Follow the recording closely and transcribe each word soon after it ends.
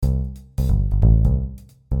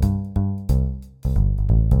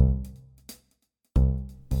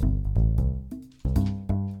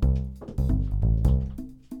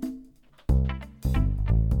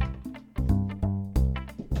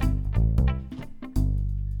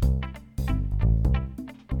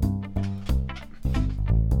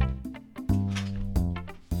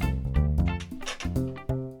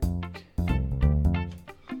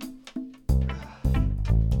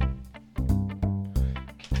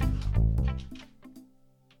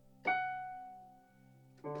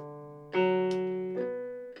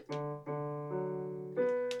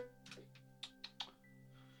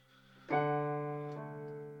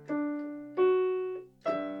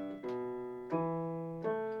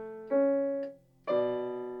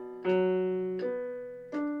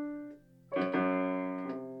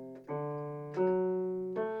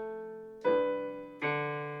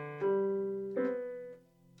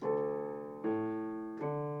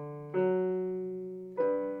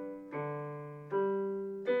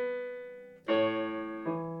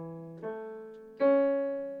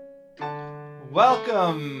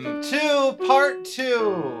Welcome to part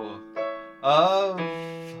 2 of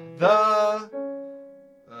the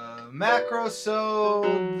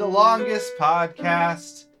Macrosode, the longest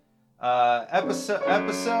podcast episode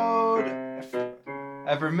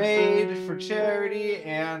ever made for charity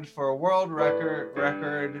and for a world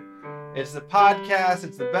record. It's the podcast.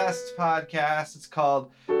 It's the best podcast. It's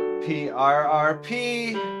called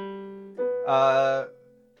PRRP.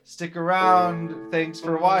 Stick around. Thanks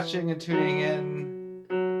for watching and tuning in.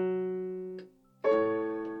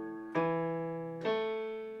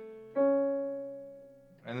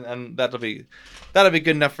 And that'll be good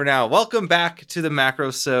enough for now. Welcome back to the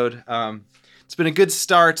Macrosode. It's been a good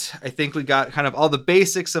start. I think we got kind of all the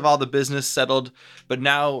basics of all the business settled, but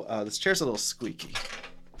now this chair's a little squeaky.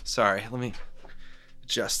 Sorry, let me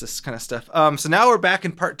adjust this kind of stuff. So now we're back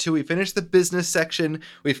in part 2. We finished the business section.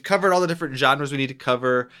 We've covered all the different genres we need to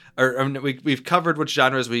cover, or we've covered which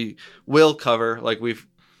genres we will cover. Like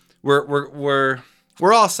we're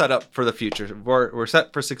all set up for the future. We're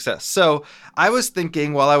set for success. So I was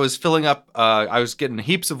thinking while I was filling up, I was getting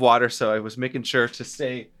heaps of water, so I was making sure to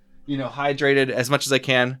stay, hydrated as much as I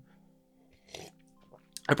can.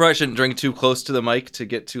 I probably shouldn't drink too close to the mic to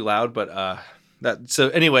get too loud, but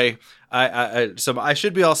anyway, I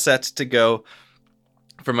should be all set to go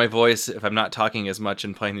for my voice if I'm not talking as much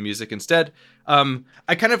and playing the music instead.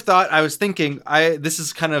 I kind of thought, I was thinking, this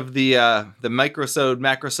is kind of the Macrosode,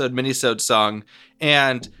 Minisode song,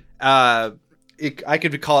 and I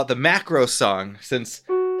could call it the Macro song, since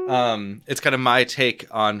it's kind of my take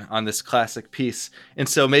on this classic piece. And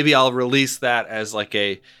so maybe I'll release that as like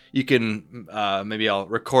maybe I'll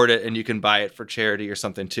record it and you can buy it for charity or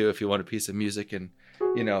something too if you want a piece of music, and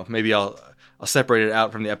maybe I'll separate it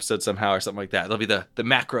out from the episode somehow or something like that. It'll be the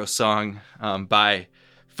Macro song by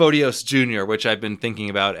Photios Jr., which I've been thinking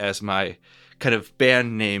about as my kind of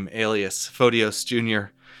band name alias, Photios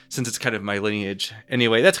Jr., since it's kind of my lineage.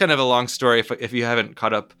 Anyway, that's kind of a long story. If you haven't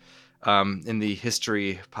caught up in the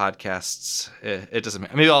history podcasts, it doesn't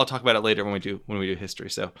matter. Maybe I'll talk about it later when we do history.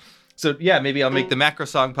 So yeah, maybe I'll make the Macro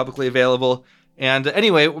song publicly available. And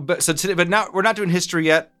anyway, but now we're not doing history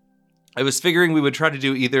yet. I was figuring we would try to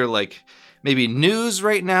do either like maybe news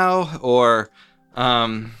right now, or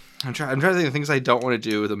I'm trying to think of things I don't want to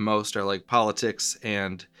do the most are like politics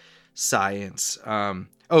and science.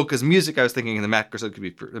 Because music, I was thinking the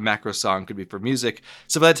Macro song could be for music.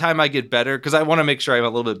 So by the time I get better, because I want to make sure I'm a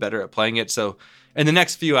little bit better at playing it. So in the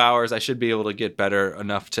next few hours, I should be able to get better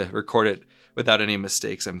enough to record it without any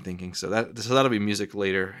mistakes, I'm thinking. So that'll be music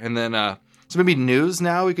later. And then, so maybe news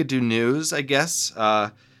now. We could do news, I guess.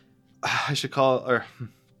 I should call,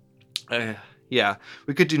 yeah,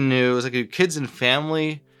 we could do news. I could do kids and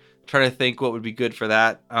family. Try to think what would be good for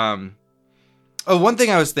that. One thing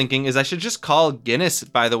I was thinking is I should just call Guinness,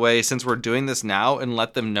 by the way, since we're doing this now, and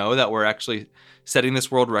let them know that we're actually setting this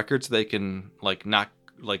world record, so they can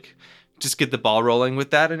just get the ball rolling with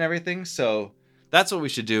that and everything. So that's what we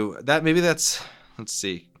should do. Let's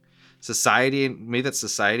see, society. Maybe that's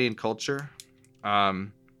society and culture.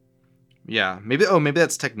 Yeah, maybe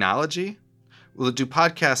that's technology. Well, do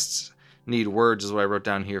podcasts need words is what I wrote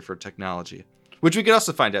down here for technology, which we could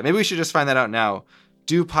also find out. Maybe we should just find that out now.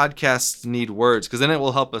 Do podcasts need words? Because then it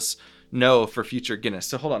will help us know for future Guinness.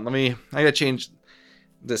 So hold on, I gotta change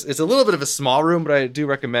this. It's a little bit of a small room, but I do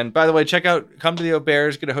recommend, by the way, come to the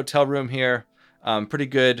Auberge, get a hotel room here. Pretty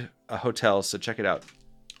good hotels, so check it out.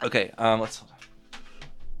 Okay, let's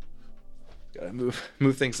gotta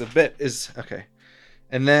move things a bit. Okay.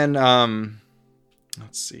 And then,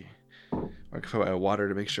 let's see. I can put my water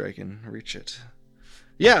to make sure I can reach it.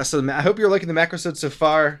 Yeah, so I hope you're liking the Macrosode so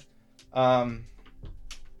far.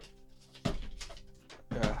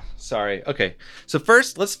 Sorry. Okay. So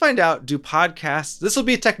first, let's find out, do podcasts... This will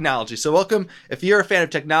be technology. So welcome. If you're a fan of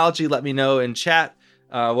technology, let me know in chat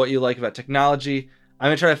what you like about technology. I'm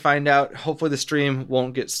going to try to find out. Hopefully the stream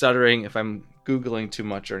won't get stuttering if I'm Googling too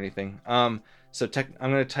much or anything. I'm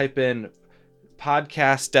going to type in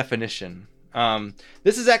podcast definition.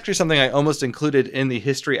 This is actually something I almost included in the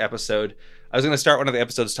history episode. I was going to start one of the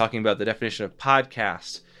episodes talking about the definition of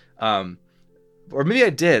podcast. Or maybe I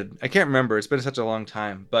did. I can't remember. It's been such a long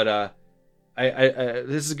time. But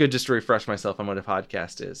this is good just to refresh myself on what a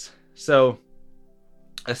podcast is. So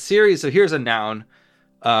a series. So here's a noun.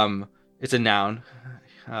 It's a noun.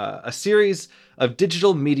 A series of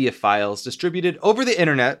digital media files distributed over the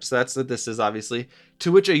internet. So that's what this is, obviously,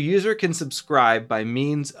 to which a user can subscribe by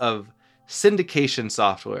means of syndication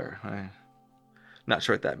software. I'm not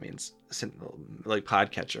sure what that means. Like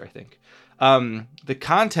podcatcher, I think. The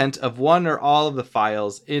content of one or all of the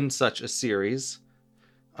files in such a series.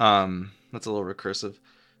 That's a little recursive.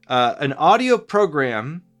 An audio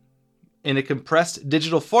program in a compressed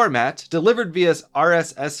digital format delivered via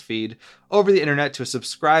RSS feed over the internet to a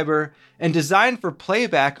subscriber and designed for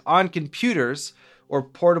playback on computers or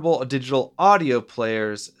portable digital audio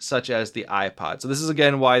players such as the iPod. So this is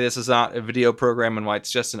again why this is not a video program and why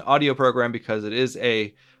it's just an audio program, because it is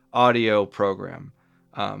a audio program,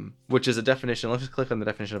 which is a definition. Let's just click on the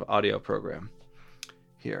definition of audio program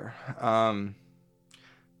here.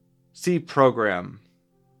 See program.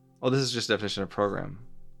 Well, this is just a definition of program.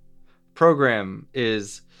 Program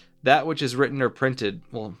is that which is written or printed,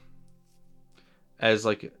 well, as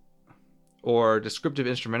like, or descriptive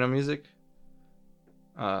instrumental music.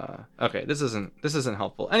 Okay, this isn't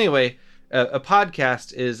helpful. Anyway, a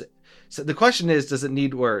podcast is. So the question is, does it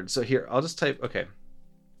need words? So here, I'll just type. Okay,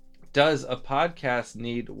 does a podcast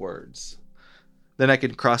need words? Then I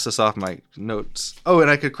could cross this off my notes. Oh,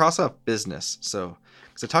 and I could cross off business. So,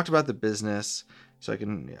 because I talked about the business, so I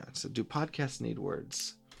can So do podcasts need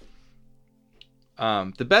words?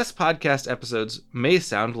 The best podcast episodes may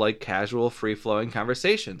sound like casual, free-flowing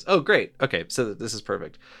conversations. Oh, great. Okay, so this is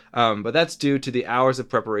perfect. But that's due to the hours of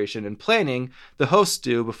preparation and planning the hosts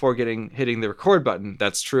do before hitting the record button.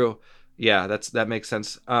 That's true. Yeah, that makes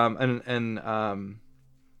sense.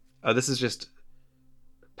 This is just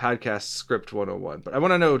podcast script 101. But I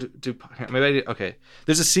want to know, okay.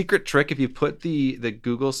 There's a secret trick. If you put the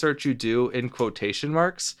Google search you do in quotation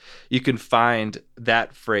marks, you can find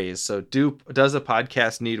that phrase. So does a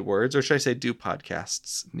podcast need words? Or should I say, do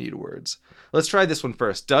podcasts need words? Let's try this one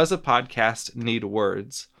first. Does a podcast need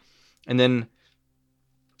words? And then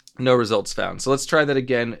no results found. So let's try that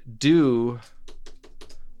again. Do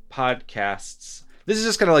podcasts. This is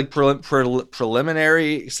just kind of like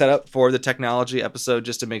preliminary setup for the technology episode,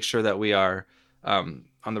 just to make sure that we are on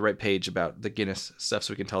the right page about the Guinness stuff,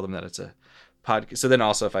 so we can tell them that it's a podcast. So then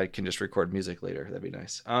also, if I can just record music later, that'd be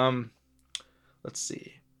nice. Let's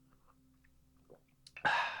see.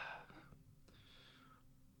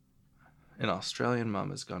 An Australian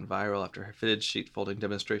mom has gone viral after her fitted sheet folding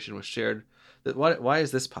demonstration was shared. Why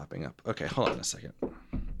is this popping up? Okay, hold on a second.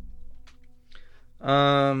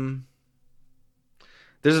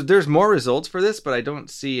 There's more results for this, but I don't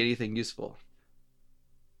see anything useful.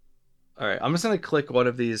 All right, I'm just gonna click one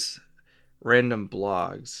of these random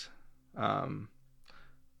blogs.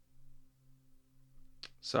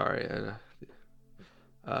 Sorry.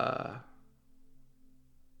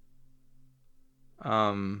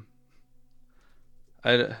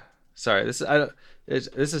 Sorry. This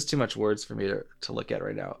is too much words for me to look at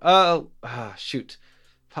right now. Shoot.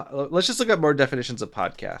 Let's just look up more definitions of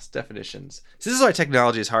podcast definitions. So this is why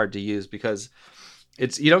technology is hard to use, because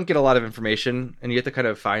you don't get a lot of information, and you have to kind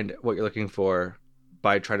of find what you're looking for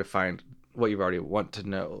by trying to find what you already want to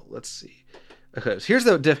know. Let's see. Okay, so here's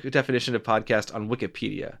the definition of podcast on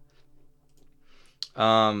Wikipedia.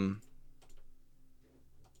 Oh,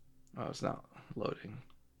 it's not loading.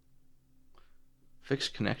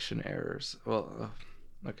 Fixed connection errors. Well,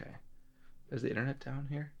 okay. Is the internet down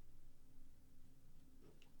here?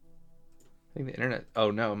 I think the internet.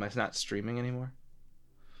 Oh no, am I not streaming anymore?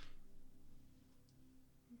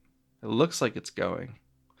 It looks like it's going.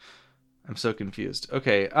 I'm so confused.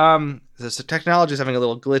 Okay. So technology is having a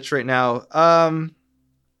little glitch right now.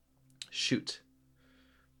 Shoot.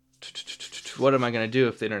 What am I gonna do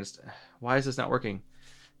if the internet's? Why is this not working?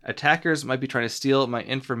 Attackers might be trying to steal my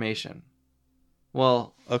information.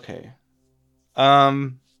 Well, okay.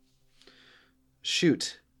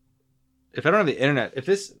 Shoot. If I don't have the internet,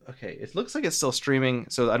 okay, it looks like it's still streaming.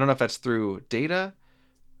 So I don't know if that's through data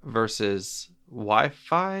versus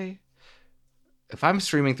Wi-Fi. If I'm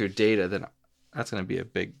streaming through data, then that's going to be a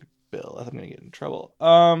big bill. I'm going to get in trouble.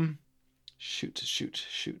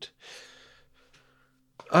 Shoot.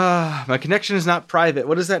 My connection is not private.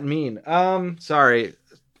 What does that mean? Sorry.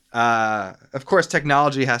 Of course,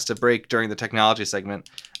 technology has to break during the technology segment.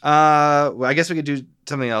 Well, I guess we could do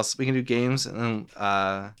something else. We can do games and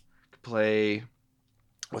then play.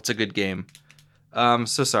 What's a good game?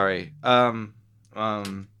 So sorry.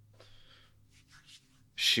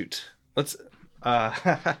 Shoot. Let's.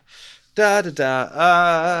 Sorry.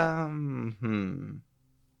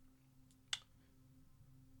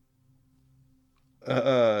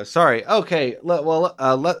 Okay.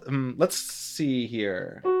 Let's see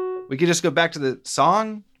here. We could just go back to the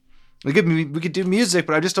song. We could do music,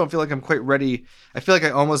 but I just don't feel like I'm quite ready. I feel like I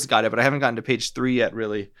almost got it, but I haven't gotten to page 3 yet,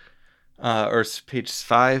 really. Or page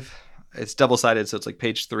 5. It's double-sided, so it's like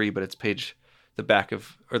page 3, but it's the back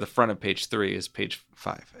of, or the front of page 3 is page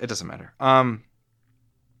 5. It doesn't matter.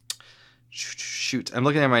 Shoot. I'm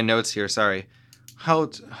looking at my notes here. Sorry.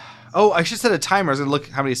 I should set a timer. I was going to look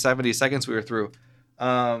how many 70 seconds we were through.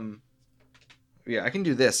 Yeah, I can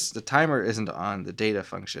do this. The timer isn't on the data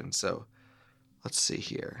function, so let's see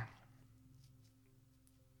here.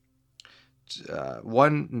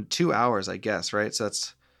 2 hours, I guess, right? So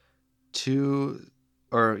that's 2,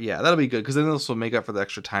 or yeah, that'll be good because then this will make up for the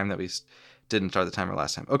extra time that we didn't start the timer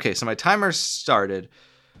last time. Okay, so my timer started.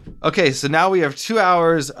 Okay, so now we have 2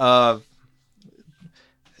 hours of.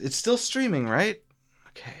 It's still streaming, right?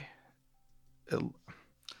 Okay. The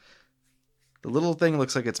little thing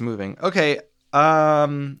looks like it's moving. Okay.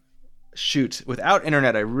 Shoot. Without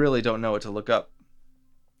internet, I really don't know what to look up.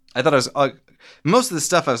 I thought I was most of the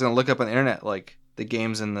stuff I was going to look up on the internet, like the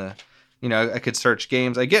games and the, I could search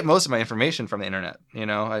games. I get most of my information from the internet.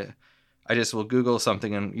 I just will Google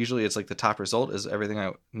something, and usually it's like the top result is everything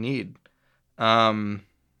I need.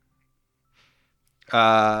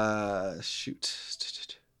 Shoot.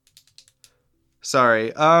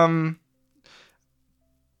 Sorry.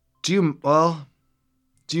 Do you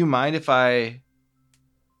mind if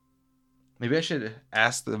maybe I should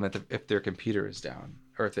ask them if their computer is down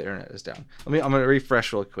or if the internet is down. I'm going to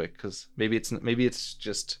refresh real quick because maybe it's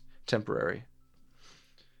just temporary.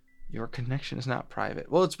 Your connection is not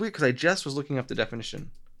private. Well, it's weird because I just was looking up the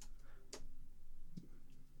definition.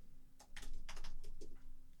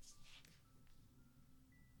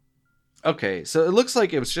 Okay, so it looks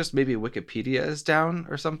like it was just maybe Wikipedia is down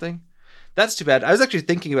or something. That's too bad. I was actually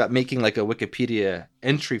thinking about making like a Wikipedia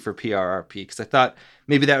entry for PRRP because I thought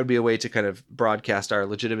maybe that would be a way to kind of broadcast our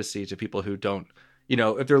legitimacy to people who don't,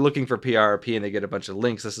 if they're looking for PRRP and they get a bunch of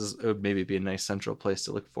links, it would maybe be a nice central place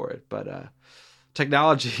to look for it. But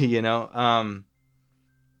technology,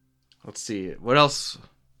 let's see. What else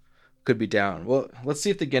could be down? Well, let's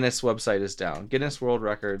see if the Guinness website is down. Guinness World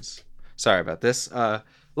Records. Sorry about this.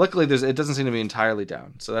 Luckily, it doesn't seem to be entirely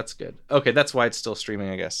down, so that's good. Okay, that's why it's still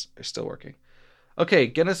streaming, I guess. It's still working. Okay,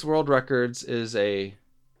 Guinness World Records is a...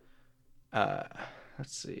 let's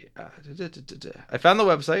see. I found the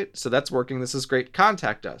website, so that's working. This is great.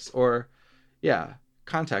 Contact us,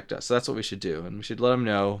 contact us. So that's what we should do, and we should let them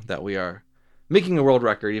know that we are making a world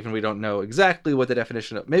record, even if we don't know exactly what the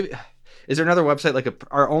definition of... Maybe... Is there another website, like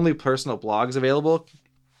our only personal blogs available?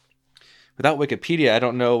 Without Wikipedia, I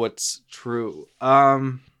don't know what's true.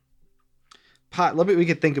 We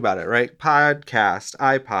could think about it, right? Podcast,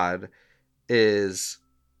 iPod it's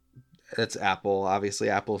Apple. Obviously,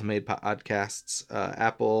 Apple's made podcasts.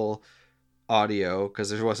 Apple Audio, because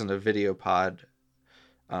there wasn't a video pod.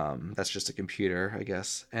 That's just a computer, I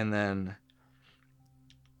guess. And then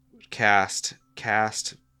cast.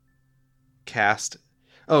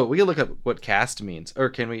 Oh, we can look up what cast means. Or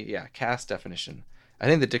can we? Yeah, cast definition. I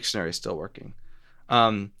think the dictionary is still working.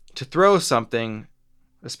 To throw something,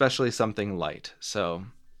 especially something light. So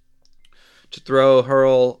to throw,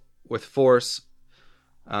 hurl with force,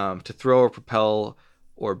 to throw or propel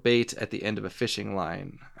or bait at the end of a fishing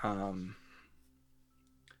line.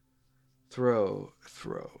 Throw.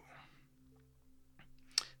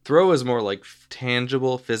 Throw is more like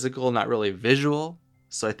tangible, physical, not really visual.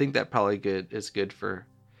 So I think that probably is good for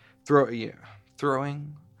throwing.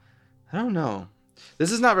 I don't know.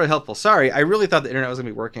 This is not very helpful. Sorry, I really thought the internet was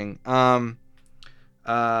gonna be working.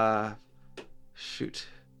 Shoot.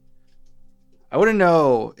 I want to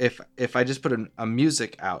know if I just put a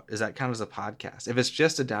music out, does that count as a podcast? If it's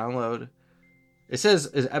just a download, it says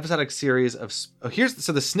an episodic series of.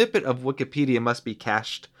 So the snippet of Wikipedia must be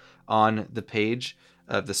cached on the page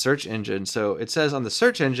of the search engine. So it says on the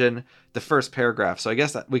search engine the first paragraph. So I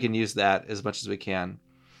guess that we can use that as much as we can.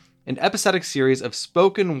 An episodic series of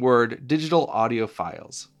spoken word digital audio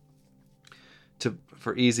files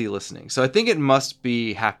for easy listening. So I think it must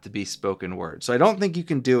have to be spoken word. So I don't think you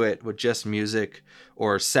can do it with just music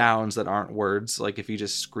or sounds that aren't words. Like if you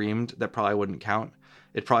just screamed, that probably wouldn't count.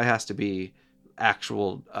 It probably has to be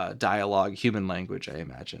actual dialogue, human language, I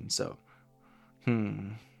imagine. So,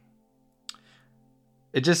 It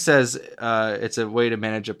just says it's a way to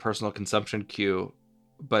manage a personal consumption queue,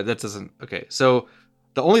 but that doesn't. Okay, so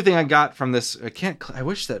the only thing I got from this, I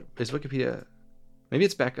wish that is Wikipedia. Maybe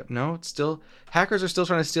it's back up. No, it's still. Hackers are still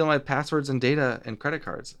trying to steal my passwords and data and credit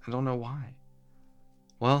cards. I don't know why.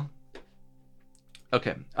 Well,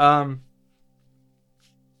 okay.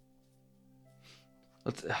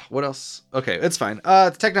 What else? Okay, it's fine.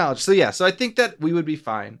 Technology. So yeah, so I think that we would be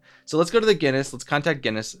fine. So let's go to the Guinness. Let's contact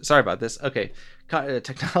Guinness. Sorry about this. Okay,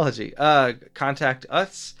 technology. Contact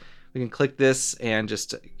us. We can click this and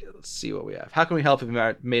just let's see what we have. How can we help if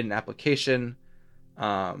we made an application?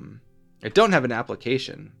 I don't have an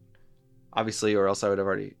application, obviously, or else I would have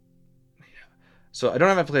already. So I don't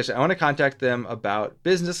have an application. I want to contact them about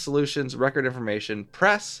business solutions, record information,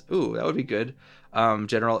 press. Ooh, that would be good.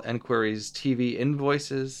 General inquiries, TV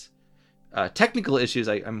invoices, technical issues.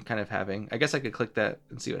 I'm kind of having. I guess I could click that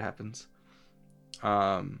and see what happens.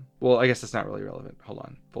 Well, I guess that's not really relevant. Hold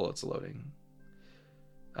on, bullets loading.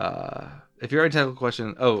 If you're a technical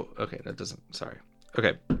question, oh, okay, that doesn't. Sorry.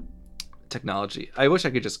 Okay, technology. I wish I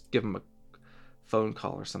could just give them a phone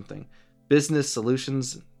call or something. Business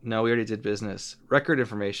solutions. No, we already did business. Record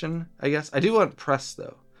information. I guess I do want press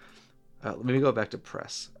though. Let me go back to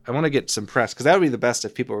press. I want to get some press because that would be the best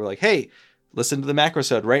if people were like, "Hey, listen to the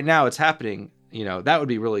Macrosode right now. It's happening." You know, that would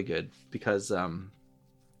be really good because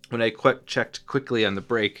when I checked quickly on the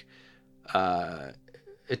break,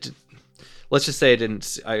 it let's just say it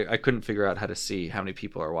didn't. I couldn't figure out how to see how many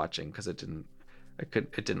people are watching because it didn't.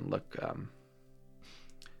 It didn't look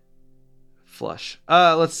flush.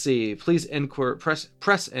 Let's see. Please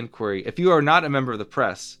press inquiry. If you are not a member of the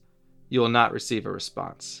press, you will not receive a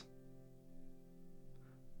response.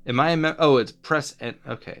 Am I a oh, it's press and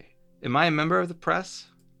okay. Am I a member of the press?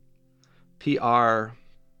 PRESSRP.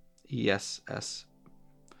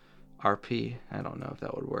 I don't know if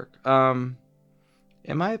that would work.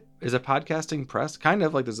 Is it podcasting press? Kind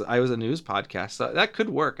of like this. I was a news podcast. So that could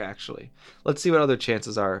work actually. Let's see what other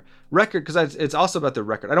chances are. Record, because it's also about the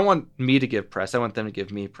record. I don't want me to give press. I want them to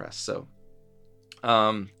give me press. So,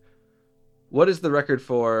 what is the record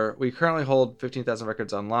for? We currently hold 15,000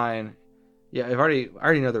 records online. Yeah, I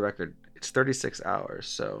already know the record. It's 36 hours.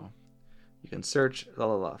 So you can search.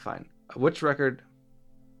 Fine. Which record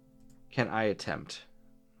can I attempt?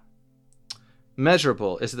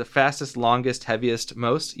 Measurable. Is it the fastest, longest, heaviest,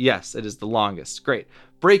 most? Yes, it is the longest. Great.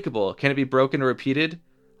 Breakable. Can it be broken or repeated?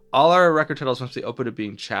 All our record titles must be open to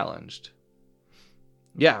being challenged.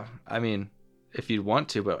 Yeah, I mean, if you want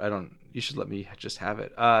to, but I don't. You should let me just have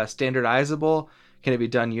it. Standardizable. Can it be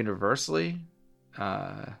done universally?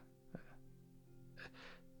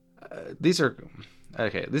 These are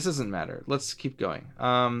okay. This doesn't matter. Let's keep going.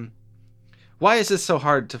 Why is this so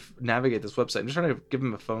hard to navigate this website? I'm just trying to give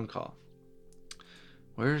them a phone call.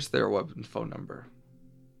 Where's their web and phone number?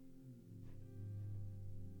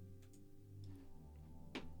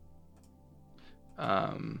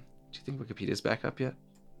 Do you think Wikipedia's back up yet?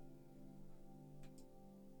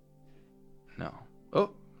 No.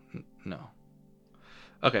 Oh, no.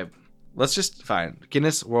 Okay, let's just find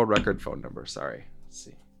Guinness World Record phone number. Sorry. Let's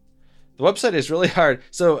see. The website is really hard.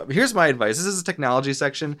 So here's my advice. This is a technology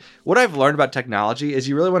section. What I've learned about technology is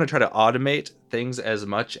you really want to try to automate things as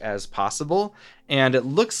much as possible. And it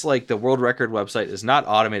looks like the World Record website is not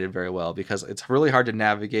automated very well because it's really hard to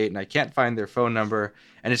navigate and I can't find their phone number.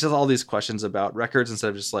 And it's just all these questions about records instead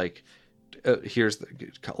of just like,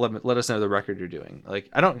 let us know the record you're doing.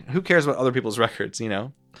 Like, who cares about other people's records, you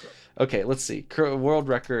know? Okay, let's see. World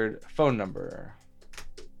Record phone number.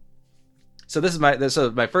 So this is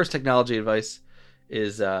my first technology advice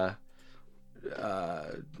is do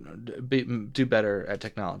better at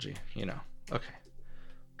technology, you know. Okay.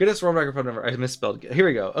 Guinness World Record phone number. I misspelled. Here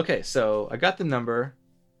we go. Okay, so I got the number.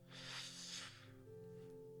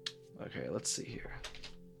 Okay, let's see here.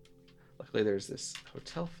 Luckily there's this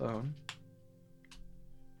hotel phone.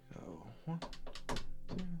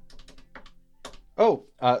 Oh,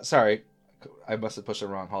 sorry. I must have pushed it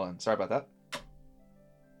wrong. Hold on. Sorry about that.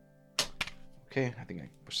 Okay, I think I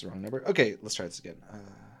pushed the wrong number. Okay, let's try this again.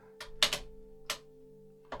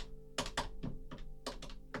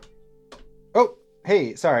 Oh,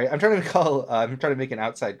 hey, sorry. I'm trying to call. I'm trying to make an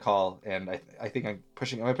outside call, and I think I'm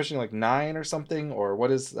pushing. Am I pushing like 9 or something, or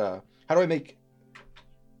what is? How do I make?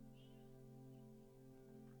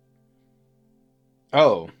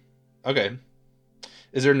 Oh, okay.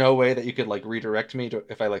 Is there no way that you could like redirect me to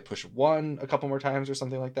if I like push 1 a couple more times or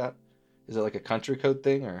something like that? Is it like a country code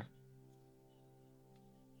thing or?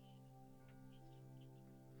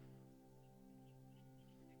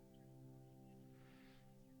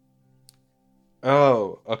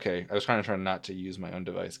 Oh, okay. I was trying not to use my own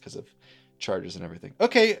device because of charges and everything.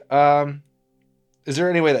 Okay. Is there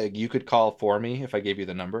any way that you could call for me if I gave you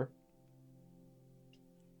the number?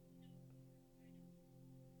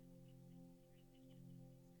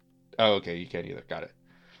 Oh, okay. You can't either. Got it.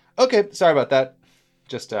 Okay. Sorry about that.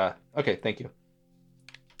 Just okay. Thank you.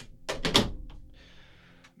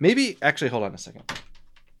 Maybe actually, hold on a second.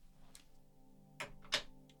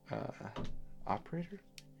 Operator.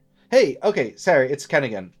 Hey. Okay. Sorry. It's Ken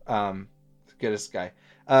again. Goodest guy.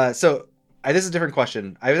 This is a different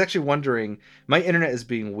question. I was actually wondering. My internet is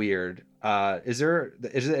being weird. Is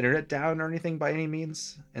the internet down or anything by any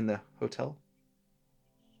means in the hotel?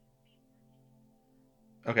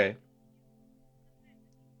 Okay.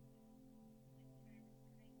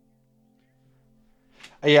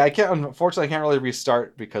 Yeah, I can't. Unfortunately, I can't really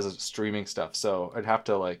restart because of streaming stuff. So I'd have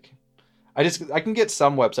to like. I can get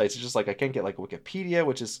some websites. It's just like I can't get like Wikipedia,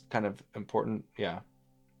 which is kind of important. Yeah.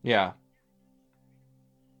 Yeah.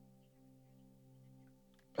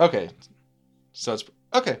 Okay. So it's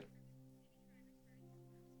okay.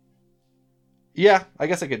 Yeah, I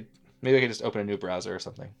guess I could. Maybe I could just open a new browser or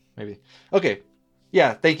something. Maybe. Okay.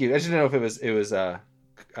 Yeah. Thank you. I just didn't know if it was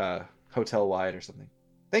hotel wide or something.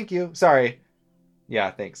 Thank you. Sorry. Yeah.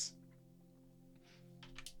 Thanks.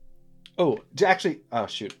 Oh, actually. Oh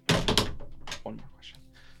shoot. One more question.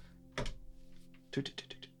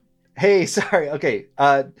 Hey, sorry. Okay.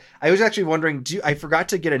 I was actually wondering, I forgot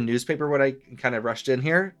to get a newspaper when I kind of rushed in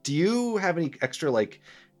here. Do you have any extra like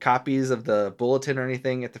copies of the bulletin or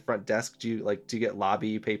anything at the front desk? Do you get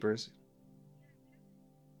lobby papers?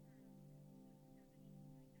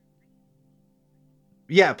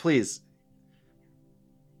 Yeah, please.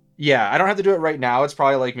 Yeah, I don't have to do it right now. It's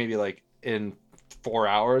probably like maybe like in 4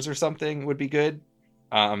 hours or something would be good.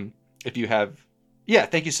 Um, if you have, yeah,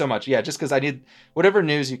 thank you so much. Yeah, just because I need whatever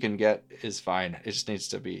news you can get is fine. It just needs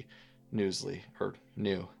to be newsly or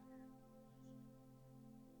new.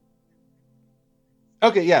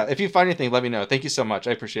 Okay, yeah. If you find anything, let me know. Thank you so much.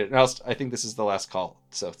 I appreciate it. And else, I think this is the last call.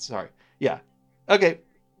 So sorry. Yeah. Okay.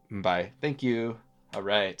 Bye. Thank you. All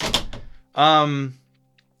right. Um.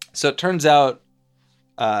 So it turns out,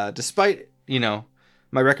 despite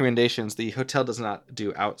my recommendations, the hotel does not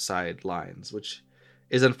do outside lines, which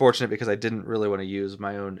is unfortunate because I didn't really want to use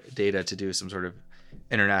my own data to do some sort of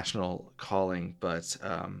international calling. But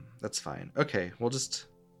that's fine. Okay, we'll just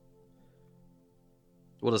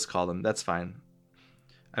call them. That's fine.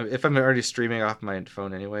 If I'm already streaming off my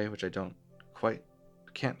phone anyway, which I don't quite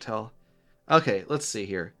can't tell. Okay, let's see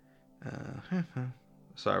here. Uh,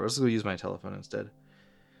 Sorry, we're just gonna use my telephone instead.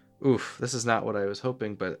 Oof, this is not what I was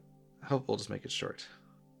hoping, but I hope we'll just make it short.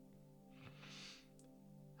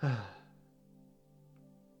 And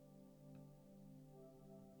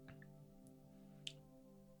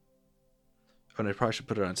I probably should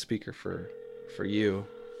put it on speaker for you,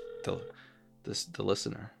 the the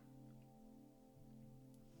listener.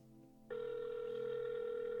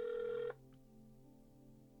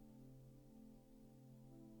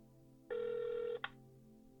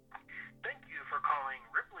 Thank you for calling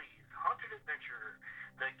Ripley's Haunted Adventure,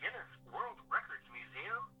 the Guinness World Records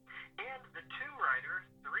Museum, and the Tomb Raider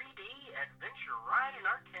 3D Adventure Ride and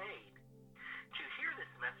Arcade. To hear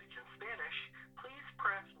this message in Spanish, please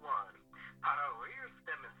press 1. Para oír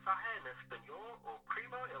este mensaje en español,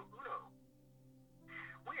 oprima el uno.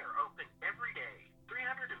 We are open every day,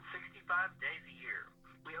 365 days a year.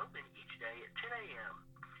 We open each day at 10 a.m.,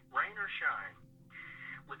 rain or shine,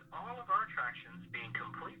 with all of our attractions being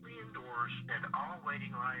completely indoors and all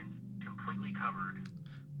waiting lines completely covered.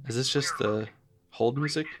 Is this just the hold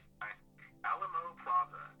music? Alamo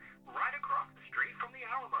Plaza, right across the street from the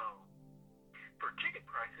Alamo. For ticket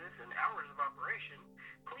prices and hours of operation,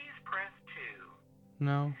 please press 2.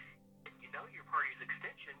 No. If you know your party's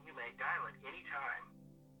extension, you may dial at any time.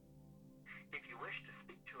 If you wish to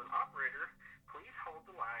speak to an operator, please hold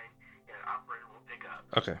the line and an operator will pick up.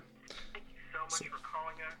 Okay. Thank you so much for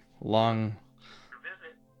calling us. Long.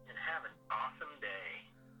 Visit and have an awesome day.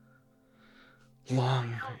 Long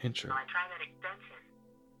intro. Try that extension.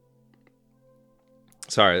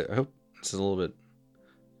 Sorry, I hope this is a little bit.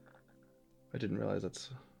 I didn't realize that's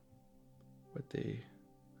what they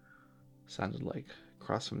sounded like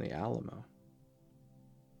across from the Alamo.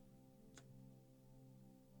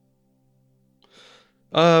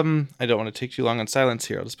 I don't want to take too long on silence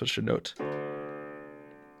here. I'll just put a note.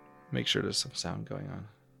 Make sure there's some sound going on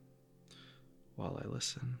while I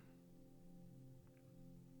listen.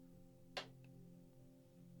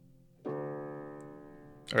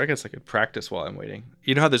 Or I guess I could practice while I'm waiting.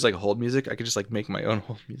 You know how there's like hold music? I could just like make my own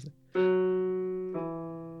hold music.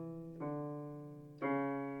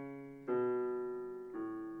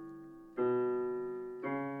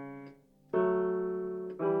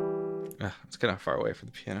 It's kind of far away from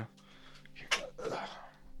the piano.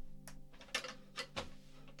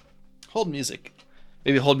 Hold music.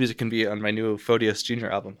 Maybe hold music can be on my new Photios Jr.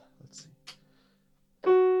 album. Let's see.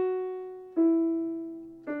 Thank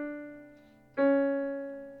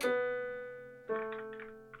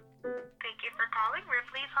you for calling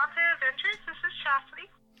Ripley's Haunted Adventures. This is Chastity.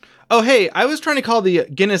 Oh, hey, I was trying to call the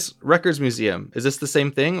Guinness Records Museum. Is this the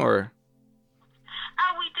same thing, or?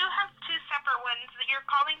 We do have two separate ones. You're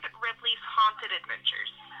calling Ripley's Haunted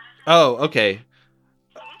Adventures. Oh, okay.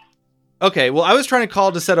 Okay, well, I was trying to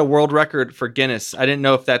call to set a world record for Guinness. I didn't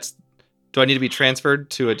know if that's... Do I need to be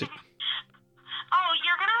transferred to a... Oh, you're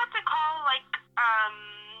gonna have to call,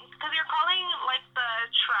 because you're calling, the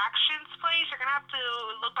have to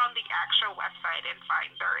look on the actual website and find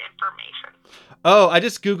their information. Oh, I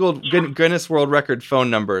just Googled Guinness World Record phone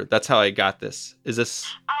number. That's how I got this. Is this?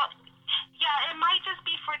 Yeah, it might just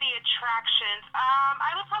be for the attractions. I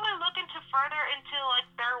would probably look further into like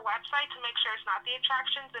their website to make sure it's not the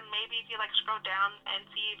attractions, and maybe if you like scroll down and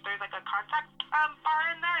see if there's like a contact bar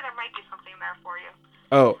in there, there might be something there for you.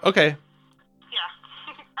 Oh, okay.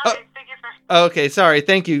 Yeah. Okay, thank you, sir. Okay, sorry.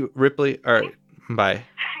 Thank you, Ripley. All right, bye.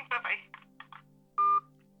 Bye-bye.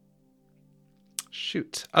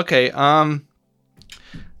 Shoot. Okay. I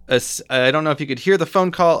don't know if you could hear the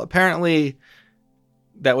phone call. Apparently,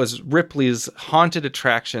 that was Ripley's Haunted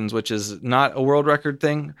Attractions, which is not a world record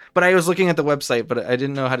thing. But I was looking at the website, but I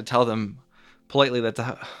didn't know how to tell them politely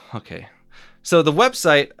that okay. So the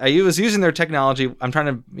website, I was using their technology. I'm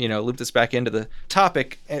trying to, loop this back into the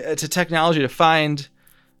topic, to technology to find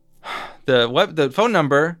the phone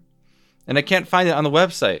number, and I can't find it on the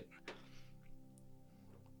website.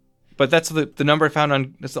 But that's the number I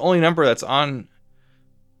found that's the only number that's on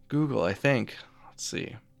Google, I think. Let's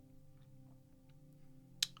see.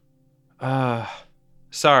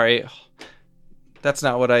 Sorry. That's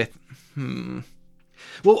not what Well,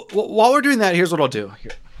 while we're doing that, here's what I'll do.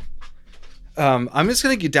 Here. I'm just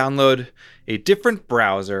going to download a different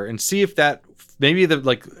browser and see if that, maybe the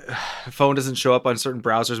phone doesn't show up on certain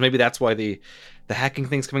browsers. Maybe that's why the hacking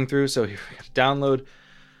thing's coming through. So here we got to download.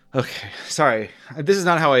 Okay. Sorry. This is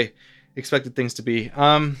not how I expected things to be.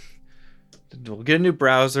 We'll get a new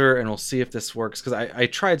browser and we'll see if this works, because I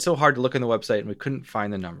tried so hard to look on the website and we couldn't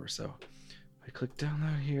find the number. So I click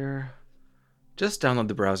download here. Just download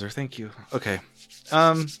the browser. Thank you. Okay.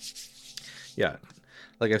 Yeah.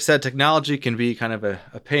 Like I've said, technology can be kind of a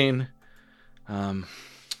pain. But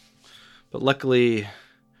luckily,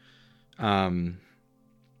 I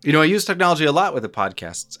use technology a lot with the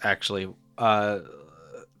podcasts, actually.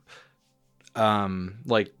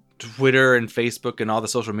 Like Twitter and Facebook and all the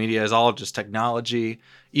social media is all just technology.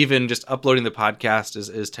 Even just uploading the podcast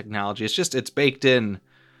is technology. It's baked in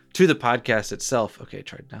to the podcast itself. Okay,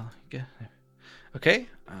 try it now. Okay.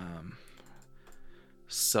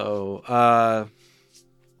 It's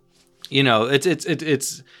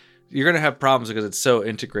you're gonna have problems because it's so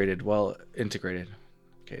well integrated.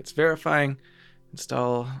 Okay, it's verifying,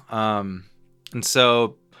 install, and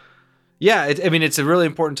so yeah, it's a really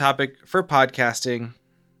important topic for podcasting.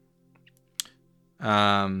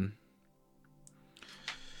 How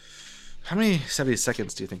many 70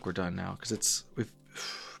 seconds do you think we're done now? Because we've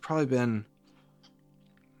probably been.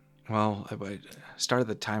 Well, I started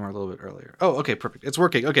the timer a little bit earlier. Oh, okay, perfect. It's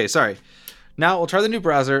working. Okay, sorry. Now we'll try the new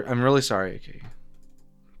browser. I'm really sorry. Okay.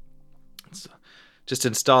 It's just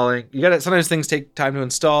installing. Sometimes things take time to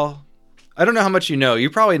install. I don't know how much you know. You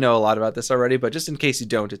probably know a lot about this already, but just in case you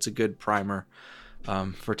don't, it's a good primer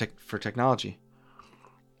for technology.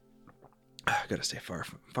 I gotta stay far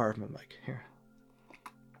from my mic here.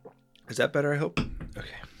 Is that better? I hope.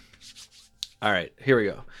 Okay. All right, here we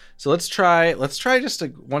go. So let's try just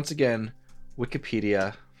once again,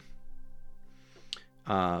 Wikipedia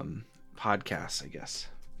podcasts, I guess.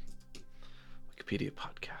 Wikipedia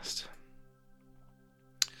podcast.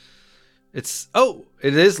 It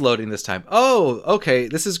is loading this time. Oh, okay.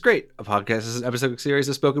 This is great. A podcast is an episodic series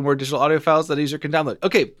of spoken word digital audio files that a user can download.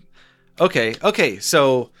 Okay.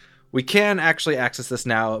 So we can actually access this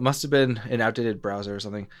now. It must have been an outdated browser or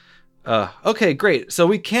something. Okay, great. So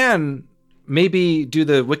we can maybe do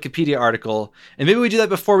the Wikipedia article, and maybe we do that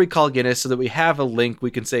before we call Guinness so that we have a link.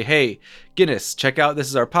 We can say, hey, Guinness, check out, this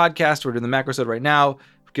is our podcast. We're doing the Macrosode right now.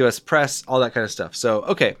 Give us press, all that kind of stuff. So,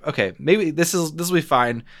 okay. Maybe this will be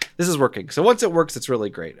fine. This is working. So once it works, it's really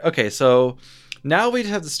great. Okay, so now we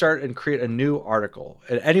have to start and create a new article.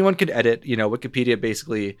 And anyone can edit, Wikipedia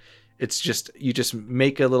basically, it's just, you just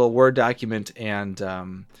make a little Word document and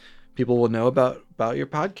people will know about your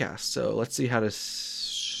podcast. So let's see how to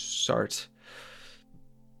start.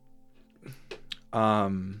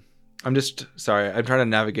 I'm just sorry. I'm trying to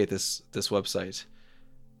navigate this website.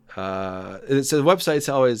 So the website's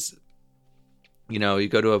always, you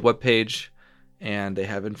go to a web page and they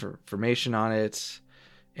have information on it,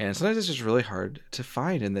 and sometimes it's just really hard to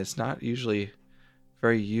find, and it's not usually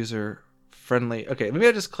very user friendly. Okay, maybe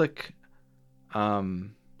I just click.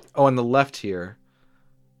 On the left here,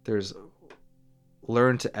 there's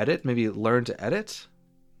learn to edit. Maybe learn to edit.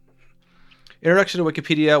 Introduction to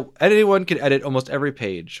Wikipedia. Anyone can edit almost every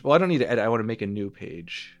page. Well, I don't need to edit. I want to make a new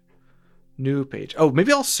page. New page. Oh,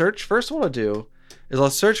 maybe I'll search. First, what I'll do is I'll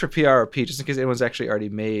search for PRRP just in case anyone's actually already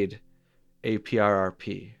made a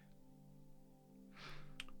PRRP.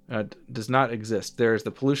 Does not exist. There's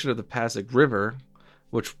the pollution of the Pasig River.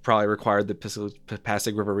 which probably required the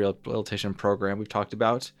Passaic River Rehabilitation Program we've talked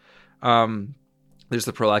about. There's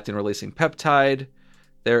the prolactin releasing peptide.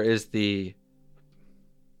 There is the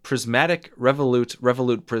prismatic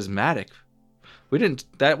Revolute prismatic.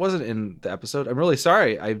 That wasn't in the episode. I'm really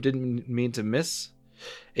sorry. I didn't mean to miss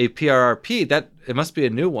a PRRP. It must be a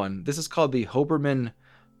new one. This is called the Hoberman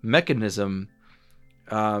mechanism,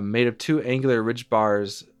 made of 2 angular ridge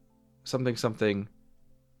bars, something.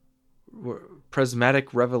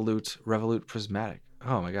 Prismatic Revolute prismatic.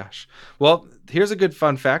 Oh my gosh. Well, here's a good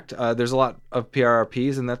fun fact. There's a lot of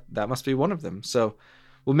PRRPs, and that must be one of them. So,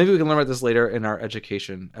 well, maybe we can learn about this later in our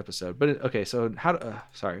education episode. But okay, so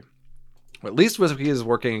sorry. Well, at least Wikipedia is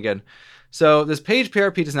working again. So this page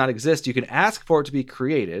PRP does not exist. You can ask for it to be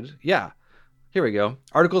created. Yeah. Here we go.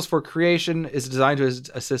 Articles for Creation is designed to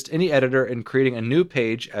assist any editor in creating a new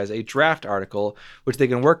page as a draft article, which they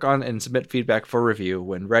can work on and submit feedback for review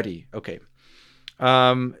when ready. Okay.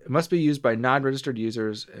 It must be used by non-registered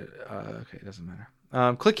users. Okay, it doesn't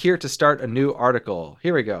matter. Click here to start a new article.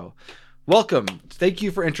 Here we go. Welcome. Thank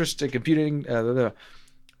you for interest in computing.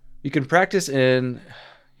 You can practice in...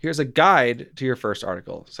 Here's a guide to your first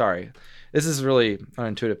article. Sorry. This is really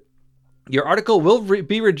unintuitive. Your article will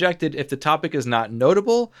be rejected if the topic is not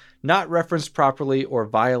notable, not referenced properly, or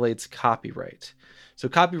violates copyright. So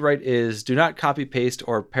copyright is do not copy, paste,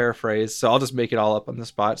 or paraphrase. So I'll just make it all up on the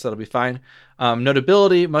spot, so that'll be fine.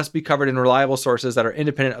 Notability must be covered in reliable sources that are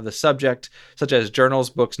independent of the subject, such as journals,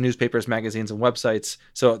 books, newspapers, magazines, and websites.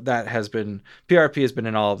 So that PRP has been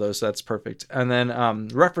in all of those, so that's perfect. And then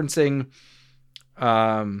referencing,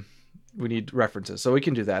 we need references, so we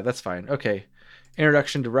can do that. That's fine. Okay.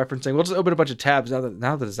 Introduction to referencing. We'll just open a bunch of tabs now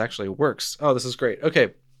that this actually works. Oh, this is great.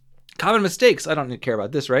 Okay. Common mistakes. I don't care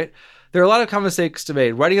about this, right? There are a lot of common mistakes to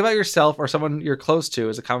make. Writing about yourself or someone you're close to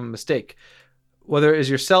is a common mistake. Whether it is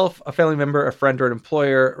yourself, a family member, a friend, or an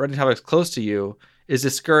employer, writing topics close to you is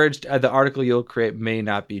discouraged, and the article you'll create may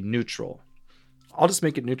not be neutral. I'll just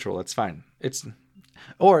make it neutral. That's fine.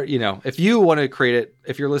 Or, if you want to create it,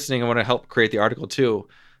 if you're listening and want to help create the article too,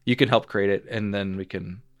 you can help create it, and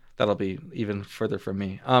then that'll be even further from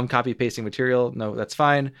me. Copy pasting material. No, that's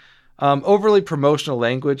fine. Overly promotional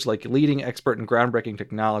language like leading expert in groundbreaking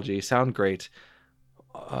technology sound great.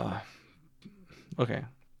 Okay.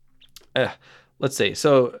 Let's see.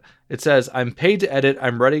 So it says, I'm paid to edit.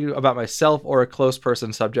 I'm writing about myself or a close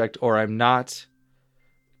person subject, or I'm not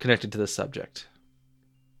connected to the subject.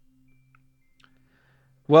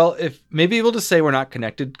 Well, if maybe we'll just say we're not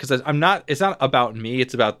connected because it's not about me.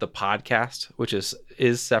 It's about the podcast, which is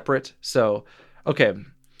separate. So, okay.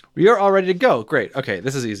 We are all ready to go. Great. Okay.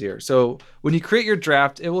 This is easier. So when you create your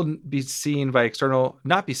draft, it will not be seen by external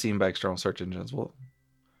search engines. Well,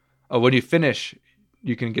 when you finish,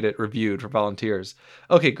 you can get it reviewed for volunteers.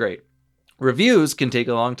 Okay, great. Reviews can take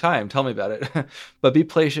a long time. Tell me about it. But be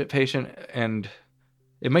patient, and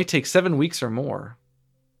it might take 7 weeks or more.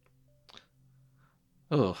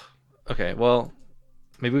 Oh, okay. Well,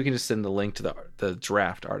 maybe we can just send the link to the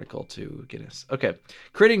draft article to Guinness. Okay.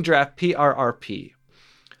 Creating draft PRRP.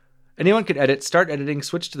 Anyone can edit. Start editing.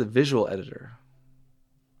 Switch to the visual editor.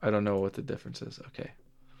 I don't know what the difference is. Okay.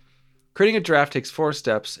 Creating a draft takes 4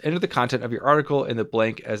 steps. Enter the content of your article in the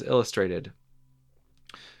blank as illustrated.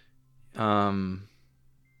 Hold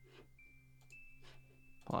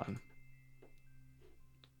on.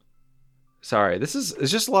 Sorry, it's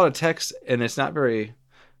just a lot of text, and it's not very...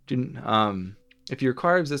 if you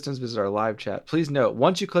require assistance, visit our live chat. Please note,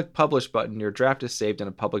 once you click publish button, your draft is saved in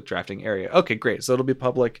a public drafting area. Okay, great. So it'll be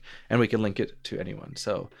public, and we can link it to anyone.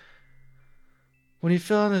 So when you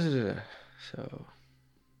fill in... So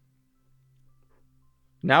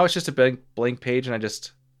now it's just a blank page, and I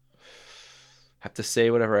just have to say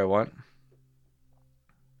whatever I want.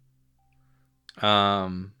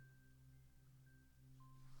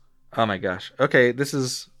 Oh my gosh. Okay, I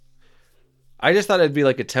just thought it'd be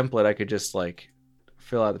like a template. I could just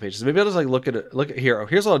fill out the pages. Maybe I'll just look at here.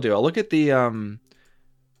 Here's what I'll do. I'll look at the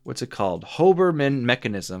what's it called? Hoberman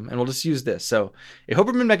mechanism, and we'll just use this. So a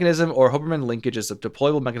Hoberman mechanism or Hoberman linkage is a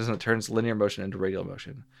deployable mechanism that turns linear motion into radial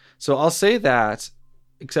motion. So I'll say that,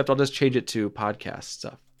 except I'll just change it to podcast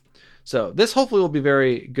stuff. So this hopefully will be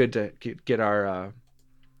very good to get our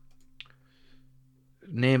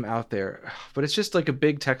name out there, but it's just like a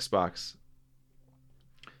big text box.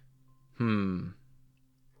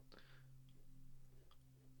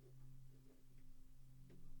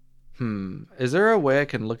 Is there a way I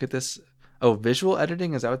can look at this? Oh, visual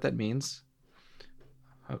editing, is that what that means?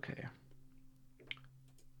 Okay.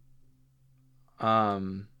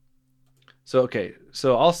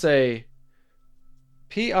 So I'll say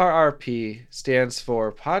PRRP stands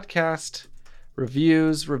for podcast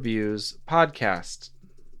reviews, podcast.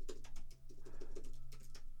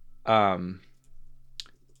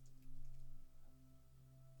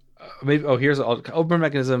 Maybe here's open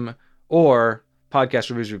mechanism or podcast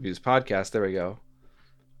reviews podcast. There we go.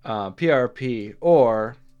 PRP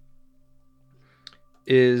or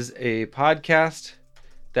is a podcast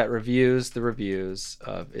that reviews the reviews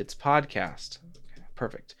of its podcast. Okay,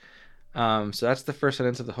 perfect. So that's the first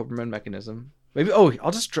sentence of the Hoberman mechanism. Maybe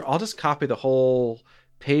I'll just copy the whole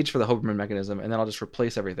page for the Hoberman mechanism, and then I'll just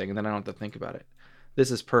replace everything, and then I don't have to think about it. This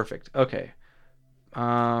is perfect. Okay.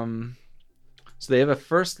 So they have a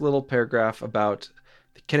first little paragraph about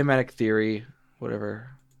the kinematic theory, whatever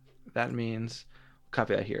that means.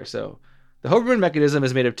 Copy that here. So the Hoberman mechanism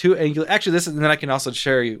is made of two angular. Actually, and then I can also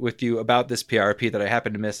share with you about this PRP that I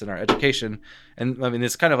happened to miss in our education. And I mean,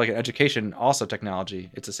 it's kind of like an education, also technology.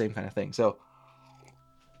 It's the same kind of thing. So,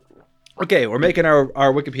 okay, we're making our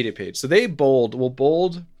Wikipedia page. So we'll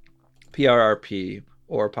bold PRP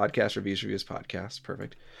or podcast reviews podcast.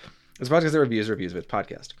 Perfect. It's a podcast that reviews of its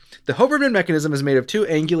podcast. The Hoberman mechanism is made of two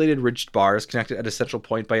angulated ridged bars connected at a central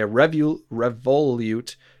point by a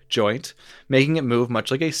revolute joint, making it move much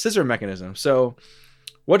like a scissor mechanism. So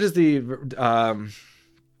what is the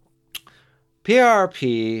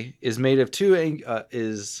PRP is made of two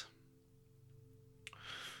is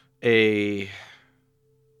a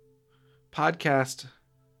podcast.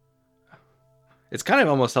 It's kind of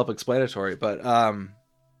almost self-explanatory, but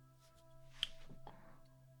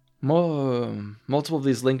multiple of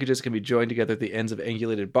these linkages can be joined together at the ends of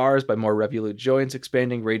angulated bars by more revolute joints,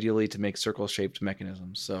 expanding radially to make circle-shaped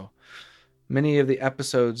mechanisms. So many of the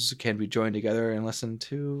episodes can be joined together and listened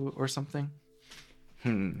to or something.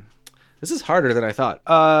 This is harder than I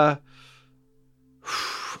thought.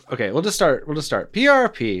 Okay, we'll just start.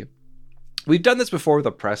 PRP. We've done this before with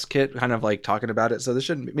a press kit, kind of like talking about it. So this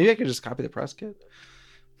shouldn't be, maybe I could just copy the press kit.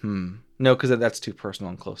 No, because that's too personal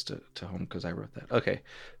and close to home because I wrote that. Okay.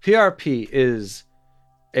 PRP is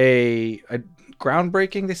a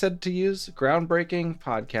groundbreaking, they said to use, groundbreaking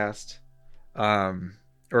podcast,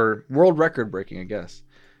 or world record breaking, I guess,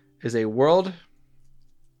 is a world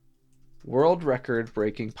record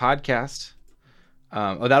breaking podcast.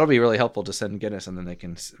 That'll be really helpful to send Guinness, and then they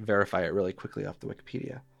can verify it really quickly off the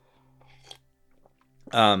Wikipedia.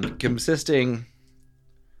 Consisting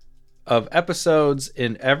of episodes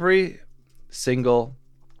in every single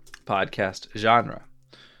podcast genre.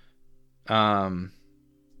 The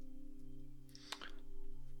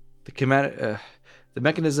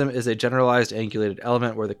mechanism is a generalized angulated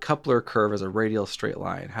element where the coupler curve is a radial straight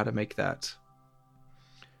line. How to make that?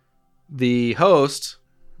 The host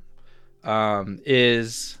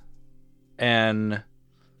is an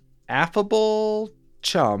affable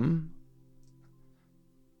chum,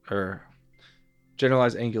 or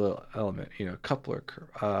generalized angular element, coupler curve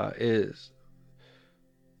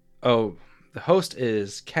the host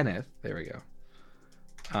is Kenneth. There we go.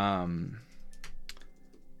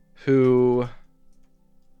 Who,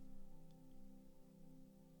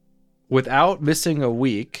 without missing a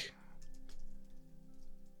week,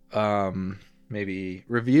 maybe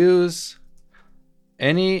reviews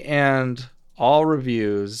any and all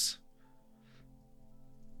reviews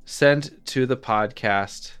sent to the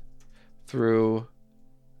podcast through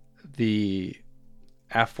the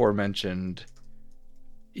aforementioned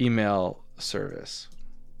email service.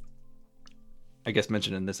 I guess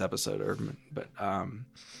mentioned in this episode,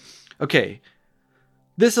 okay.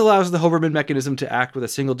 This allows the Hoberman mechanism to act with a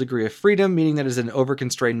single degree of freedom, meaning that it is an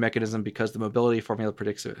overconstrained mechanism because the mobility formula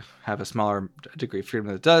predicts it have a smaller degree of freedom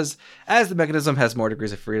than it does, as the mechanism has more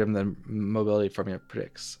degrees of freedom than mobility formula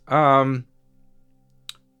predicts.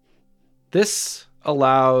 This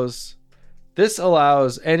allows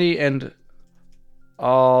any and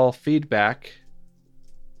all feedback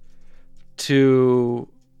to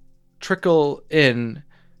trickle in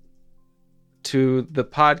to the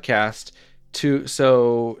podcast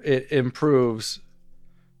so it improves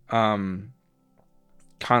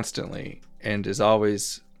constantly and is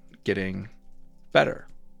always getting better,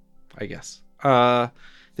 I guess. The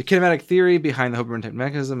kinematic theory behind the Hoberman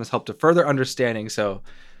mechanism has helped to further understanding. So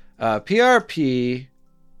PRP,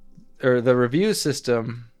 or the review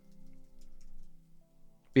system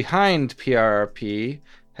behind PRP,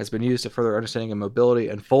 has been used to further understanding of mobility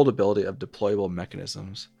and foldability of deployable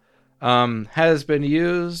mechanisms. Has been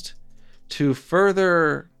used to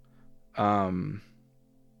further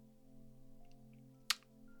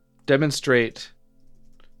demonstrate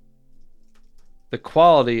the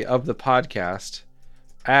quality of the podcast,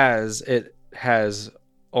 as it has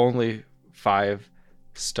only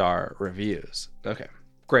 5-star reviews. Okay,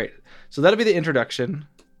 great. So that'll be the introduction.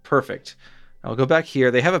 Perfect. I'll go back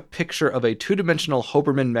here. They have a picture of a 2-dimensional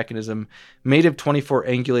Hoberman mechanism made of 24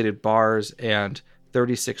 angulated bars and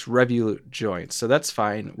 36 revolute joints. So that's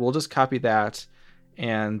fine. We'll just copy that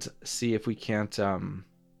and see if we can't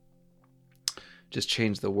just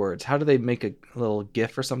change the words. How do they make a little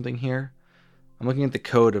GIF or something here? I'm looking at the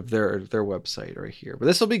code of their website right here. But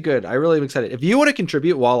this will be good. I really am excited. If you want to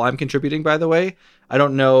contribute while I'm contributing, by the way, I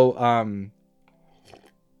don't know.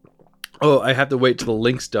 Oh, I have to wait till the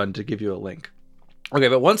link's done to give you a link. Okay,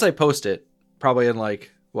 but once I post it, probably in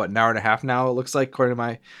like, what, an hour and a half now, it looks like, according to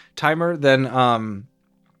my timer, then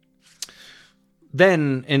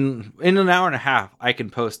in an hour and a half, I can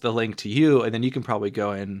post the link to you, and then you can probably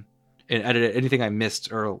go in and edit anything I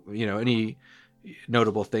missed or, any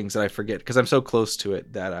notable things that I forget, because I'm so close to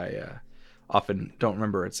it that I often don't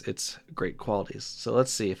remember its great qualities. So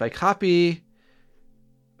let's see. If I copy...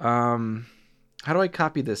 how do I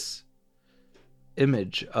copy this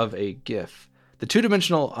image of a GIF? The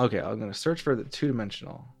 2-dimensional... Okay, I'm going to search for the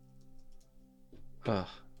 2-dimensional. How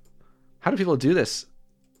do people do this?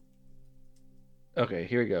 Okay,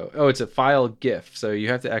 here we go. Oh, it's a file GIF, so you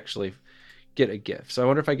have to actually get a GIF. So I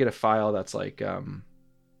wonder if I get a file that's like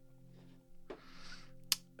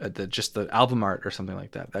just the album art or something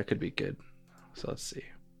like that. That could be good. So let's see.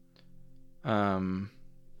 Oh,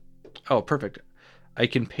 perfect. I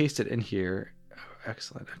can paste it in here. Oh,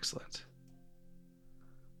 excellent.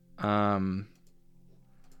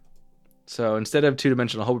 So instead of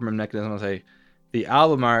 2-dimensional Hoberman mechanism, I'll say the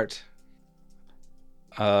album art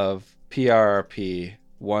of PRP,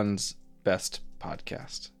 one's best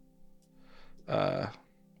podcast. They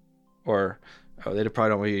probably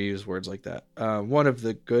don't want you to use words like that. One of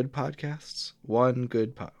the good podcasts.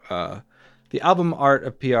 The album art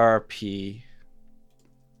of PRP.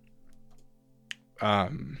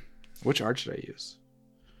 Which art should I use?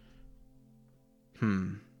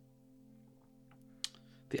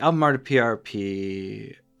 The album art of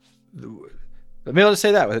PRP. Maybe I'll just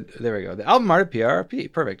say that. There we go. The album art of PRP.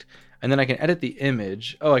 Perfect. And then I can edit the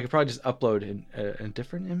image. Oh, I could probably just upload a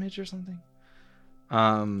different image or something.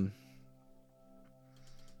 I'm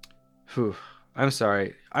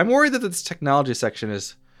sorry. I'm worried that this technology section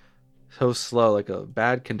is so slow, like a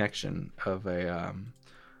bad connection of a...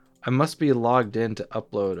 I must be logged in to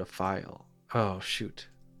upload a file. Oh, shoot.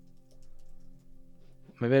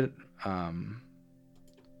 Maybe I'm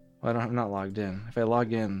not logged in. If I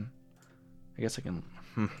log in, I guess I can...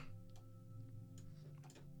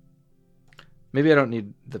 Maybe I don't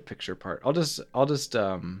need the picture part. I'll just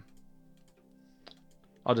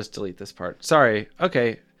delete this part. Sorry.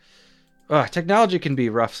 Okay. Technology can be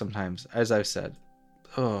rough sometimes, as I've said.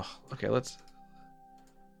 Okay,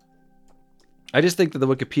 I just think that the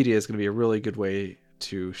Wikipedia is going to be a really good way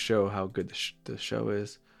to show how good the show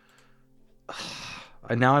is.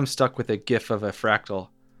 And now I'm stuck with a GIF of a fractal.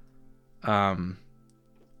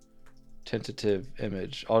 Tentative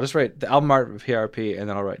image. I'll just write the album art of PRP, and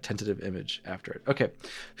then I'll write tentative image after it. Okay.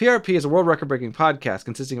 PRP is a world record-breaking podcast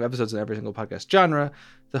consisting of episodes in every single podcast genre.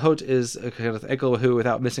 The host is Kenneth Eckel, who,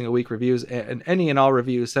 without missing a week, reviews and any and all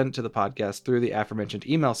reviews sent to the podcast through the aforementioned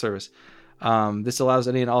email service. This allows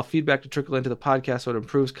any and all feedback to trickle into the podcast, so it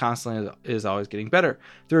improves constantly and is always getting better.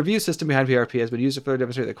 The review system behind PRP has been used to further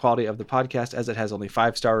demonstrate the quality of the podcast, as it has only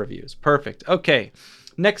 5-star reviews. Perfect. Okay.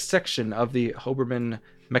 Next section of the Hoberman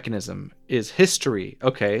mechanism is history.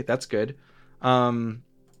 Okay, that's good. So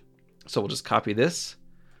we'll just copy this.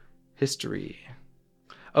 History.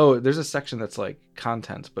 Oh, there's a section that's like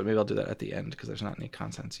content, but maybe I'll do that at the end because there's not any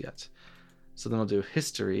contents yet. So then we'll do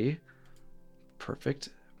history. Perfect.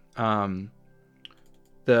 The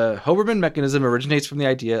Hoberman mechanism originates from the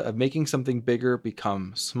idea of making something bigger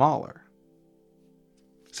become smaller.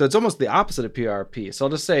 So it's almost the opposite of PRP. So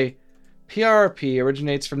I'll just say PRP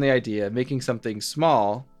originates from the idea of making something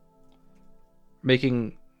small,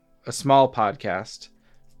 making a small podcast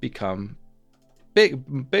become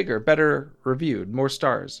bigger, better reviewed, more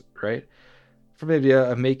stars, right? From the idea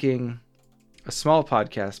of making a small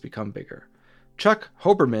podcast become bigger. Chuck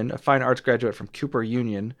Hoberman, a fine arts graduate from Cooper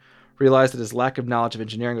Union, realized that his lack of knowledge of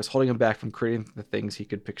engineering was holding him back from creating the things he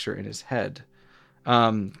could picture in his head.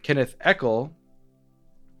 Kenneth Eckel,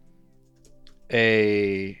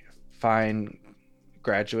 a fine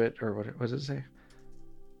graduate, or what does it say?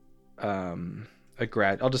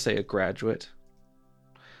 I'll just say a graduate,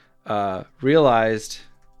 realized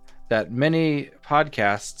that many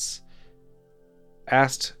podcasts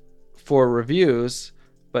asked for reviews,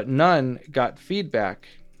 but none got feedback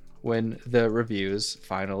when the reviews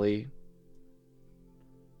finally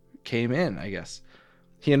came in, I guess.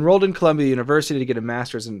 He enrolled in Columbia University to get a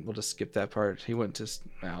master's, and we'll just skip that part.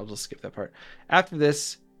 I'll just skip that part. After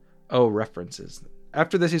this, Oh, references.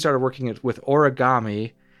 After this, he started working with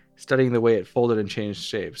origami, studying the way it folded and changed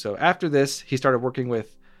shape. So after this, he started working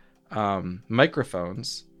with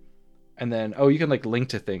microphones. And then, you can like link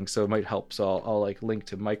to things, so it might help. So I'll like link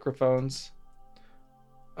to microphones.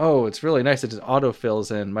 Oh, it's really nice. It just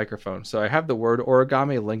autofills in microphone. So I have the word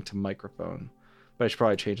origami linked to microphone, but I should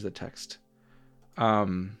probably change the text. But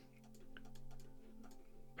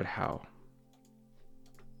how?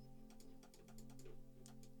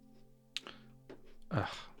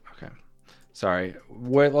 Okay. Sorry.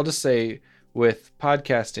 I'll just say with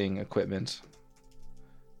podcasting equipment.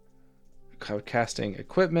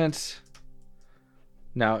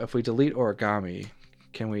 Now, if we delete origami,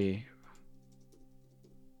 can we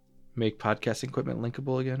make podcasting equipment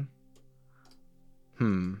linkable again?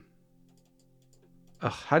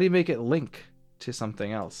 How do you make it link to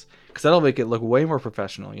something else? Because that'll make it look way more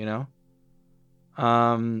professional, you know?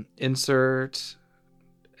 Insert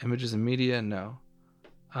images and media. No.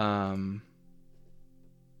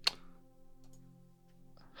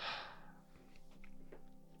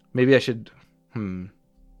 Maybe I should.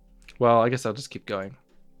 Well, I guess I'll just keep going.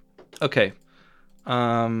 Okay.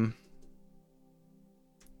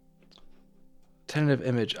 Tentative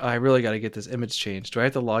image. I really got to get this image changed. Do I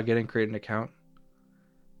have to log in and create an account?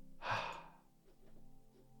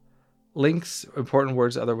 Links, important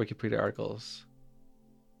words, other Wikipedia articles.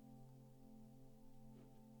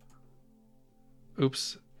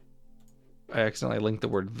 Oops. I accidentally linked the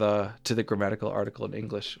word the to the grammatical article in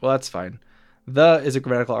English. Well, that's fine. The is a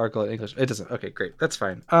grammatical article in English. It doesn't. Okay, great. That's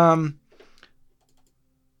fine.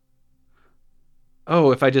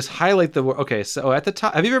 If I just highlight the word. Okay, so at the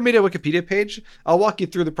top, have you ever made a Wikipedia page? I'll walk you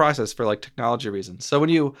through the process for like technology reasons. So when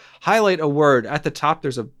you highlight a word at the top,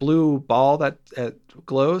 there's a blue ball that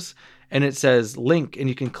glows and it says link, and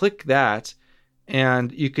you can click that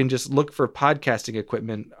and you can just look for podcasting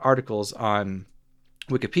equipment articles on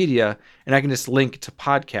Wikipedia, and I can just link to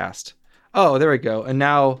podcast. Oh, there we go. And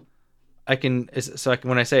now when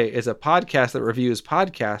I say is a podcast that reviews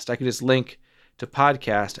podcast, I can just link to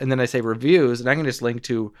podcast, and then I say reviews, and I can just link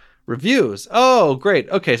to reviews. Oh, great.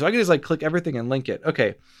 Okay, so I can just like click everything and link it.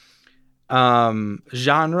 Okay.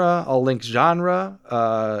 Genre, I'll link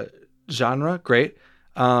genre. Genre, great.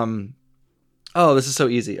 This is so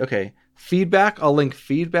easy. Okay. Feedback, I'll link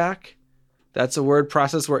feedback. That's a word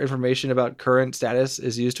process where information about current status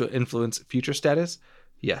is used to influence future status.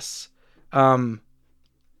 Yes.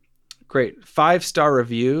 Great. 5-star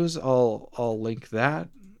reviews. I'll link that.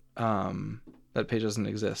 That page doesn't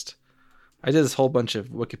exist. I did this whole bunch of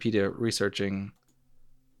Wikipedia researching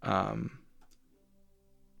for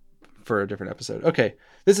a different episode. Okay.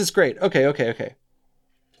 This is great. Okay.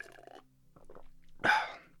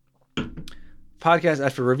 Podcast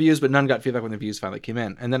asked for reviews, but none got feedback when the views finally came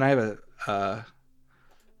in. And then I have a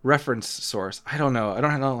reference source. I don't know. I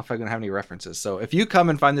don't know if I'm gonna have any references. So if you come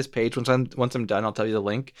and find this page once I'm done, I'll tell you the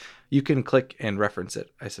link. You can click and reference it,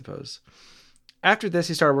 I suppose. After this,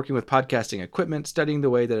 he started working with podcasting equipment, studying the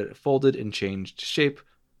way that it folded and changed shape.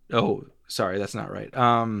 Oh, sorry, that's not right.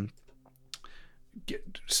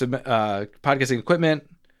 Podcasting equipment,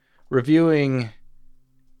 reviewing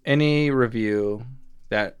any review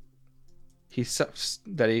that he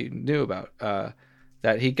knew about,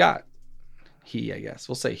 that he got. I guess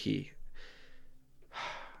we'll say he.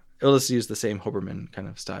 It'll just use the same Hoberman kind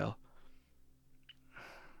of style.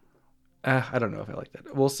 I don't know if I like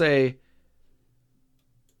that. We'll say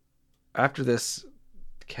after this,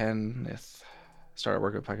 Kenneth started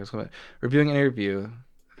working with podcast equipment, reviewing any review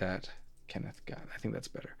that Kenneth got. I think that's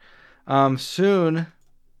better. Soon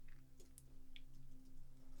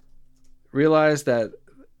realized that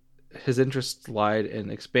his interest lied in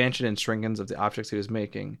expansion and shrinkings of the objects he was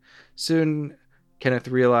making. Soon, Kenneth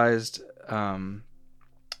realized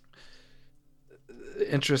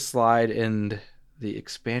interest lied in the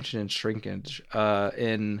expansion and shrinkage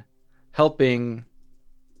in helping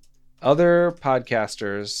other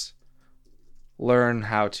podcasters learn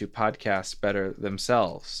how to podcast better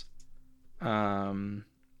themselves. Hoberman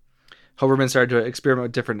started to experiment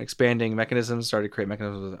with different expanding mechanisms, started to create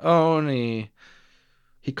mechanisms of his own.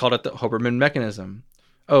 He called it the Hoberman mechanism.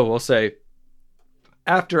 Oh, we'll say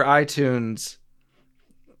after iTunes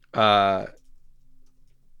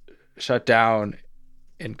shut down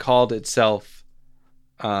and called itself,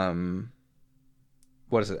 Apple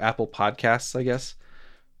Podcasts, I guess.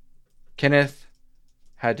 Kenneth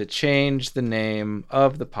had to change the name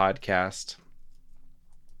of the podcast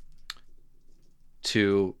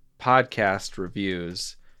to Podcast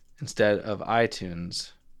Reviews instead of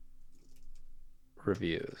iTunes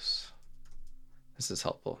Reviews. This is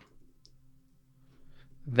helpful.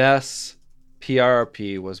 Thus,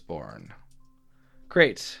 PRP was born.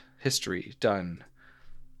 Great. History done.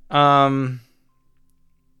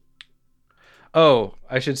 Oh,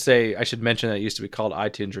 I should mention that it used to be called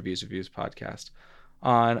iTunes Reviews Podcast.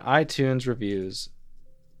 On iTunes Reviews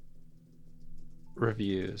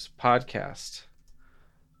Podcast.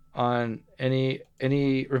 On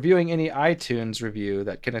any reviewing any iTunes review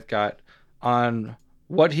that Kenneth got on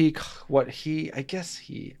what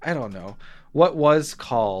was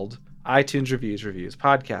called iTunes Reviews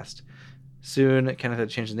Podcast. Soon Kenneth had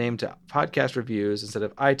changed the name to Podcast Reviews instead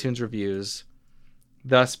of iTunes Reviews.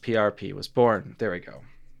 Thus PRP was born. There we go.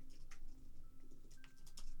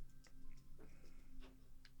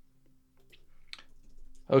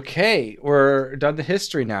 Okay, we're done the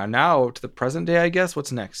history now. Now to the present day, I guess.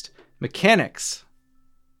 What's next? Mechanics.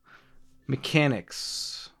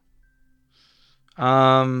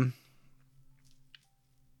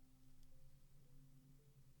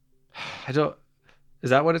 Is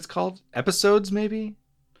that what it's called? Episodes, maybe?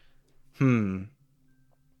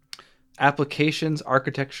 Applications,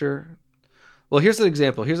 architecture. Well, here's an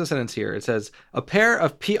example. Here's a sentence here. It says, a pair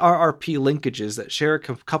of PRRP linkages that share a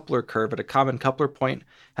coupler curve at a common coupler point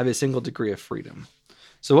have a single degree of freedom.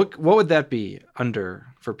 So what would that be under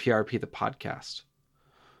for PRP, the podcast?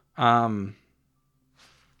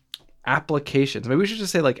 Applications. Maybe we should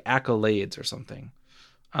just say like accolades or something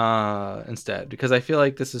instead, because I feel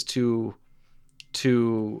like this is too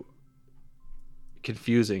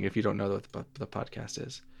confusing if you don't know what the podcast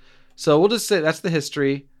is. So we'll just say that's the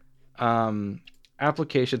history.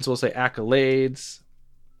 Applications, we'll say accolades.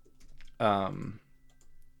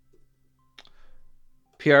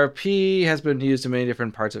 PRP has been used in many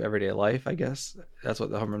different parts of everyday life, I guess. That's what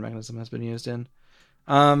the Hoberman mechanism has been used in.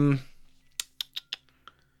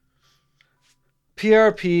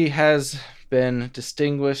 PRP has been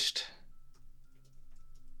distinguished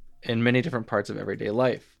in many different parts of everyday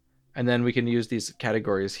life. And then we can use these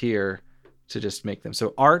categories here to just make them.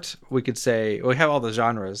 So art, we could say, we have all the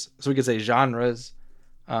genres. So we could say genres.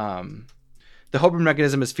 The Hoberman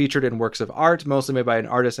mechanism is featured in works of art, mostly made by an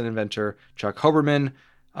artist and inventor, Chuck Hoberman.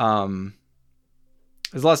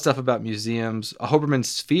 There's a lot of stuff about museums. A Hoberman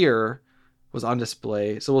sphere was on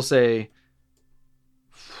display. So we'll say,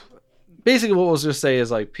 basically what we'll just say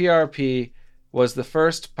is like PRP was the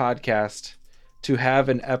first podcast to have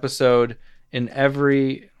an episode in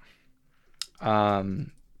every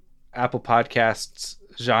Apple Podcasts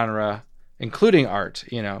genre, including art,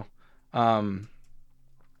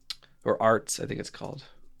 or arts, I think it's called.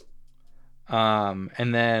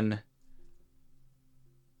 And then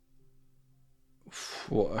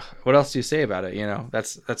what else do you say about it?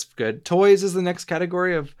 That's good. Toys is the next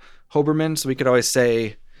category of Hoberman. So we could always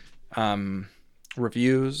say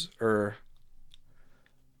reviews or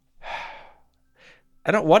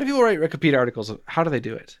why do people write Wikipedia articles? How do they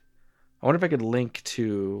do it? I wonder if I could link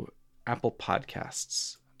to Apple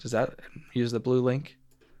Podcasts. Does that use the blue link?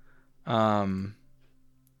 Oh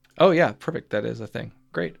yeah, perfect. That is a thing.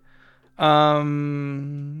 Great. I'm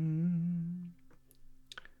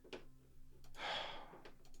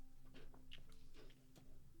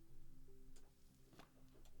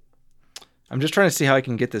just trying to see how I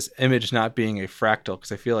can get this image not being a fractal,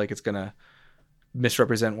 because I feel like it's gonna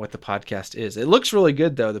misrepresent what the podcast is. It looks really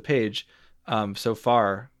good though, the page so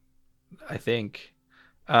far, I think.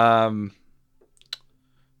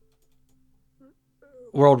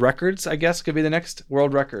 World records, I guess, could be the next.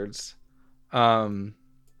 World records. PRP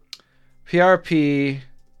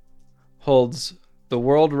holds the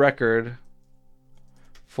world record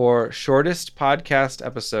for shortest podcast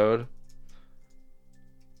episode,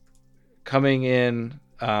 coming in,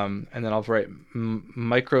 and then I'll write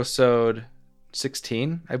microsode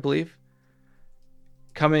 16, I believe,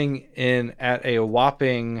 coming in at a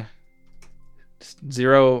whopping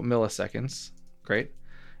 0 milliseconds. Great.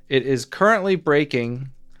 It is currently breaking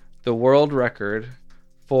the world record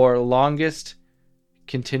for longest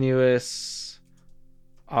continuous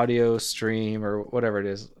audio stream, or whatever it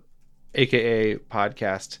is, aka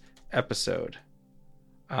podcast episode.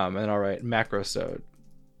 And then I'll write macrosode.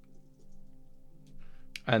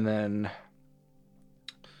 And then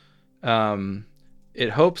it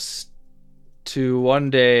hopes to one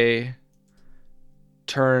day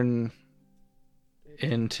turn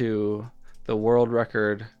into the world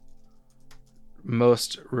record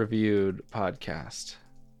most reviewed podcast.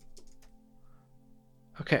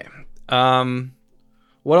 Okay.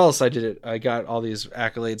 What else I did? I got all these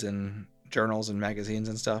accolades in journals and magazines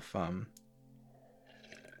and stuff. A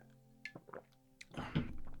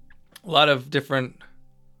lot of different.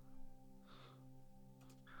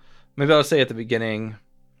 Maybe I'll say at the beginning,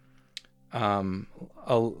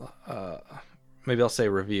 maybe I'll say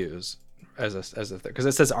reviews as a because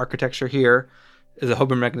it says architecture here. The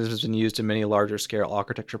Hoberman mechanism has been used in many larger scale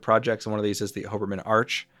architecture projects, and one of these is the Hoberman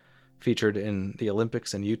Arch, featured in the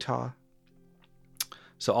Olympics in Utah.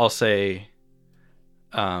 So I'll say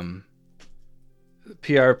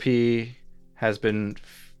PRP has been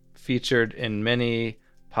featured in many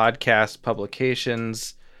podcast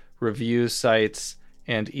publications, review sites,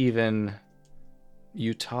 and even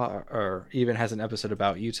Utah, or even has an episode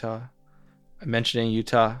about Utah. Mentioning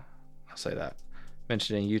Utah, I'll say that.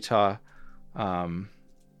 Mentioning Utah. I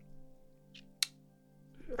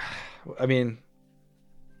mean,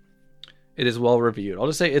 it is well reviewed. I'll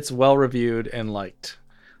just say it's well reviewed and liked.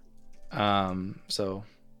 So,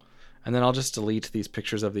 and then I'll just delete these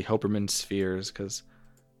pictures of the Hoberman spheres because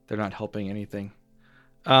they're not helping anything.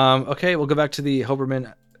 Okay, we'll go back to the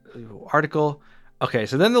Hoberman article. Okay,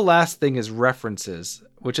 so then the last thing is references,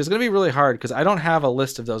 which is going to be really hard because I don't have a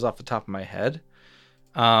list of those off the top of my head.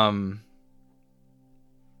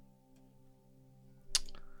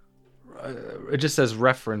 It just says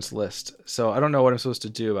reference list, so I don't know what I'm supposed to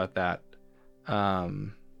do about that.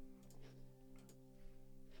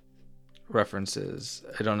 References,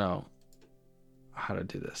 I don't know how to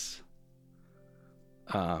do this.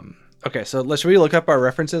 Okay, so should we look up our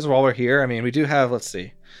references while we're here? I mean, we do have, let's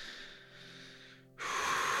see.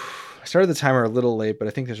 I started the timer a little late, but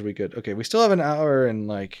I think this will be good. Okay, we still have an hour and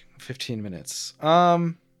like 15 minutes.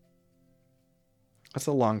 That's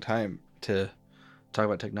a long time to talk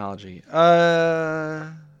about technology.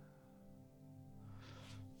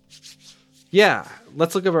 Yeah,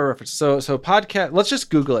 let's look up our references. So podcast, let's just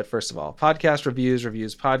Google it first of all. Podcast reviews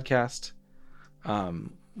podcast.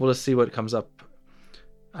 We'll just see what comes up.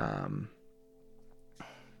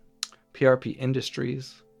 PRP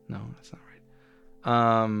Industries. No, that's not right.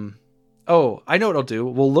 Oh, I know what I'll do.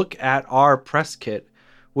 We'll look at our press kit,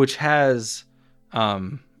 which has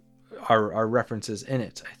our references in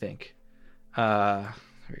it, I think. Here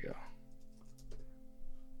we go.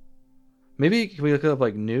 Maybe can we look up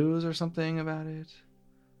like news or something about it?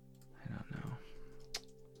 I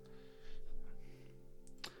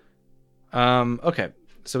don't know. Okay,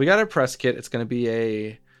 so we got our press kit. It's going to be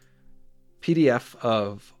a PDF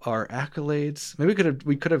of our accolades. Maybe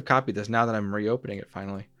we could have copied this now that I'm reopening it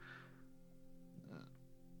finally.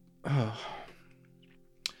 Oh.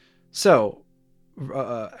 So,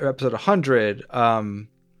 episode 100,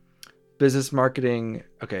 business marketing.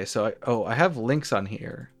 Okay, so I have links on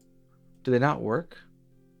here. Do they not work?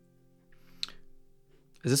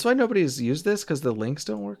 Is this why nobody's used this? Because the links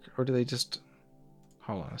don't work? Or do they just...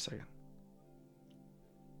 Hold on a second.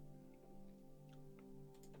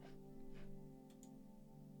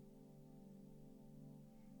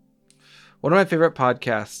 One of my favorite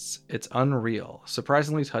podcasts. It's unreal.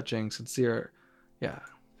 Surprisingly touching, sincere. Yeah.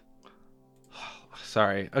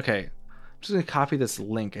 Sorry. Okay. I'm just going to copy this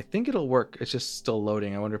link. I think it'll work. It's just still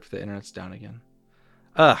loading. I wonder if the internet's down again.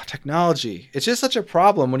 Technology. It's just such a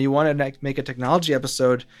problem when you want to make a technology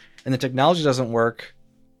episode and the technology doesn't work.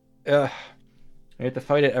 You have to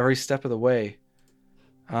fight it every step of the way.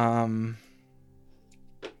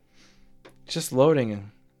 Just loading.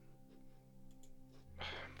 And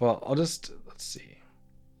well, let's see.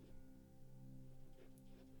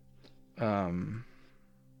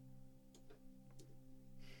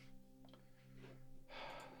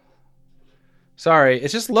 Sorry,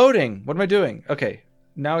 it's just loading. What am I doing? Okay.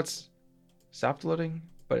 Now it's stopped loading,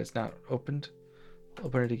 but it's not opened.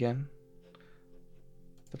 Open it again.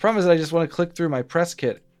 The problem is that I just want to click through my press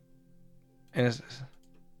kit. And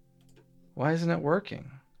why isn't it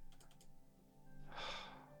working?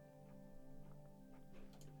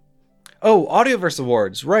 Oh, Audioverse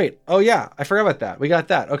Awards. Right. Oh, yeah. I forgot about that. We got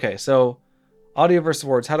that. Okay, so Audioverse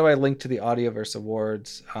Awards. How do I link to the Audioverse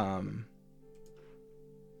Awards?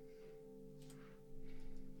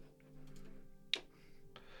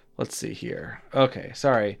 Let's see here. Okay,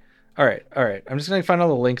 sorry. All right. I'm just going to find all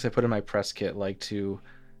the links I put in my press kit, like to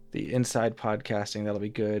the Inside Podcasting. That'll be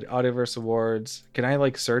good. Audioverse Awards. Can I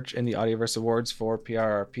like search in the Audioverse Awards for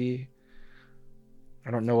PRRP?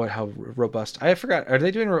 I don't know how robust. I forgot. Are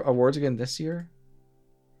they doing awards again this year?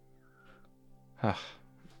 I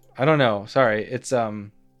don't know. Sorry. It's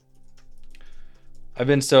I've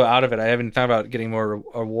been so out of it. I haven't thought about getting more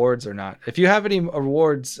awards or not. If you have any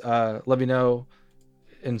awards, let me know.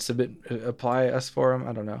 And apply us for them.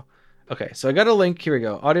 I don't know. Okay, so I got a link. Here we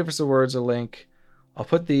go. Audioverse Awards, a link. I'll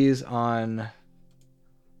put these on.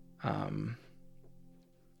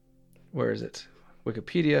 Where is it?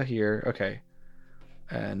 Wikipedia here. Okay,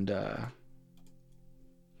 and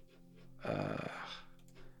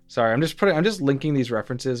sorry, I'm just linking these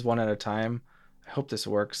references one at a time. I hope this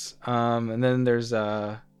works. And then there's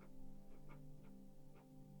there's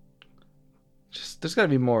got to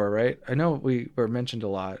be more, right? I know we were mentioned a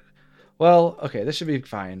lot. Well, okay, this should be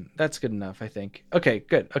fine. That's good enough, I think. Okay,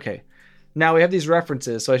 good. Okay. Now we have these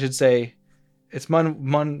references, so I should say it's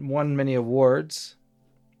won many awards.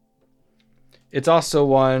 It's also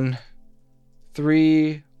won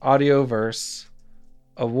 3 Audioverse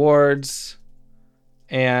awards,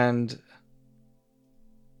 and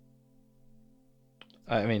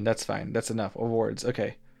I mean, that's fine. That's enough awards.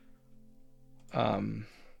 Okay. Oh,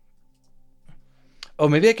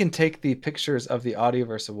 maybe I can take the pictures of the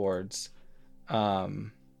Audioverse awards,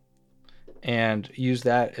 and use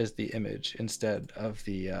that as the image instead of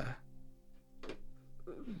the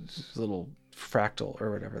little fractal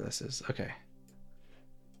or whatever this is. Okay.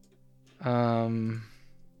 How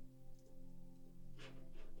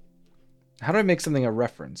do I make something a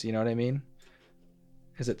reference? You know what I mean?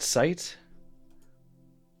 Is it cite?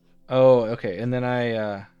 Oh, okay. And then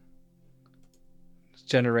I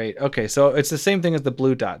generate. Okay, so it's the same thing as the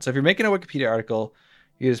blue dot. So if you're making a Wikipedia article,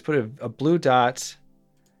 you just put a blue dot,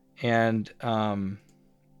 and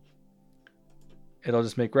it'll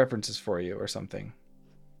just make references for you or something.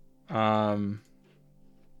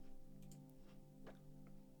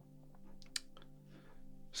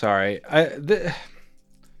 Sorry,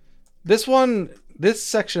 this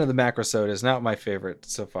section of the Macrosode is not my favorite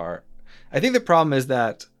so far. I think the problem is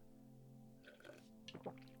that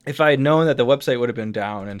if I had known that the website would have been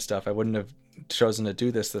down and stuff, I wouldn't have chosen to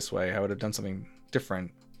do this way. I would have done something different.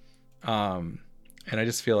 And I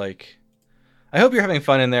just feel like, I hope you're having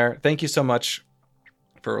fun in there. Thank you so much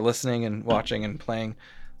for listening and watching and playing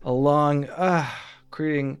along.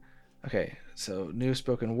 Creating. Okay, so new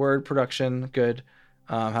spoken word production. Good.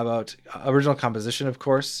 How about original composition, of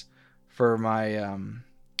course, for my,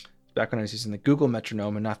 back when I was using the Google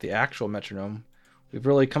metronome and not the actual metronome. We've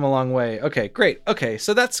really come a long way. Okay, great. Okay,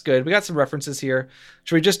 so that's good. We got some references here.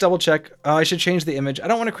 Should we just double check? I should change the image. I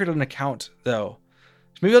don't want to create an account, though.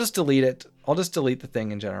 Maybe I'll just delete it. I'll just delete the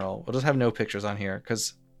thing in general. We'll just have no pictures on here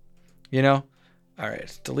because, you know? All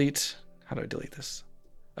right, delete. How do I delete this?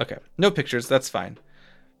 Okay, no pictures. That's fine.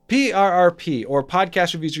 PRRP, or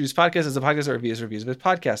Podcast Reviews Reviews Podcast, is a podcast that reviews of its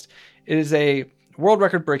podcast. It is a world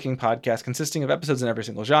record breaking podcast consisting of episodes in every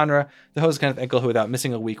single genre. The host is Kenneth Enkel, who without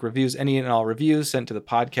missing a week reviews any and all reviews sent to the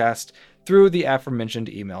podcast through the aforementioned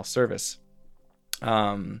email service.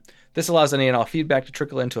 This allows any and all feedback to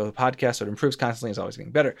trickle into a podcast so it improves constantly and is always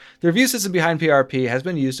getting better. The review system behind PRP has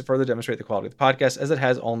been used to further demonstrate the quality of the podcast, as it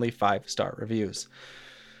has only 5-star reviews.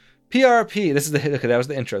 PRP, that was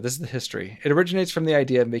the intro. This is the history. It originates from the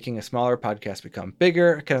idea of making a smaller podcast become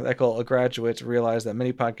bigger. Kenneth Eckel, a graduate, realized that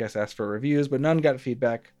many podcasts asked for reviews, but none got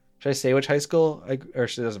feedback. Should I say which high school?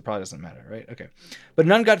 Probably doesn't matter, right? Okay. But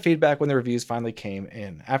none got feedback when the reviews finally came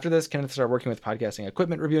in. After this, Kenneth started working with podcasting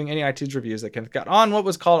equipment, reviewing any iTunes reviews that Kenneth got on what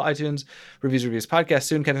was called iTunes Reviews podcast.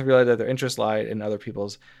 Soon, Kenneth realized that their interests lied in other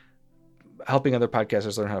people's helping other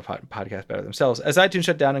podcasters learn how to podcast better themselves. As iTunes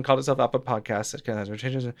shut down and called itself Apple Podcasts, it Kenneth has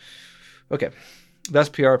changes. Okay, thus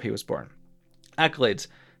PRP was born. Accolades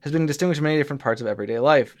has been distinguished in many different parts of everyday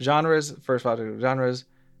life. Genres, first project of genres.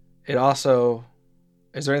 It also,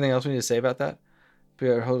 is there anything else we need to say about that?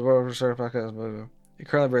 It currently breaking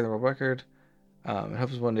the world record. It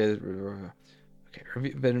hopes one day. Okay,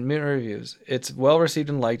 been many reviews. It's well received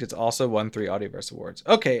and liked. It's also won 3 Audioverse awards.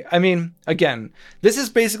 Okay, I mean, again, this is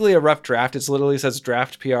basically a rough draft. It literally says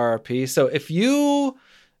draft PRP. So if you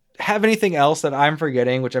have anything else that I'm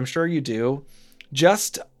forgetting, which I'm sure you do,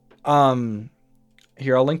 just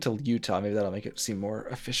here, I'll link to Utah. Maybe that'll make it seem more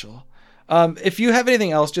official. If you have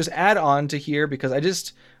anything else, just add on to here,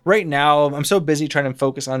 because right now I'm so busy trying to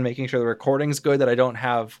focus on making sure the recording's good that I don't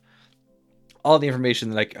have all the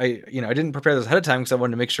information that I didn't prepare this ahead of time because I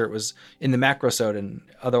wanted to make sure it was in the Macrosode, and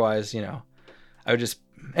otherwise, I would just,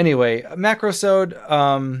 anyway, Macrosode,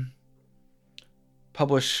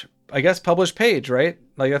 publish page, right?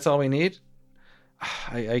 Like, that's all we need.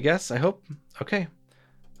 I guess, I hope. Okay.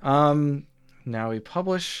 Now we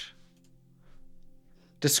publish.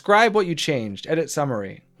 Describe what you changed. Edit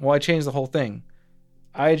summary. Well, I changed the whole thing.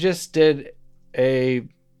 I just did a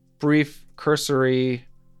brief cursory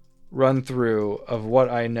run through of what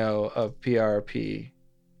I know of PRP.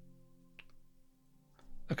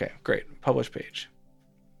 Okay, great. Publish page.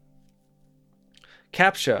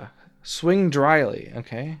 CAPTCHA. Swing dryly.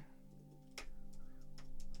 Okay.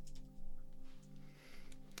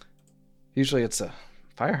 Usually it's a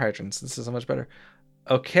fire hydrants. This is so much better.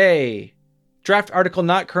 Okay. Draft article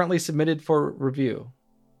not currently submitted for review.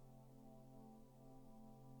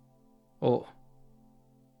 Oh.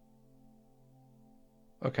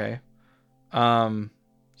 Okay.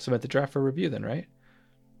 Submit the draft for review then, right?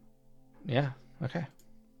 Yeah. Okay.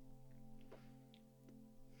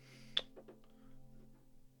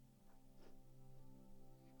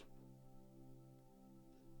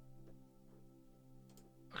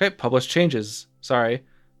 Okay, publish changes. Sorry.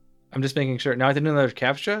 I'm just making sure. Now I have to do another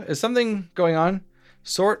CAPTCHA. Is something going on?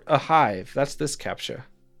 Sort a hive. That's this CAPTCHA.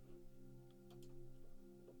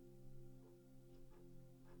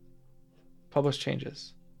 Publish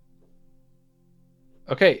changes.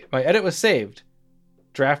 Okay, my edit was saved.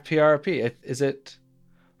 Draft PRP. Is it?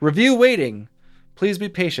 Review waiting. Please be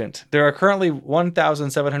patient. There are currently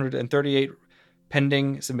 1,738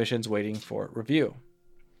 pending submissions waiting for review.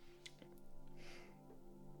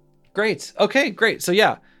 Great. Okay, great. So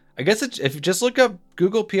yeah, I guess if you just look up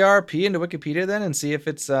Google PRP into Wikipedia then and see if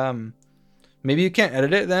it's maybe you can't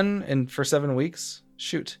edit it then and for 7 weeks.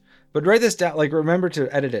 Shoot. But write this down, like remember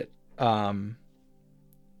to edit it. So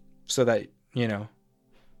that, you know.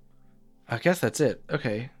 I guess that's it.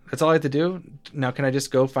 Okay. That's all I have to do. Now can I just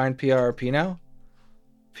go find PRP now?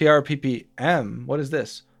 PRPPM. What is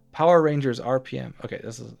this? Power Rangers RPM. Okay,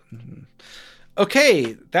 this is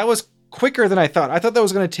okay, that was quicker than I thought. I thought that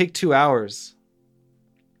was going to take 2 hours.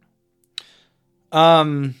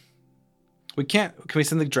 Can we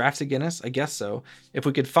send the draft to Guinness? I guess so. If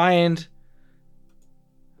we could find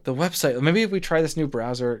the website, maybe if we try this new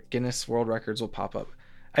browser, Guinness World Records will pop up.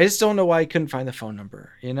 I just don't know why I couldn't find the phone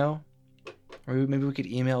number, you know? Or maybe we could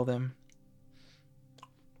email them.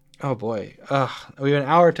 Oh boy. We have an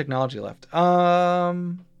hour of technology left.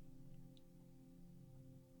 Oh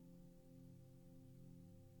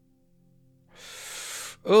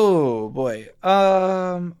boy.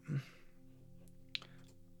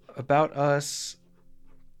 About us.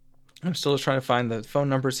 I'm still just trying to find the phone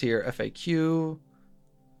numbers here. FAQ.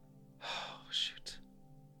 Oh shoot.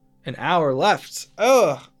 An hour left.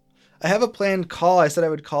 Oh, I have a planned call. I said I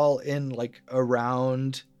would call in like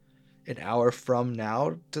around an hour from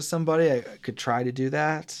now to somebody. I could try to do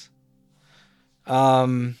that.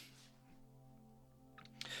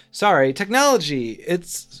 Sorry, technology.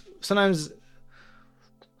 It's sometimes.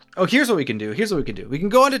 Oh, here's what we can do. We can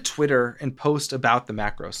go onto Twitter and post about the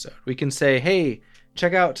Macrosode. We can say, hey,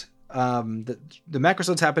 check out the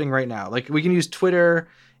Macrosode's happening right now. Like we can use Twitter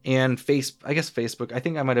and Facebook. I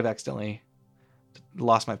think I might have accidentally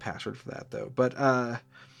lost my password for that though. But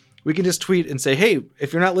we can just tweet and say, hey,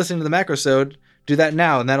 if you're not listening to the Macrosode, do that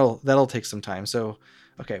now, and that'll take some time. So,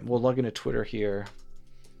 okay, we'll log into Twitter here.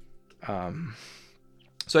 So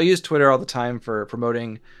I use Twitter all the time for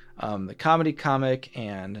promoting the Comedy Comic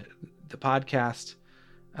and the podcast.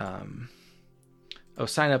 Sign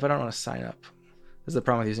up. I don't want to sign up. This is the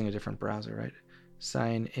problem with using a different browser, right?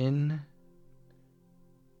 Sign in.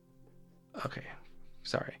 Okay,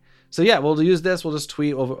 sorry. So yeah, we'll use this. We'll just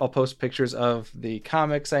tweet. I'll post pictures of the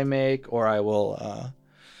comics I make, or I will,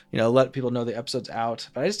 let people know the episode's out.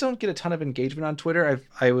 But I just don't get a ton of engagement on Twitter.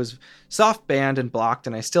 I was soft banned and blocked,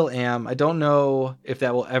 and I still am. I don't know if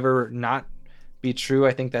that will ever not be true.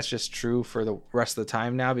 I think that's just true for the rest of the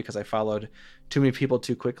time now because I followed too many people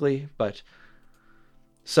too quickly. But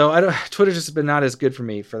so Twitter's just been not as good for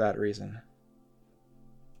me for that reason.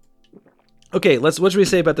 Okay, what should we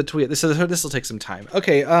say about the tweet? This will take some time.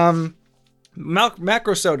 Okay,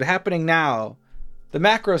 Macrosode happening now. The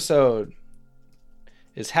Macrosode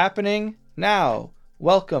is happening now.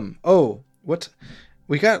 Welcome. Oh, what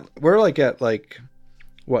we're like at like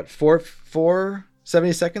what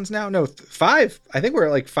 470 seconds now? No, 5. I think we're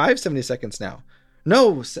at like 570 seconds now.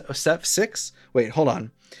 No, 6. Wait, hold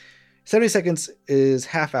on. 70 seconds is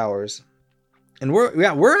half hours. And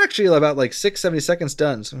we're actually about like 670 seconds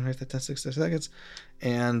done. So write that down, 6 seconds.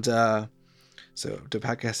 And so do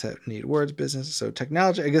podcasts need words, business? So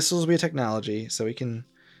technology. I guess this will be a technology. So we can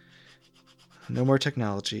no more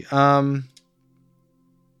technology. I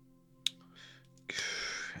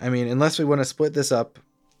mean, unless we want to split this up.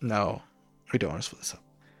 No, we don't want to split this up.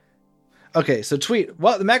 Okay, so tweet.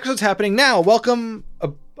 Well, the Macrosode's happening now. Welcome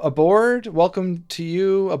aboard. Welcome to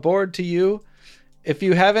you. Aboard to you. If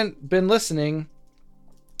you haven't been listening,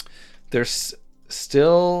 there's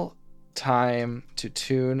still time to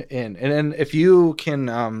tune in. And then if you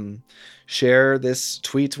can share this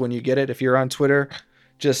tweet when you get it, if you're on Twitter,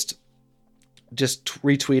 just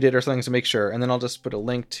retweet it or something to make sure. And then I'll just put a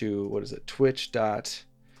link to, what is it, twitch.tv.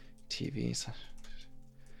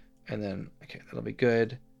 And then, okay, that'll be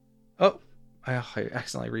good. Oh, I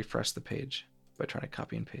accidentally refreshed the page by trying to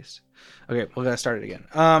copy and paste. Okay, we're gonna start it again.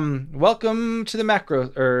 Welcome to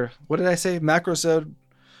the what did I say? Macrosode.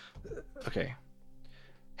 Okay.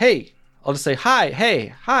 Hey, I'll just say hi.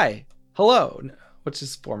 Hey, hi, hello. Which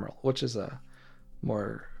is formal. Which is a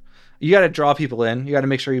more. you got to draw people in. You got to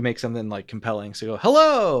make sure you make something like compelling. So you go,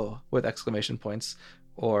 hello, with exclamation points,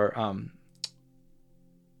 or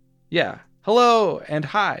hello and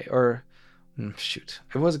hi, or shoot,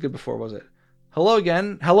 it wasn't good before, was it? Hello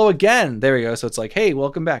again. There we go. So it's like, hey,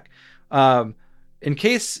 welcome back. In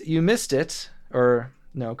case you missed it, or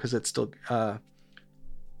no, because it's still,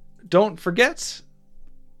 don't forget.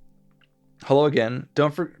 Hello again.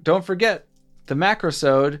 Don't forget, the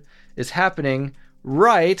Macrosode is happening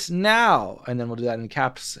right now. And then we'll do that in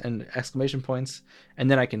caps and exclamation points.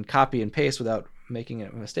 And then I can copy and paste without making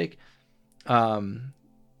a mistake.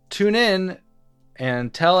 Tune in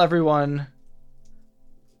and tell everyone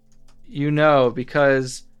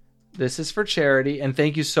because this is for charity. And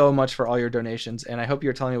thank you so much for all your donations. And I hope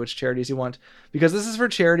you're telling me which charities you want, because this is for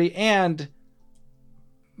charity and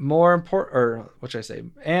more important, or what should I say?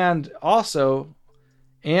 And also,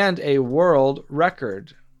 and a world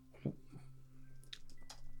record.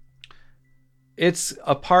 It's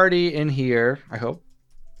a party in here, I hope.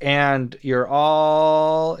 And you're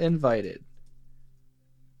all invited.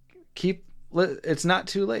 It's not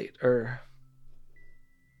too late, or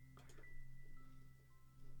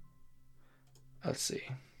let's see.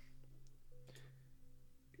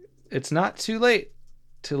 It's not too late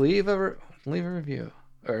to leave a review,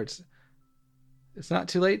 or it's not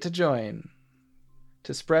too late to join,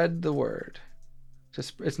 to spread the word.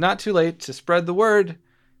 It's not too late to spread the word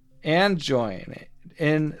and join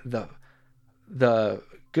in the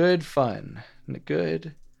good fun.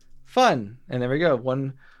 Good fun. And there we go.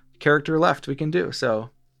 One character left we can do.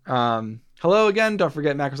 So hello again. Don't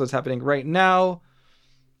forget, Macrosode's happening right now.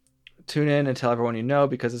 Tune in and tell everyone you know,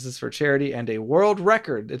 because this is for charity and a world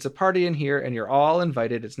record. It's a party in here and you're all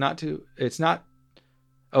invited. It's not to spread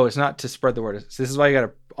the word. So this is why you got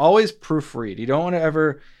to always proofread. You don't want to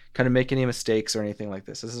ever kind of make any mistakes or anything like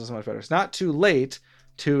this. This is so much better. It's not too late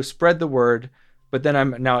to spread the word, but then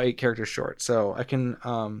I'm now 8 characters short. So I can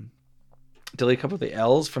delete a couple of the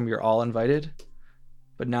L's from you're all invited,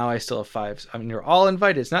 but now I still have 5. I mean, you're all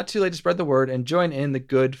invited. It's not too late to spread the word and join in the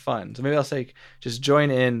good fun. So maybe I'll say just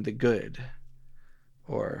join in the good,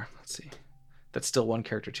 or let's see. That's still 1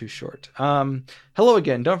 character too short. Hello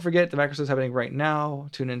again. Don't forget, the Macrosode is happening right now.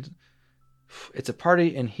 Tune in. It's a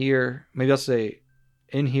party in here. Maybe I'll say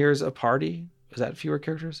in here's a party. Is that fewer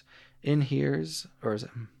characters? In here's, or is it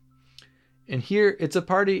in here? It's a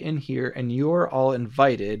party in here and you're all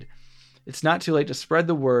invited. It's not too late to spread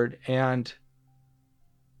the word and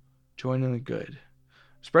join in the good.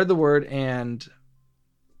 Spread the word, and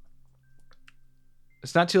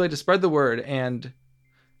it's not too late to spread the word, and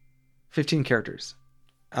 15 characters.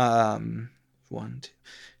 1, 2.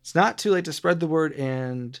 It's not too late to spread the word,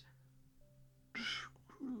 and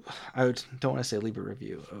don't want to say leave a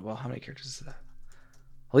review. Well, how many characters is that?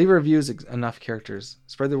 Leave a review is enough characters.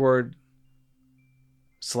 Spread the word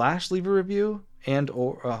 / leave a review, and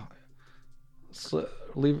or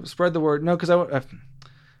spread the word. No, because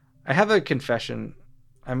I have a confession.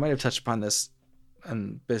 I might have touched upon this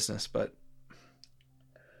in business, but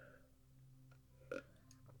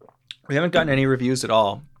we haven't gotten any reviews at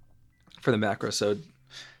all for the Macrosode.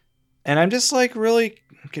 And I'm just like really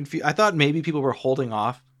confused. I thought maybe people were holding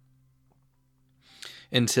off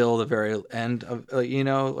until the very end of,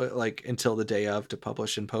 like until the day of to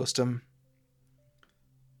publish and post them.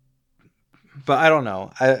 But I don't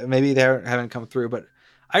know. Maybe they haven't come through, but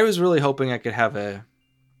I was really hoping I could have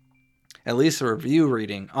at least a review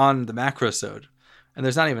reading on the Macrosode. And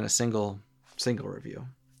there's not even a single review.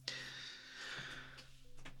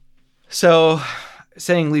 So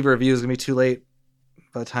saying leave a review is going to be too late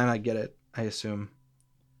by the time I get it, I assume.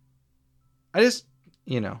 I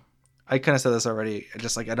kind of said this already. I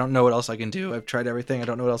don't know what else I can do. I've tried everything. I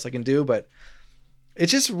don't know what else I can do, but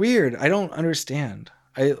it's just weird. I don't understand.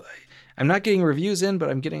 I'm not getting reviews in, but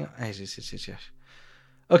I'm getting.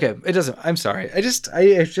 Okay, it doesn't. I'm sorry. It's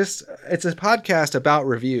a podcast about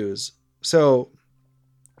reviews. So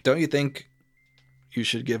don't you think you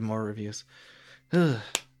should give more reviews?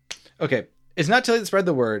 Okay, it's not too late to spread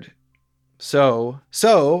the word. So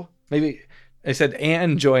maybe I said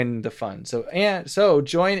and join the fun. So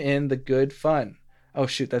join in the good fun. Oh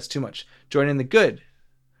shoot, that's too much. Join in the good.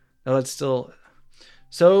 No, that's still.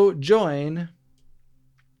 So join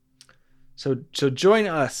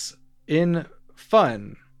us in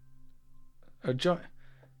fun. Or join.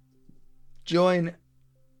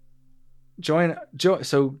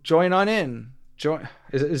 So join on in. Join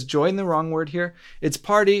is join the wrong word here? It's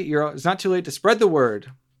party. It's not too late to spread the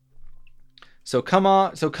word. So come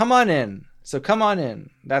on in.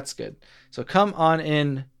 That's good. So come on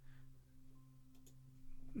in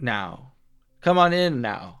now. Come on in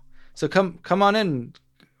now. So come on in,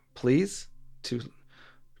 please. To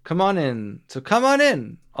come on in. So come on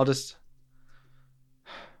in.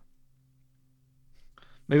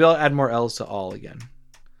 Maybe I'll add more L's to all again.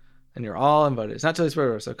 And you're all invited. It's not too late to spread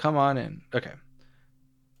the word, so come on in. Okay.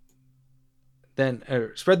 Then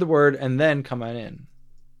spread the word and then come on in.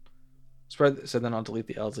 So then I'll delete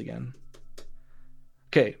the L's again.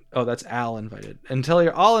 Okay. Oh, that's Al invited. Until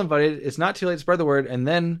you're all invited, it's not too late to spread the word and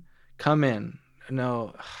then come in.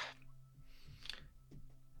 No.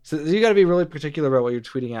 So you got to be really particular about what you're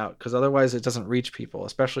tweeting out, because otherwise it doesn't reach people,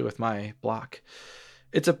 especially with my block.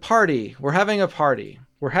 It's a party. We're having a party.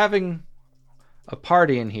 We're having a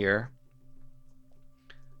party in here.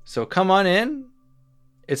 So come on in.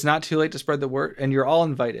 It's not too late to spread the word, and you're all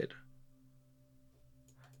invited.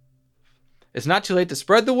 It's not too late to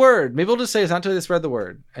spread the word. Maybe we'll just say it's not too late to spread the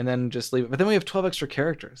word and then just leave it. But then we have 12 extra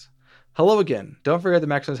characters. Hello again. Don't forget the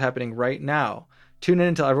maximum is happening right now. Tune in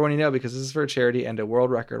and tell everyone you know, because this is for a charity and a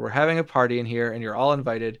world record. We're having a party in here and you're all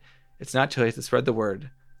invited. It's not too late to spread the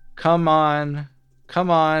word. Come on. Come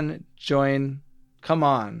on. Join. Come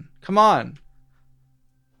on. Come on.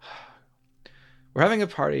 We're having a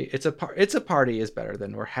party. It's a party is better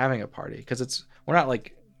than we're having a party, because we're not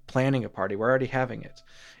like planning a party. We're already having it.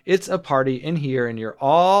 It's a party in here and you're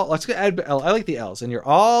all, let's go add L. I like the L's, and you're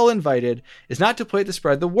all invited. It's not too late to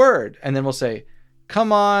spread the word. And then we'll say,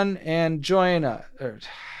 come on and join us.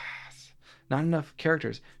 Not enough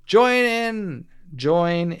characters. Join in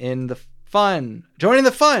the fun. Join in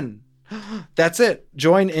the fun. That's it.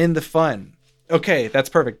 Join in the fun. Okay, that's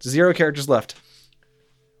perfect. 0 characters left.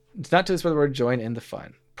 It's not too late to spread the word. Join in the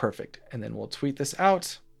fun. Perfect. And then we'll tweet this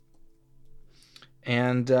out.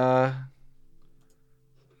 And there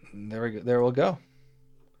we go. There we'll go.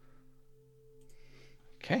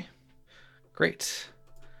 Okay, great.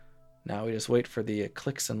 Now we just wait for the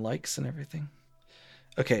clicks and likes and everything.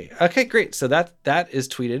 Okay, great. So that is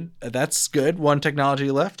tweeted. That's good. 1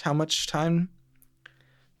 technology left. How much time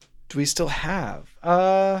do we still have?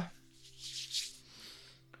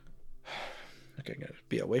 Okay, I'm gonna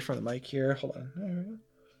be away from the mic here. Hold on.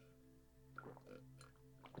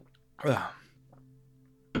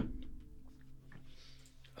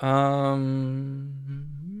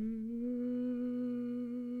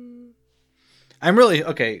 I'm really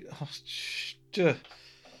okay. Why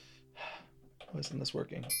isn't this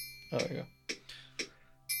working? Oh, there you go.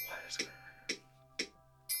 Why is it?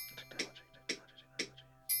 Technology.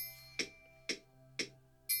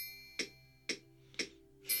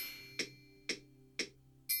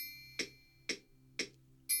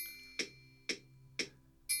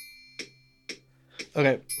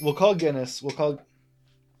 Okay, we'll call Guinness. We'll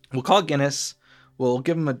call Guinness. We'll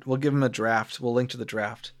give him a draft. We'll link to the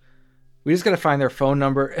draft. We just got to find their phone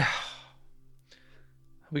number.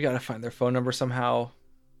 We got to find their phone number somehow.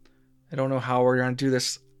 I don't know how we're going to do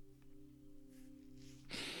this.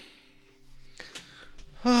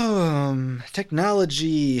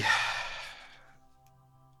 Technology.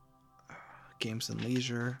 Games and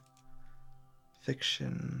leisure.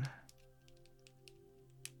 Fiction.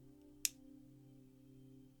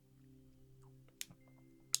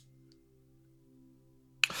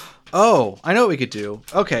 Oh, I know what we could do.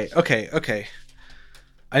 Okay.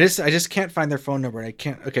 I just can't find their phone number, and I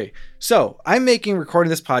can't. Okay, so I'm recording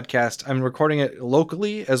this podcast. I'm recording it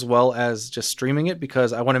locally as well as just streaming it,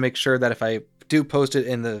 because I want to make sure that if I do post it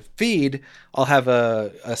in the feed, I'll have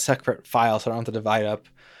a separate file so I don't have to divide up.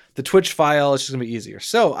 The Twitch file is just gonna be easier.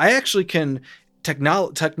 So I actually can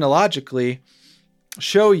technologically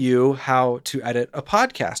show you how to edit a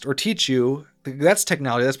podcast, or teach you. That's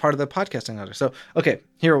technology. That's part of the podcasting technology. So, okay,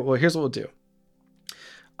 here's what we'll do.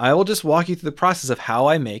 I will just walk you through the process of how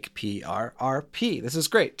I make PRRP. This is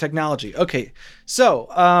great. Technology. Okay, so,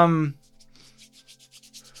 I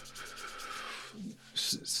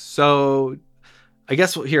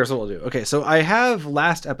guess here's what we'll do. Okay, so I have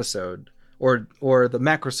last episode or the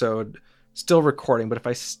macrosode still recording, but if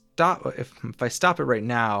I stop it right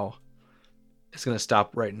now, it's going to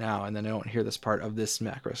stop right now, and then I won't hear this part of this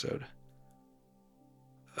macrosode.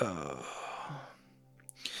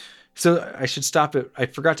 So I should stop it. I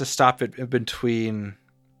forgot to stop it in between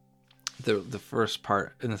the first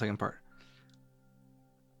part and the second part.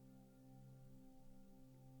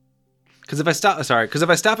 Because if I stop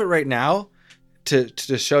it right now to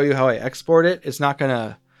show you how I export it, it's not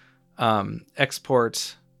gonna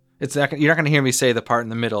export. You're not gonna hear me say the part in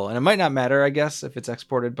the middle, and it might not matter, I guess, if it's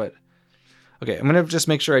exported. But okay, I'm gonna just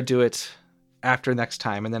make sure I do it after next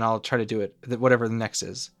time, and then I'll try to do it whatever the next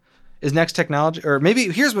is. Is next technology, or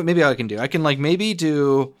maybe here's what maybe I can do. I can maybe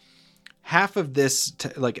do half of this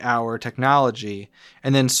hour technology,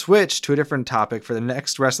 and then switch to a different topic for the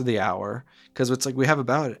next rest of the hour, because it's like we have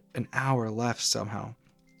about an hour left somehow.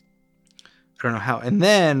 I don't know how. And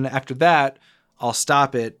then after that, I'll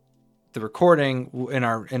stop it, the recording in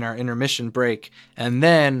our intermission break, and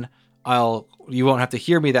then you won't have to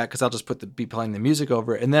hear me that because I'll just be playing the music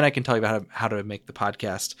over it, and then I can tell you about how to make the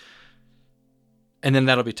podcast, and then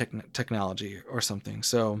that'll be technology or something.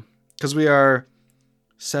 So because we are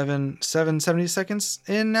 70 seconds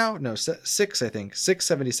in now, no 6 I think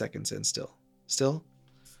 70 seconds in still,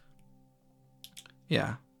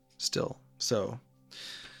 yeah, still. So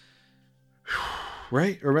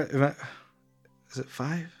right or is it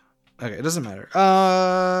 5? Okay, it doesn't matter.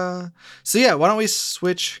 So yeah, why don't we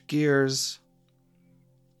switch gears?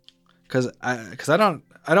 Because I don't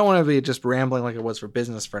want to be just rambling like it was for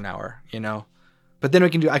business for an hour, you know. But then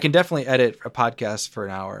I can definitely edit a podcast for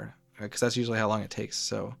an hour because that's usually how long it takes.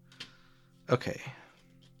 So, okay.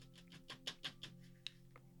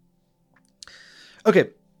 Okay,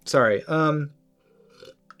 sorry.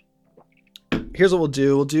 Here's what we'll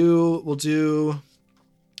do. We'll do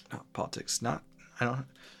politics.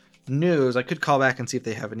 News. I could call back and see if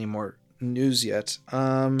they have any more news yet.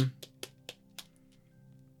 I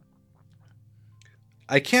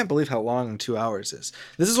can't believe how long 2 hours is.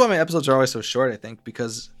 This is why my episodes are always so short, I think,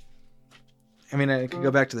 because I mean, I could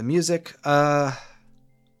go back to the music.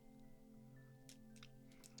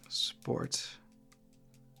 Sport.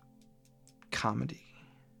 Comedy.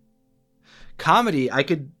 I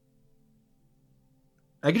could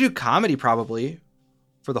do comedy probably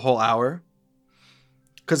for the whole hour.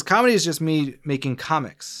 Because comedy is just me making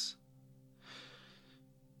comics.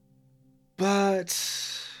 But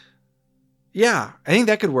yeah, I think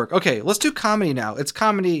that could work. Okay, let's do comedy now. It's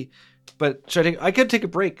comedy, but I could take a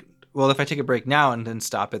break. Well, if I take a break now and then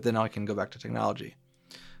stop it, then I can go back to technology.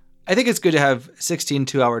 I think it's good to have 16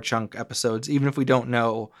 2-hour chunk episodes, even if we don't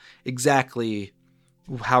know exactly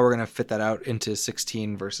how we're going to fit that out into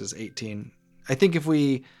 16 versus 18. I think if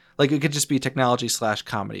we, like, it could just be technology /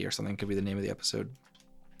 comedy or something could be the name of the episode.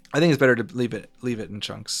 I think it's better to leave it in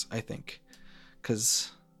chunks, I think.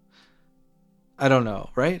 Because, I don't know,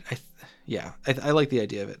 right? I like the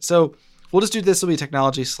idea of it. So we'll just do this will be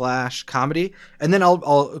technology / comedy. And then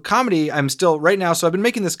I'll comedy, I'm still right now. So I've been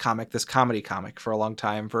making this comedy comic for a long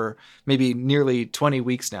time, for maybe nearly 20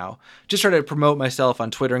 weeks now. Just try to promote myself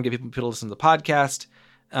on Twitter and get people to listen to the podcast,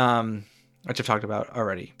 which I've talked about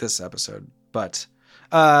already this episode. But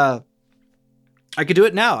I could do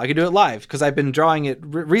it now. I could do it live because I've been drawing it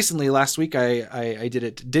recently. Last week, I did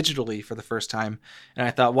it digitally for the first time. And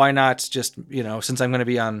I thought, why not just, since I'm going to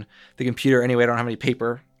be on the computer anyway, I don't have any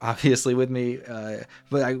paper, obviously, with me.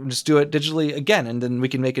 But I just do it digitally again. And then we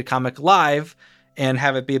can make a comic live and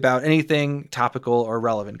have it be about anything topical or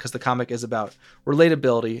relevant because the comic is about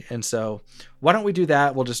relatability. And so why don't we do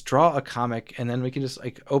that? We'll just draw a comic and then we can just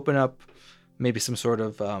open up maybe some sort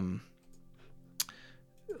of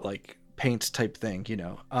paint type thing,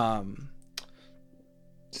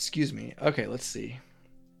 excuse me. Okay, let's see.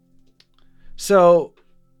 So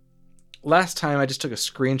last time I just took a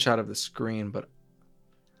screenshot of the screen,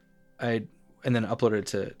 and then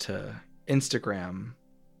uploaded it to Instagram.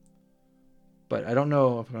 But I don't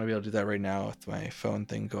know if I'm gonna be able to do that right now with my phone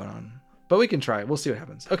thing going on. But we can try. We'll see what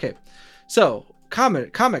happens. Okay. So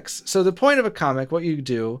comics. So the point of a comic, what you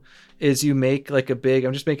do is you make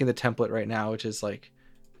I'm just making the template right now, which is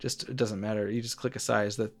it doesn't matter. You just click a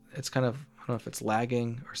size that it's kind of, I don't know if it's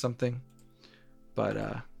lagging or something, but,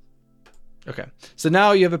 okay. So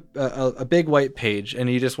now you have a big white page and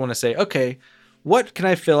you just want to say, okay, what can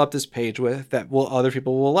I fill up this page with that other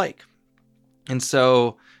people will like? And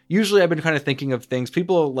so usually I've been kind of thinking of things.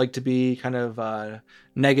 People like to be kind of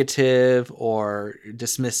negative or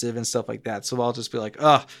dismissive and stuff like that. So I'll just be like,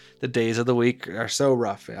 oh, the days of the week are so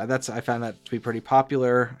rough. Yeah, I found that to be pretty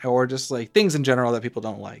popular. Or just things in general that people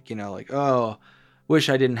don't like. Oh, wish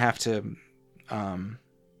I didn't have to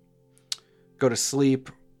go to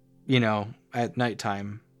sleep, at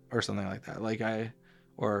nighttime or something like that.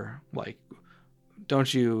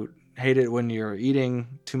 Don't you hate it when you're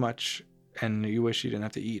eating too much and you wish you didn't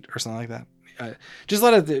have to eat or something like that. Just a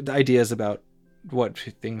lot of the ideas about what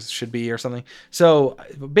things should be or something. So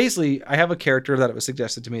basically I have a character that was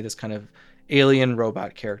suggested to me, this kind of alien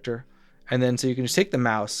robot character. And then so you can just take the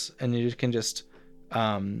mouse and you can just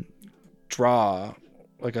draw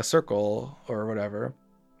a circle or whatever.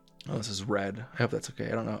 Oh, this is red. I hope that's okay.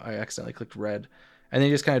 I don't know. I accidentally clicked red. And then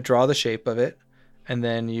you just kind of draw the shape of it. And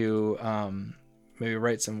then you maybe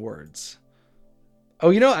write some words.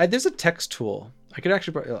 Oh, there's a text tool. I could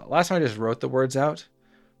actually, last time I just wrote the words out,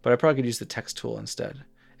 but I probably could use the text tool instead.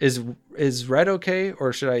 Is red okay,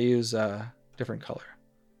 or should I use a different color?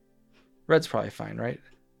 Red's probably fine, right?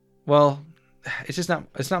 Well, it's just not,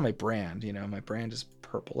 it's not my brand, you know. My brand is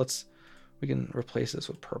purple. We can replace this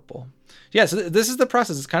with purple. Yeah, so this is the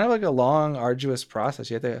process. It's kind of like a long, arduous process.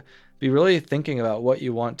 You have to be really thinking about what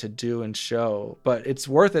you want to do and show, but it's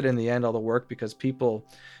worth it in the end, all the work, because people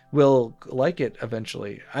will like it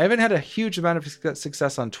eventually. I haven't had a huge amount of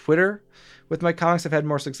success on Twitter with my comics. I've had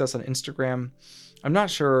more success on Instagram. I'm not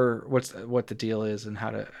sure what the deal is and how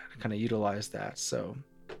to kind of utilize that. So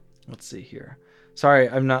let's see here. Sorry,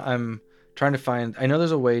 I'm trying to find, I know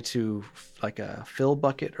there's a way to like a fill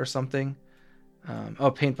bucket or something.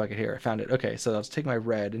 Paint bucket here. I found it. Okay, so I'll just take my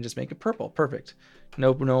red and just make it purple. Perfect.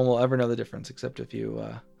 No one will ever know the difference except if you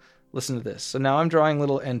listen to this. So now I'm drawing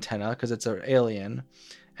little antenna because it's an alien.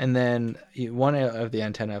 And then one of the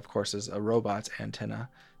antenna, of course, is a robot's antenna.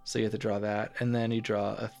 So you have to draw that. And then you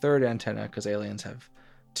draw a third antenna because aliens have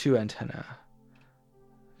 2 antenna.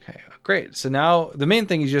 Okay, great. So now the main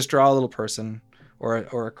thing is you just draw a little person or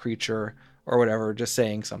a creature or whatever, just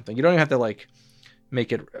saying something. You don't even have to like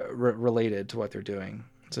make it related to what they're doing.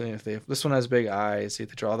 So if this one has big eyes, you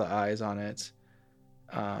have to draw the eyes on it.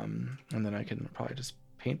 And then I can probably just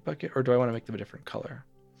paint bucket, or do I want to make them a different color?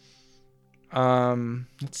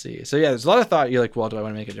 Let's see. So yeah, there's a lot of thought. You're like, well, do I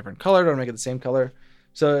want to make a different color? Do I want to make it the same color?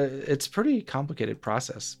 So it's pretty complicated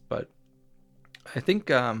process, but I think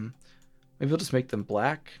maybe we'll just make them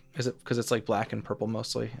black. Is it because it's like black and purple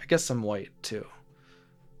mostly? I guess some white too.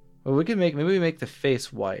 Well, maybe we make the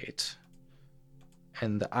face white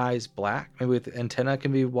and the eyes black. Maybe the antenna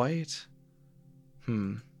can be white. I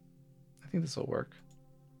think this will work.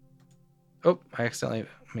 Oh, I accidentally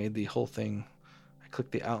made the whole thing. I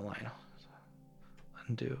clicked the outline.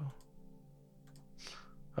 Undo.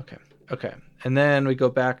 Okay. And then we go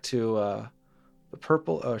back to the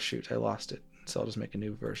purple. Oh shoot, I lost it. So I'll just make a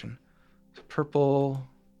new version. So purple.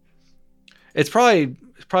 It probably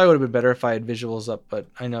would have been better if I had visuals up, but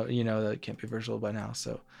I know that it can't be visual by now.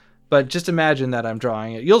 So, but just imagine that I'm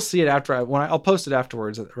drawing it. You'll see it after I'll post it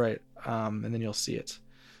afterwards, right? And then you'll see it.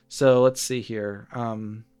 So let's see here. How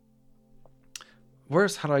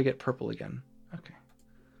do I get purple again?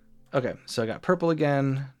 Okay. So I got purple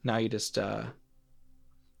again. Now you just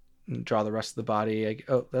draw the rest of the body.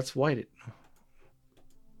 Oh, that's white.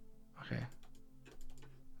 Okay.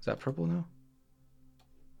 Is that purple now?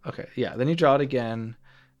 Okay, yeah. Then you draw it again.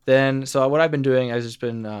 Then, so what I've been doing, I've just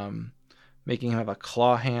been making him have a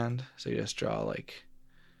claw hand. So you just draw like,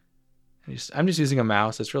 I'm just using a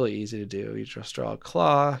mouse. It's really easy to do. You just draw a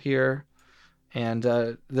claw here. And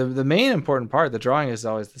the main important part, the drawing is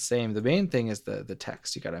always the same. The main thing is the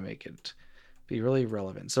text. You got to make it be really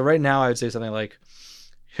relevant. So right now I would say something like,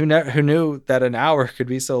 who knew that an hour could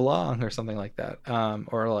be so long, or something like that.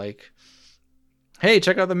 Or like, hey,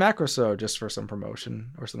 check out the Macrosode, just for some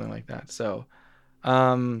promotion or something like that. So,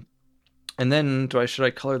 and then should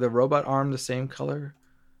I color the robot arm the same color?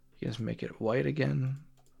 You just make it white again,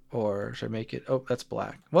 or should I make it? Oh, that's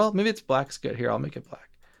black. Well, maybe it's black's good. Here, I'll make it black.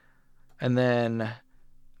 And then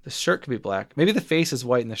the shirt could be black. Maybe the face is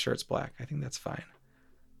white and the shirt's black. I think that's fine.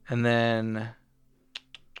 And then,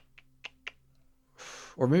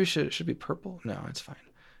 or maybe it should be purple. No, it's fine.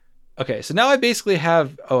 Okay, so now I basically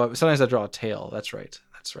have, sometimes I draw a tail. That's right.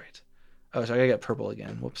 Oh, so I gotta get purple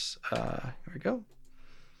again. Whoops. Here we go.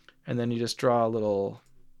 And then you just draw a little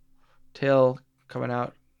tail coming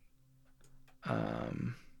out. I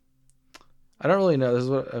don't really know. This is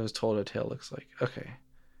what I was told a tail looks like. Okay.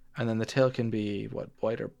 And then the tail can be,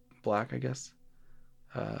 white or black, I guess.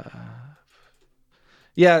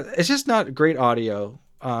 Yeah, it's just not great audio.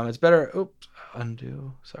 It's better. Oops,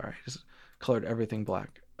 undo. Sorry, just colored everything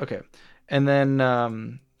black. Okay, and then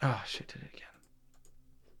did it again.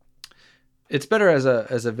 It's better as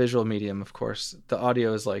a visual medium, of course. The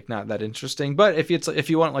audio is like not that interesting, but if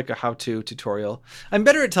you want like a how-to tutorial, I'm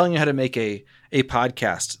better at telling you how to make a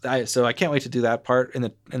podcast. So I can't wait to do that part in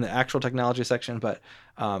the actual technology section. But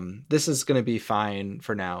this is going to be fine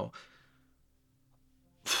for now.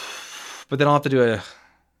 But then I'll have to do a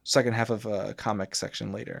second half of a comic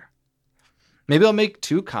section later. Maybe I'll make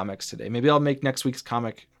 2 comics today. Maybe I'll make next week's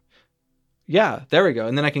comic. Yeah, there we go.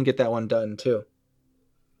 And then I can get that one done too.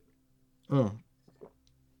 So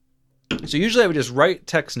usually I would just write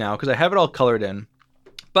text now because I have it all colored in.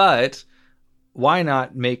 But why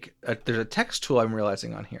not there's a text tool I'm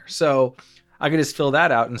realizing on here. So I could just fill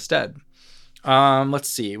that out instead. Let's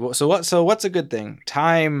see. So what's a good thing?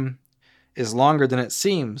 Time is longer than it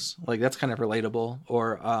seems. Like that's kind of relatable.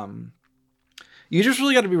 Or you just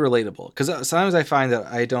really got to be relatable, because sometimes I find that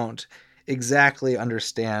I don't exactly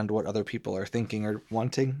understand what other people are thinking or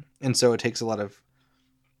wanting, and so it takes a lot of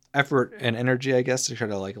effort and energy, I guess, to try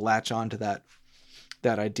to like latch on to that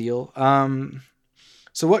ideal.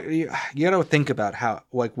 So what you got to think about how,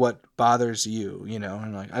 like, what bothers you,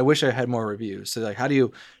 and like, I wish I had more reviews. So like, how do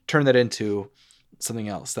you turn that into something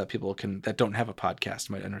else that people that don't have a podcast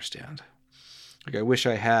might understand? Like, I wish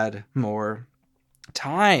I had more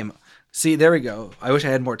time. See, there we go. I wish I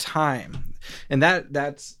had more time. And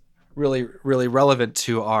that's really, really relevant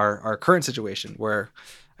to our current situation, where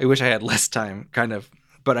I wish I had less time, kind of,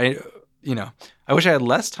 but I wish I had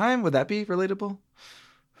less time. Would that be relatable?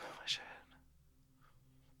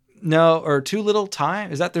 No, or too little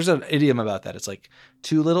time. There's an idiom about that. It's like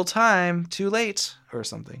too little time, too late, or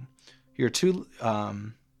something. You're too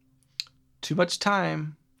much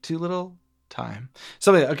time, too little time.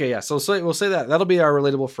 Something. Okay, yeah. So we'll say that. That'll be our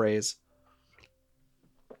relatable phrase.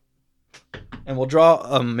 And we'll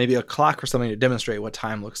draw maybe a clock or something to demonstrate what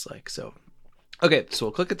time looks like. So, okay, so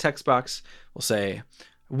we'll click the text box. We'll say,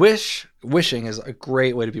 wishing is a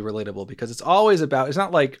great way to be relatable, because it's always about, it's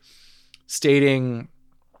not like stating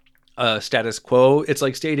a status quo. It's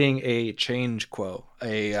like stating a change quo,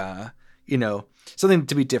 something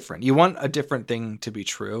to be different. You want a different thing to be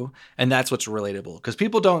true. And that's what's relatable, because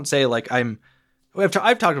people don't say like, I've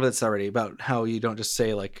talked about this already, about how you don't just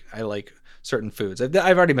say like, I like certain foods.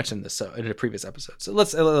 I've already mentioned this in a previous episode. So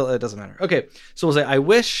it doesn't matter. Okay. So we'll say, I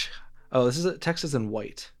wish, text is in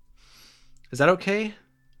white. Is that okay?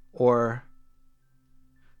 Or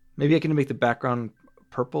maybe I can make the background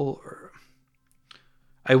purple, or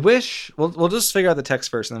I wish, we'll just figure out the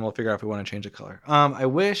text first, and then we'll figure out if we want to change the color. I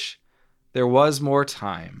wish there was more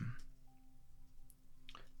time,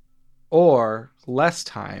 or less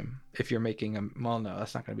time. If you're making no,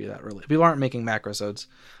 that's not going to be that really. People aren't making macrosodes.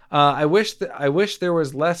 I wish there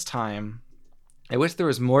was less time. I wish there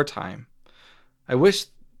was more time. I wish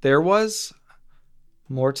there was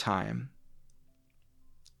more time.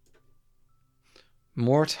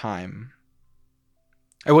 More time.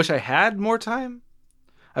 I wish I had more time.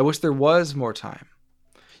 I wish there was more time.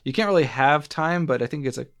 You can't really have time, but I think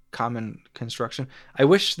it's a common construction. I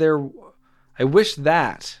wish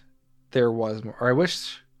that there was more, or I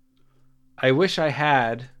wish I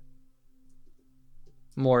had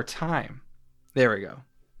more time. There we go.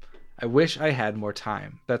 I wish I had more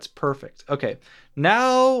time. That's perfect. Okay.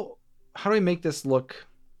 Now, how do we make this look?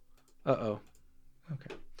 Uh-oh.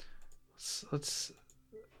 Okay. Something's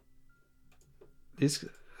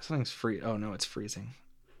free. Oh no, it's freezing.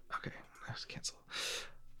 Okay. Let's cancel.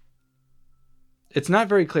 It's not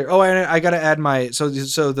very clear. Oh, I got to add so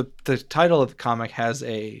the title of the comic has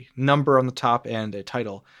a number on the top and a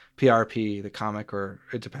title. PRP, the comic, or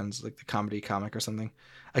it depends, like the comedy comic or something.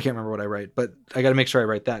 I can't remember what I write, but I got to make sure I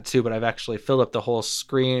write that too. But I've actually filled up the whole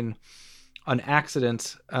screen on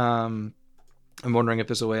accident. I'm wondering if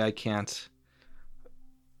there's a way I can't.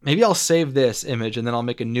 Maybe I'll save this image and then I'll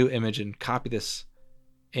make a new image and copy this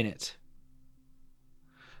in it.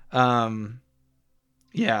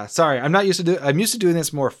 Yeah, sorry. I'm used to doing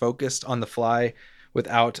this more focused on the fly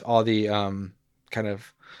without all the kind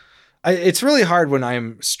of. It's really hard when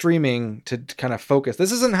I'm streaming to kind of focus.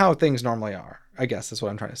 This isn't how things normally are, I guess that's what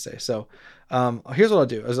I'm trying to say. So here's what I'll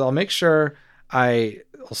do is I'll make sure I'll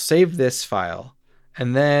save this file,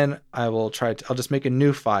 and then I'll just make a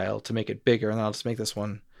new file to make it bigger, and then I'll just make this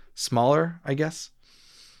one smaller, I guess.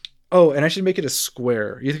 Oh, and I should make it a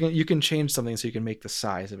square. You can change something so you can make the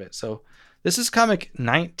size of it. So this is comic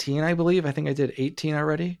 19, I believe. I think I did 18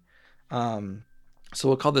 already. So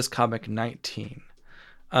we'll call this comic 19.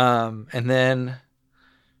 And then,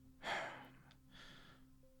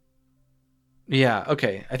 yeah,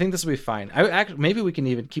 okay. I think this will be fine. Maybe we can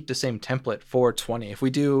even keep the same template for 20 if we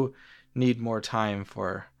do need more time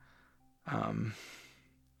for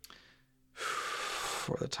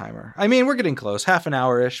the timer. I mean, we're getting close, half an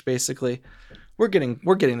hour-ish, basically. We're getting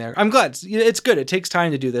there. I'm glad it's good. It takes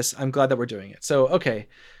time to do this. I'm glad that we're doing it. So, okay.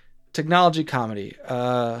 Technology comedy.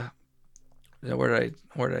 Where did I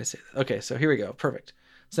say that? Okay, so here we go. Perfect.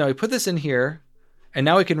 So now we put this in here, and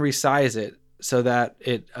now we can resize it so that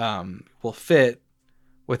it will fit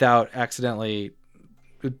without accidentally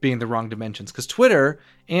being the wrong dimensions. Because Twitter,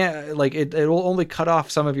 and like it will only cut off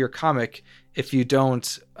some of your comic if you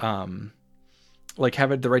don't like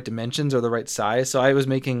have it the right dimensions or the right size. So I was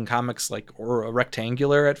making comics or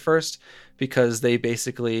rectangular at first because they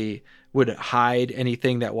basically would hide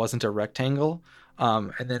anything that wasn't a rectangle.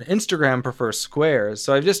 And then Instagram prefers squares.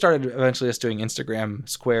 So I've just started eventually just doing Instagram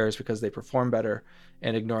squares because they perform better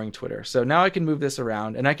and ignoring Twitter. So now I can move this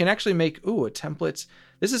around and I can actually make, a template.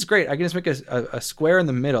 This is great. I can just make a square in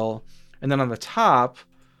the middle. And then on the top,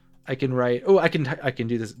 I can write, I can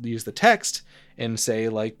do this, use the text and say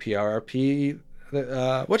like PRP.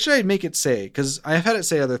 What should I make it say? Because I've had it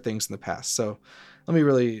say other things in the past. So let me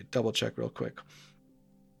really double check real quick.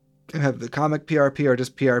 and have the comic PRP or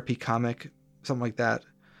just PRP comic, something like that.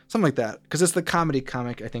 Something like that. Because it's the comedy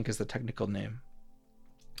comic, I think, is the technical name.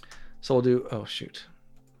 So we'll do, oh shoot.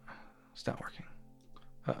 It's not working.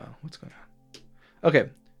 Uh-oh, what's going on? Okay.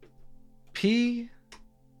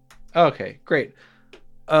 Okay, great.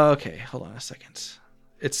 Okay, hold on a second.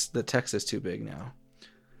 The text is too big now.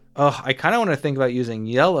 Oh, I kind of want to think about using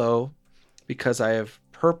yellow because I have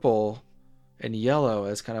purple and yellow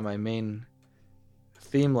as kind of my main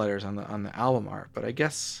theme letters on the album art, but I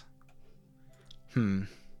guess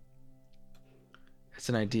it's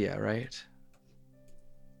an idea, right?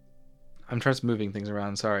 I'm just moving things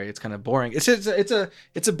around. Sorry, it's kind of boring. It's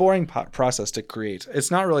a boring process to create.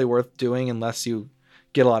 It's not really worth doing unless you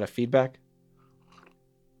get a lot of feedback.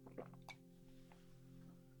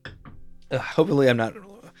 Hopefully, I'm not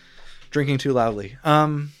drinking too loudly.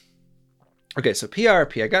 Okay, so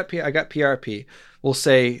PRP. I got PRP. We'll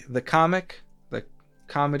say the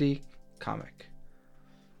comedy comic.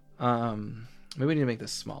 Maybe we need to make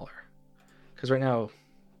this smaller because right now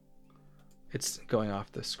it's going off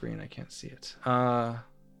the screen. I can't see it. Let's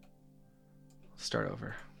start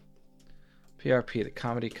over. PRP, the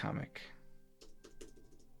comedy comic.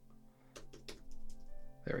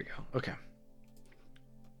 There we go. Okay.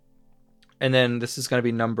 And then this is going to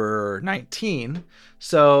be number 19.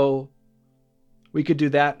 So we could do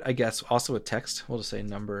that, I guess, also with text. We'll just say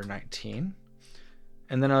number 19.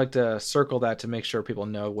 And then I like to circle that to make sure people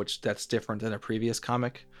know which that's different than a previous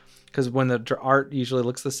comic. Because when the art usually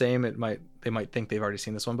looks the same, they might think they've already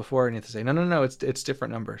seen this one before, and you have to say no, it's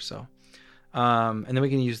different numbers. So, and then we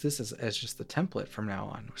can use this as just the template from now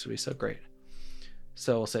on, which would be so great.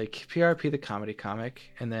 So we'll say PRP, the comedy comic,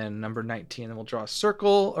 and then number 19, and we'll draw a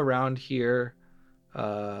circle around here.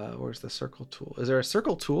 Where's the circle tool? Is there a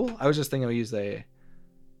circle tool? I was just thinking we use a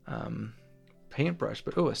paintbrush,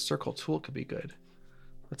 but a circle tool could be good.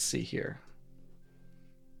 Let's see here.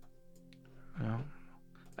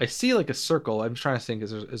 I see like a circle. I'm trying to think,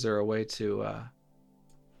 is there a way to...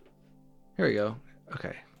 Here we go.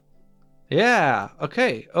 Okay. Yeah,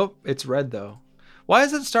 okay. Oh, it's red though. Why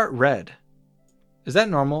does it start red? Is that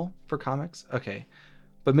normal for comics? Okay.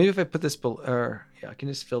 But maybe if I put this I can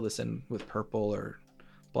just fill this in with purple or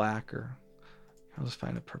black, or I'll just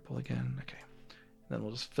find a purple again. Okay. And then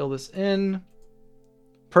we'll just fill this in.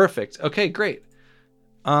 Perfect. Okay, great.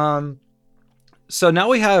 So now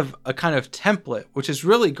we have a kind of template, which is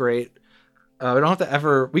really great. We don't have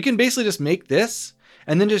to we can basically just make this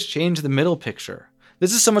and then just change the middle picture.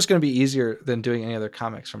 This is so much going to be easier than doing any other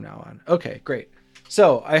comics from now on. Okay, great.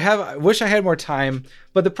 So I wish I had more time,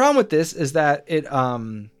 but the problem with this is that it's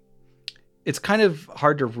kind of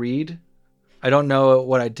hard to read. I don't know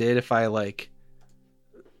what I did if I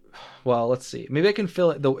well, let's see. Maybe I can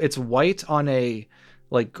fill it. It's white on a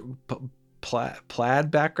plaid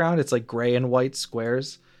background. It's like gray and white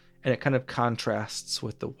squares, and it kind of contrasts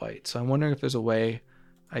with the white. So I'm wondering if there's a way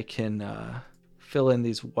I can fill in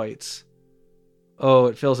these whites. Oh,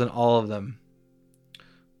 it fills in all of them.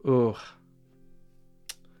 Ooh.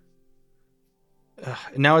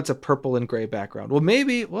 Now it's a purple and gray background. Well,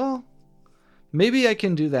 maybe I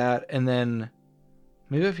can do that, and then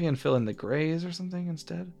maybe if you can fill in the grays or something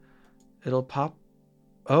instead, it'll pop.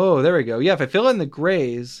 Oh, there we go. Yeah, if I fill in the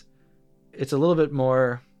grays, it's a little bit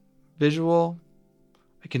more visual.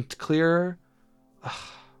 I can clearer.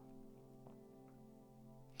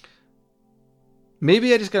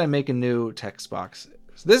 Maybe I just gotta make a new text box.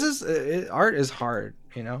 This is art is hard,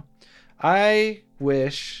 you know. I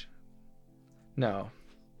wish. No.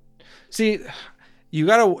 See,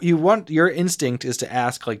 your instinct is to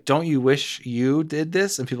ask, like, don't you wish you did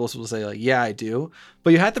this? And people will say, like, yeah, I do.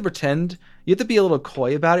 But you have to pretend, you have to be a little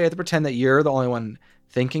coy about it. You have to pretend that you're the only one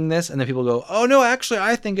thinking this. And then people go, oh, no, actually,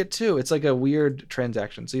 I think it too. It's like a weird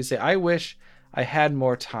transaction. So you say, I wish I had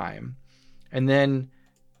more time. And then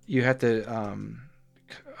you have to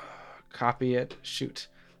copy it. Shoot.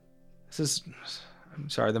 I'm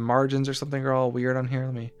sorry, the margins or something are all weird on here.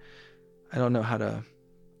 I don't know how to,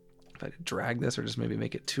 if I drag this or just maybe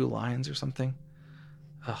make it 2 lines or something.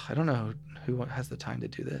 I don't know who has the time to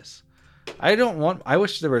do this. I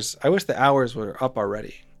wish the hours were up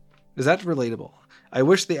already. Is that relatable? I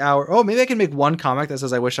wish the hour, maybe I can make one comic that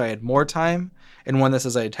says I wish I had more time and one that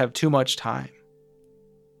says I'd have too much time.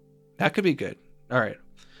 That could be good. All right.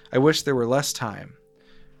 I wish there were less time.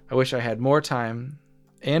 I wish I had more time,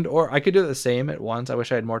 or I could do it the same at once. I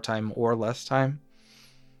wish I had more time or less time.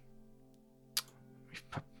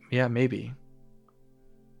 Yeah, maybe.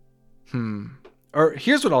 Or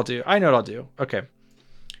here's what I'll do. I know what I'll do. Okay.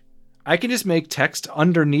 I can just make text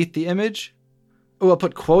underneath the image. I'll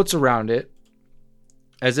put quotes around it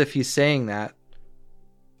as if he's saying that.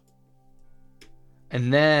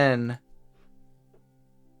 And then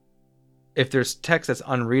if there's text that's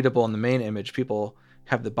unreadable in the main image, people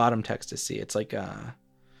have the bottom text to see. It's like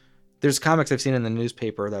there's comics I've seen in the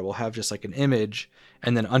newspaper that will have just like an image,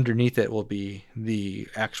 and then underneath it will be the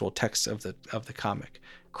actual text of the comic.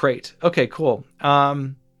 Great. Okay, cool.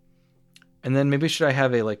 And then maybe should I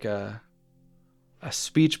have a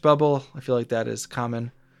speech bubble? I feel like that is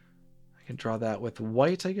common. I can draw that with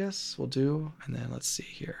white, I guess. We'll do. And then let's see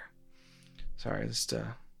here. Sorry, just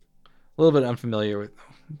a little bit unfamiliar with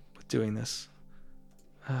doing this.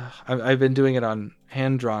 I've been doing it on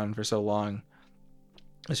hand drawn for so long.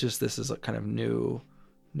 It's just this is a kind of new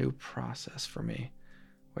process for me.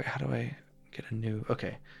 Wait, how do I get a new?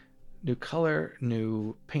 Okay, new color,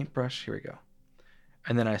 new paintbrush. Here we go.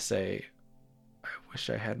 And then I say, I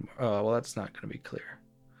wish I had. Oh, well, that's not going to be clear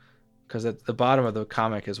because at the bottom of the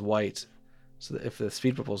comic is white. So that if the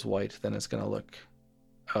speed bubble is white, then it's going to look.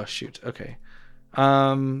 Oh shoot. Okay.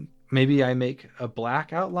 Maybe I make a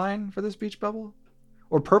black outline for the speech bubble,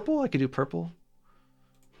 or purple. I could do purple.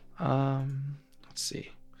 Let's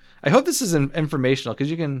see. I hope this is informational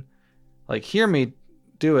because you can like hear me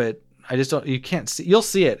do it. I just don't. You can't see. You'll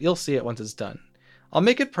see it. You'll see it once it's done. I'll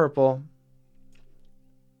make it purple.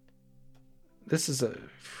 This is a.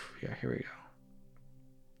 Yeah. Here we go.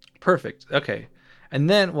 Perfect. Okay. And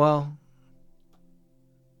then, well,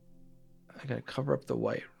 I gotta cover up the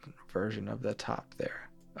white version of the top there.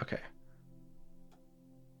 Okay.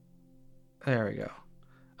 There we go.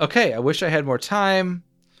 Okay. I wish I had more time.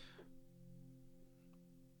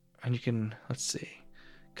 And you can, let's see,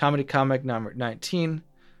 Comedy Comic number 19.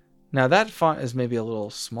 Now that font is maybe a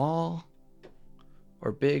little small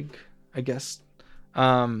or big, I guess.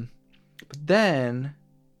 But then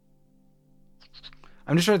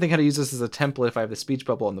I'm just trying to think how to use this as a template if I have the speech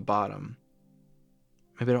bubble on the bottom.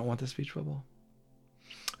 Maybe I don't want the speech bubble.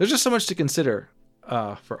 There's just so much to consider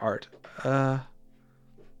for art. Okay.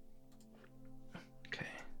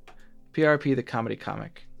 PRP, the Comedy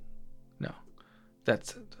Comic. No,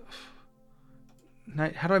 that's it.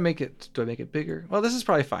 How do I make it? Do I make it bigger? Well, this is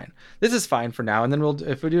probably fine. This is fine for now, and then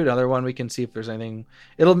if we do another one, we can see if there's anything.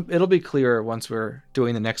 It'll be clearer once we're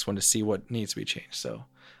doing the next one to see what needs to be changed. So,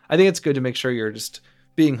 I think it's good to make sure you're just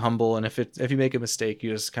being humble, and if you make a mistake,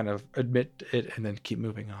 you just kind of admit it and then keep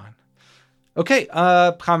moving on. Okay,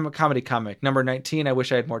 Comedy Comic number 19. I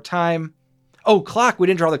wish I had more time. Oh, clock. We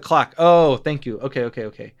didn't draw the clock. Oh, thank you.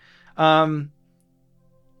 Okay.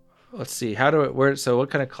 Let's see. So what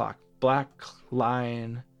kind of clock? Black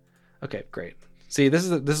line. Okay, great. See, this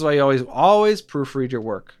is why you always proofread your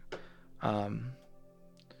work.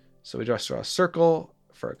 So we just draw a circle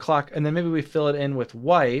for a clock, and then maybe we fill it in with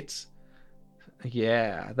white.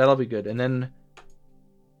 Yeah, that'll be good. And then,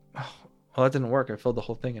 well, that didn't work. I filled the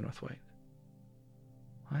whole thing in with white.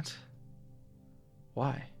 What?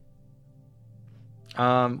 Why?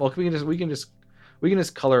 Well, we can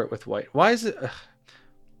just color it with white. Why is it?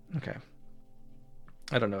 Okay.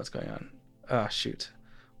 I don't know what's going on. Ah, shoot.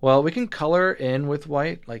 Well, we can color in with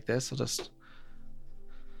white like this. I'll just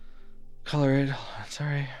color it.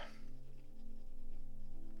 Sorry.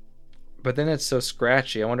 But then it's so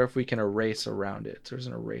scratchy. I wonder if we can erase around it. There's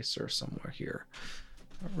an eraser somewhere here.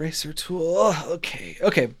 Eraser tool. Okay.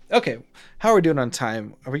 How are we doing on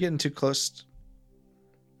time? Are we getting too close?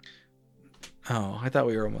 Oh, I thought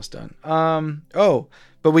we were almost done.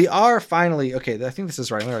 But we are finally, okay, I think this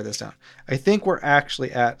is right. Let me write this down. I think we're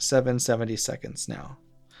actually at 770 seconds now.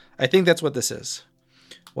 I think that's what this is.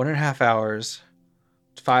 1.5 hours,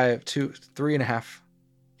 3.5.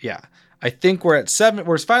 Yeah. I think we're at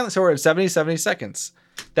 70 seconds.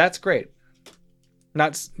 That's great.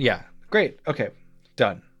 Great. Okay.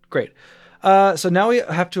 Done. Great. So now we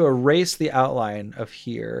have to erase the outline of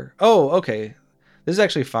here. Oh, okay. This is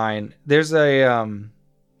actually fine. There's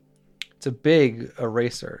it's a big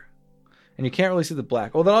eraser, and you can't really see the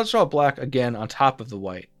black. Well, then I'll just draw black again on top of the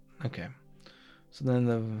white. Okay. So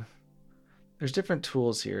then there's different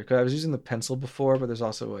tools here. Cause I was using the pencil before, but there's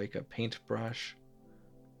also like a paintbrush.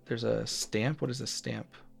 There's a stamp. What is a stamp?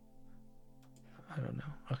 I don't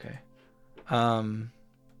know. Okay. Oh,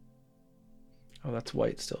 that's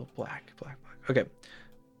white still. Black. Okay.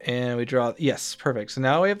 And we draw. Yes, perfect. So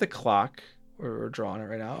now we have the clock. We're drawing it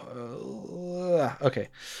right now. Okay,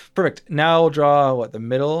 perfect. Now we'll draw the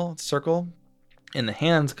middle circle, and the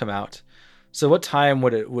hands come out. So what time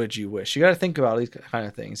would you wish? You got to think about these kind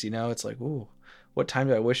of things. It's like, ooh, what time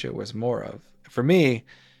do I wish it was more of? For me,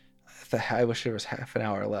 I wish it was half an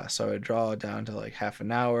hour less. So I would draw it down to like half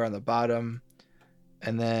an hour on the bottom,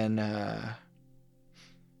 and then,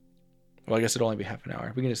 well, I guess it'd only be half an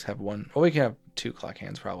hour. We can just have one. Well, we can have 2 clock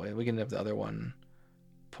hands probably. We can have the other one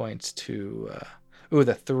points to Ooh,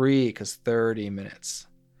 the 3, because 30 minutes.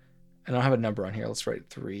 I don't have a number on here. Let's write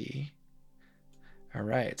 3. All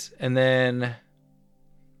right. And then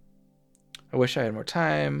I wish I had more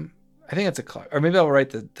time. I think it's a clock. Or maybe I'll write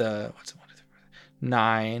the what's it,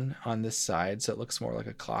 9 on this side so it looks more like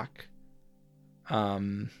a clock.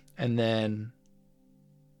 And then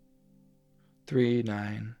 3,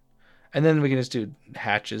 9. And then we can just do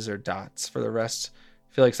hatches or dots for the rest.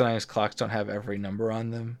 I feel like sometimes clocks don't have every number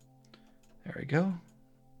on them. There we go.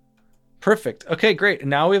 Perfect. Okay, great. And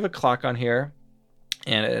now we have a clock on here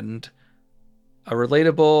and a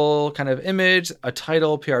relatable kind of image, a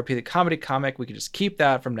title, PRP, the comedy comic. We can just keep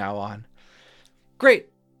that from now on. Great.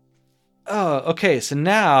 Oh, okay. So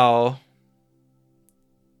now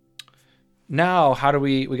how do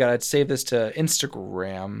we got to save this to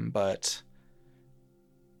Instagram, but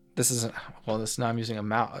this isn't, well, this now I'm using a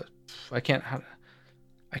mouse. I can't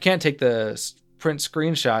take the print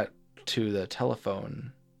screenshot to the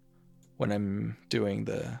telephone when I'm doing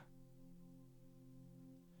the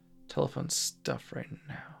telephone stuff right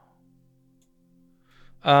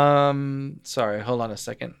now. Sorry, hold on a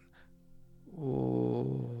second.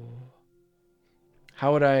 Ooh.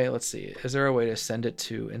 How would I, let's see, is there a way to send it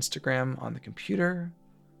to Instagram on the computer?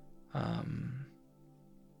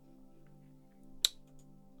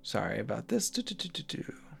 Sorry about this. I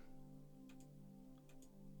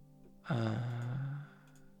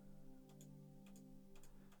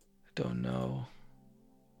don't know.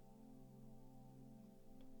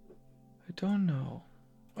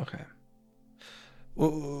 Okay.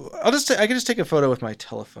 Well, I can just take a photo with my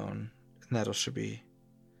telephone, and that should be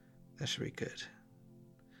good.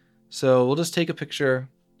 So we'll just take a picture.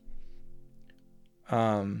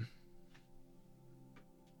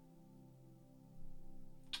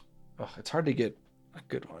 It's hard to get a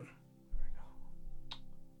good one.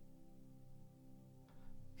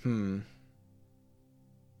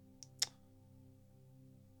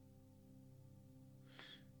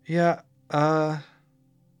 Yeah. Well,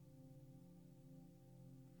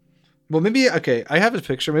 maybe, okay, I have a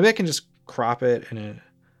picture. Maybe I can just crop it and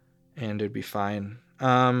it'd be fine.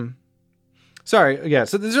 Sorry. Yeah.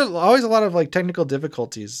 So there's always a lot of like technical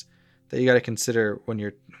difficulties that you got to consider when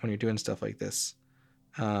you're doing stuff like this.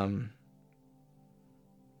 I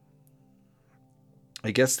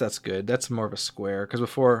guess that's good. That's more of a square because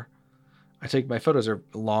before I take my photos are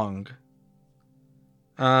long.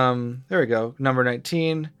 There we go. Number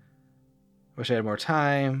 19. Wish I had more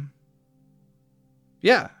time.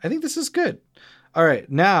 Yeah, I think this is good. All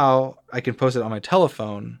right, now I can post it on my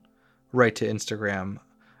telephone right to Instagram.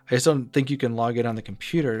 I just don't think you can log in on the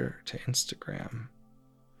computer to Instagram.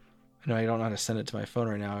 I know I don't know how to send it to my phone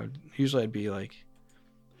right now. Usually I'd be like,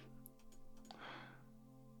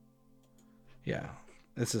 yeah,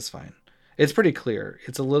 this is fine. It's pretty clear.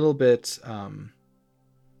 It's a little bit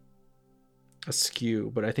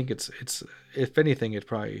askew, but I think it's if anything, it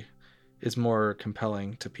probably is more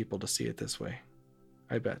compelling to people to see it this way.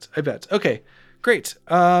 I bet. Okay, great.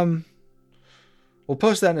 We'll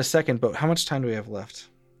post that in a second, but how much time do we have left?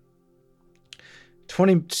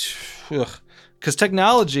 20. Because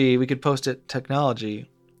technology, we could post it technology,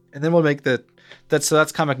 and then we'll make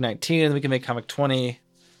that's comic 19, and we can make comic 20.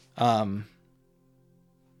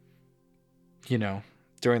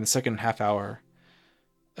 During the second half hour.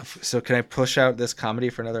 So can I push out this comedy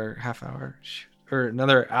for another half hour or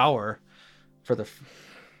another hour for the?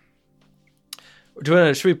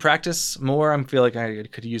 Should we practice more? I feel like I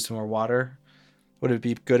could use some more water. Would it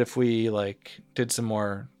be good if we did some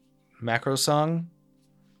more macro song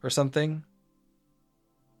or something?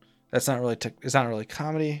 That's not really it's not really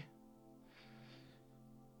comedy.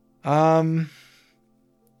 I'm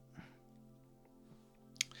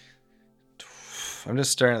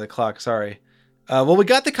just staring at the clock. Sorry. Well, we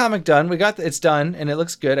got the comic done. It's done, and it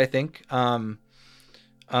looks good, I think. Why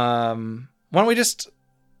don't we just?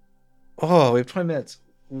 Oh, we have 20 minutes.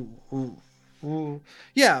 Ooh.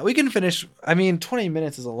 Yeah, we can finish. 20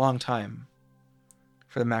 minutes is a long time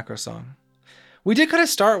for the macro song. We did kind of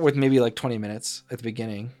start with maybe 20 minutes at the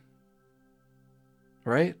beginning,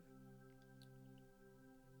 right?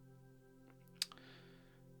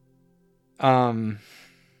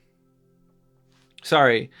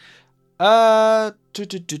 Sorry.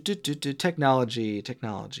 Technology.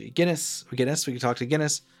 Guinness. We can talk to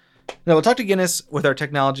Guinness. No, we'll talk to Guinness with our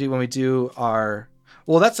technology when we do our.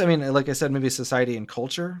 Well, that's. Like I said, maybe society and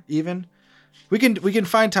culture. Even we can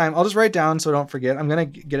find time. I'll just write down so I don't forget. I'm gonna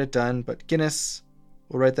get it done. But Guinness,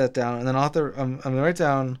 we'll write that down, and then I'll have to. I'm gonna write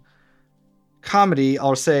down comedy.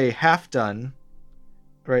 I'll say half done.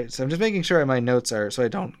 Right. So I'm just making sure my notes are so I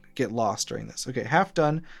don't get lost during this. Okay, half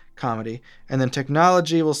done comedy, and then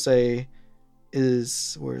technology will say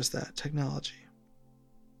where's that technology?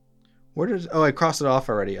 I crossed it off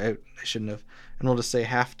already. I shouldn't have. And we'll just say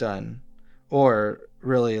half done, or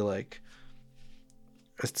really like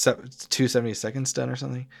 270 seconds done or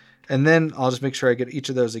something. And then I'll just make sure I get each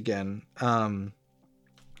of those again,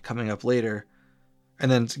 coming up later. And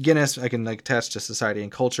then Guinness, I can like attach to society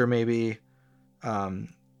and culture maybe. And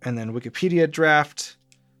then Wikipedia draft,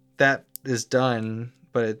 that is done,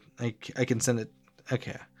 but I can send it.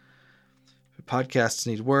 Okay. Podcasts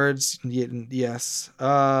need words. Yes.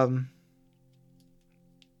 Oh,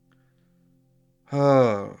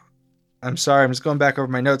 I'm sorry. I'm just going back over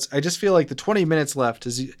my notes. I just feel like the 20 minutes left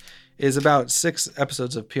is about 6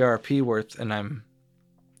 episodes of PRP worth, and I'm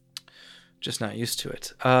just not used to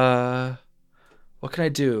it. What can I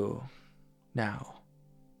do now?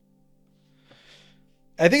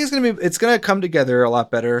 I think it's gonna come together a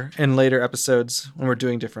lot better in later episodes when we're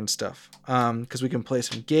doing different stuff. Because we can play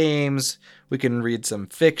some games, we can read some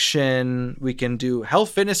fiction, we can do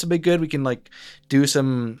health fitness would be good. We can like do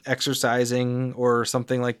some exercising or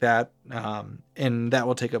something like that, and that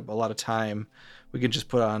will take up a lot of time. We can just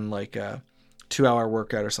put on like a 2-hour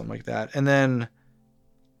workout or something like that, and then.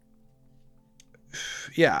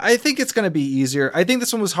 Yeah, I think it's going to be easier. I think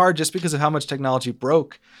this one was hard just because of how much technology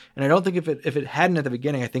broke. And I don't think if it hadn't at the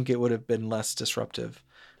beginning, I think it would have been less disruptive.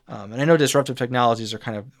 And I know disruptive technologies are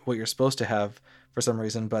kind of what you're supposed to have for some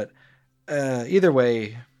reason. But either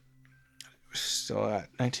way, still at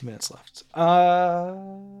 19 minutes left.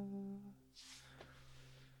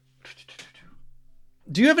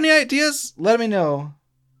 Do you have any ideas? Let me know.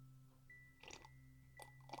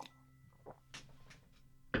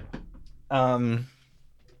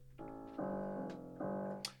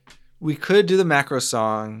 We could do the macro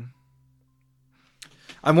song.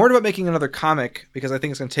 I'm worried about making another comic because I think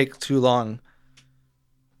it's going to take too long.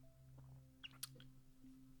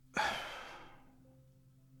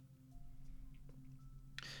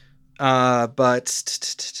 But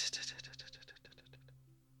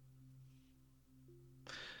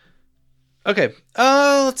okay.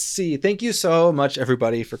 Let's see. Thank you so much,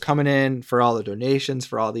 everybody, for coming in, for all the donations,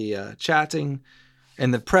 for all the chatting,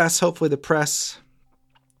 and the press. Hopefully, the press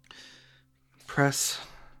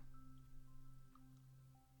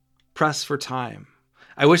for time.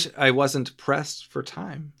 I wish I wasn't pressed for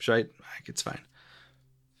time. It's fine.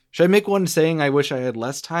 Should I make one saying I wish I had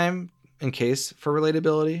less time in case for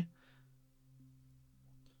relatability?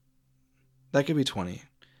 That could be 20.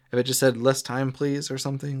 If it just said less time, please, or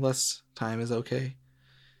something, less time is okay.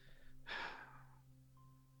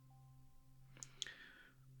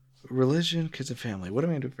 Religion, kids, and family. What am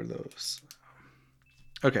I going to do for those?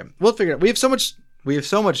 Okay, we'll figure it out. We have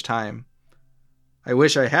so much time. I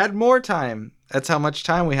wish I had more time. That's how much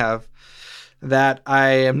time we have. That I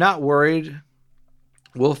am not worried.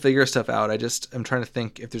 We'll figure stuff out. I'm trying to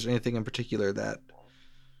think if there's anything in particular that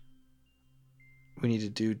we need to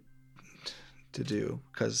do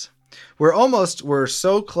because we're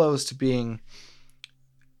so close to being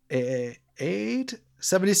 70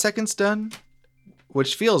 seconds done,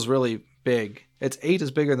 which feels really big. 8 is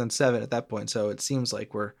bigger than 7 at that point, so it seems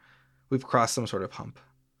like we've crossed some sort of hump.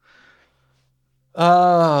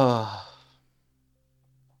 I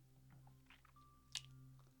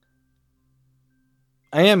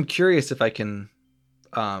am curious if I can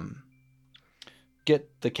get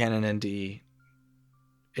the Canon ND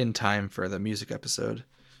in time for the music episode.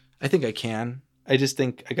 I think I can. I just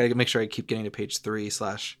think I gotta make sure I keep getting to page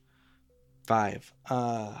 3/5.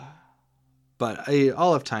 But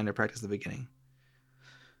I'll have time to practice the beginning.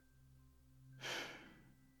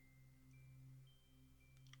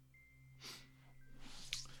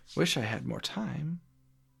 Wish I had more time.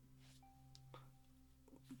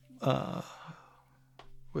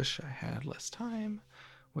 Wish I had less time.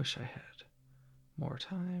 Wish I had more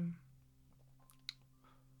time.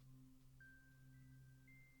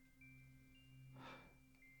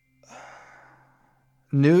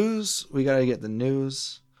 News. We gotta get the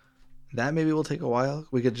news. That maybe will take a while.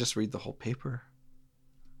 We could just read the whole paper.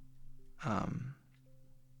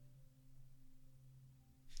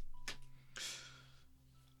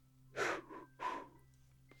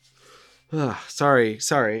 Sorry.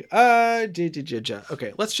 Okay,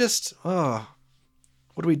 let's just. What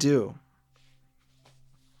do we do?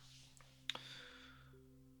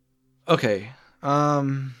 Okay.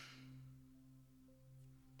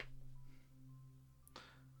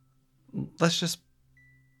 Let's just.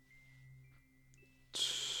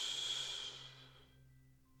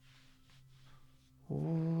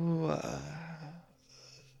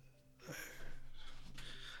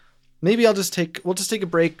 Maybe we'll just take a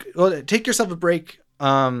break. Well, take yourself a break.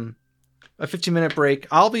 a 15-minute break.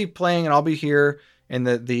 I'll be playing and I'll be here, and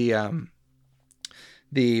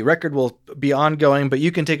the record will be ongoing, but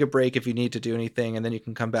you can take a break if you need to do anything, and then you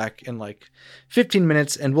can come back in like 15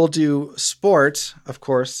 minutes, and we'll do sport, of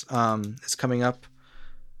course. It's coming up.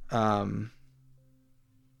 Because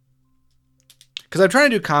I'm trying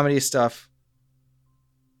to do comedy stuff.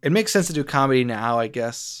 It makes sense to do comedy now, I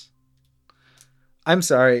guess. I'm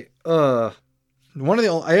sorry. I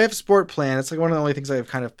have sport planned. It's like one of the only things I've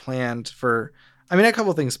kind of planned for. I mean, I have a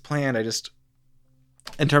couple of things planned. I just,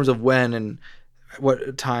 in terms of when and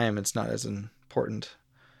what time, it's not as important.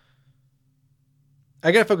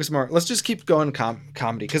 I gotta focus more. Let's just keep going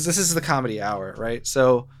comedy, because this is the comedy hour, right?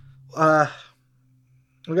 So, we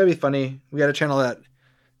gotta be funny. We gotta channel that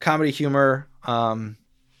comedy humor.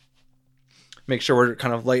 Make sure we're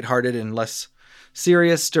kind of lighthearted and less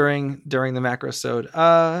serious during the macrosode.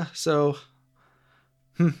 So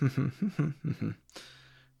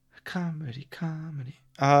comedy.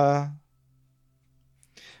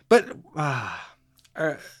 But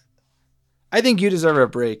I think you deserve a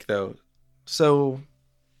break, though. So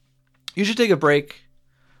you should take a break.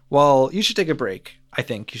 Well, you should take a break. I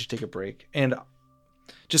think you should take a break and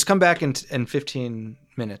just come back in 15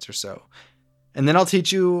 minutes or so. And then I'll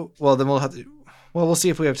teach you. Well, then we'll see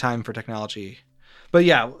if we have time for technology. But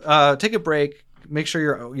yeah, take a break. Make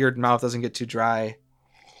sure your mouth doesn't get too dry.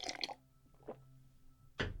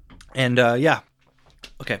 And yeah,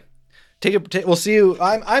 okay. We'll see you.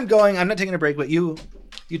 I'm going. I'm not taking a break, but you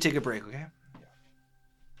take a break, okay?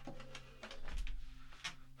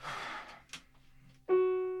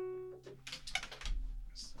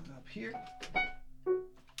 Up here.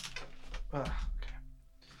 Okay.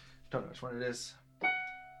 Don't know which one it is.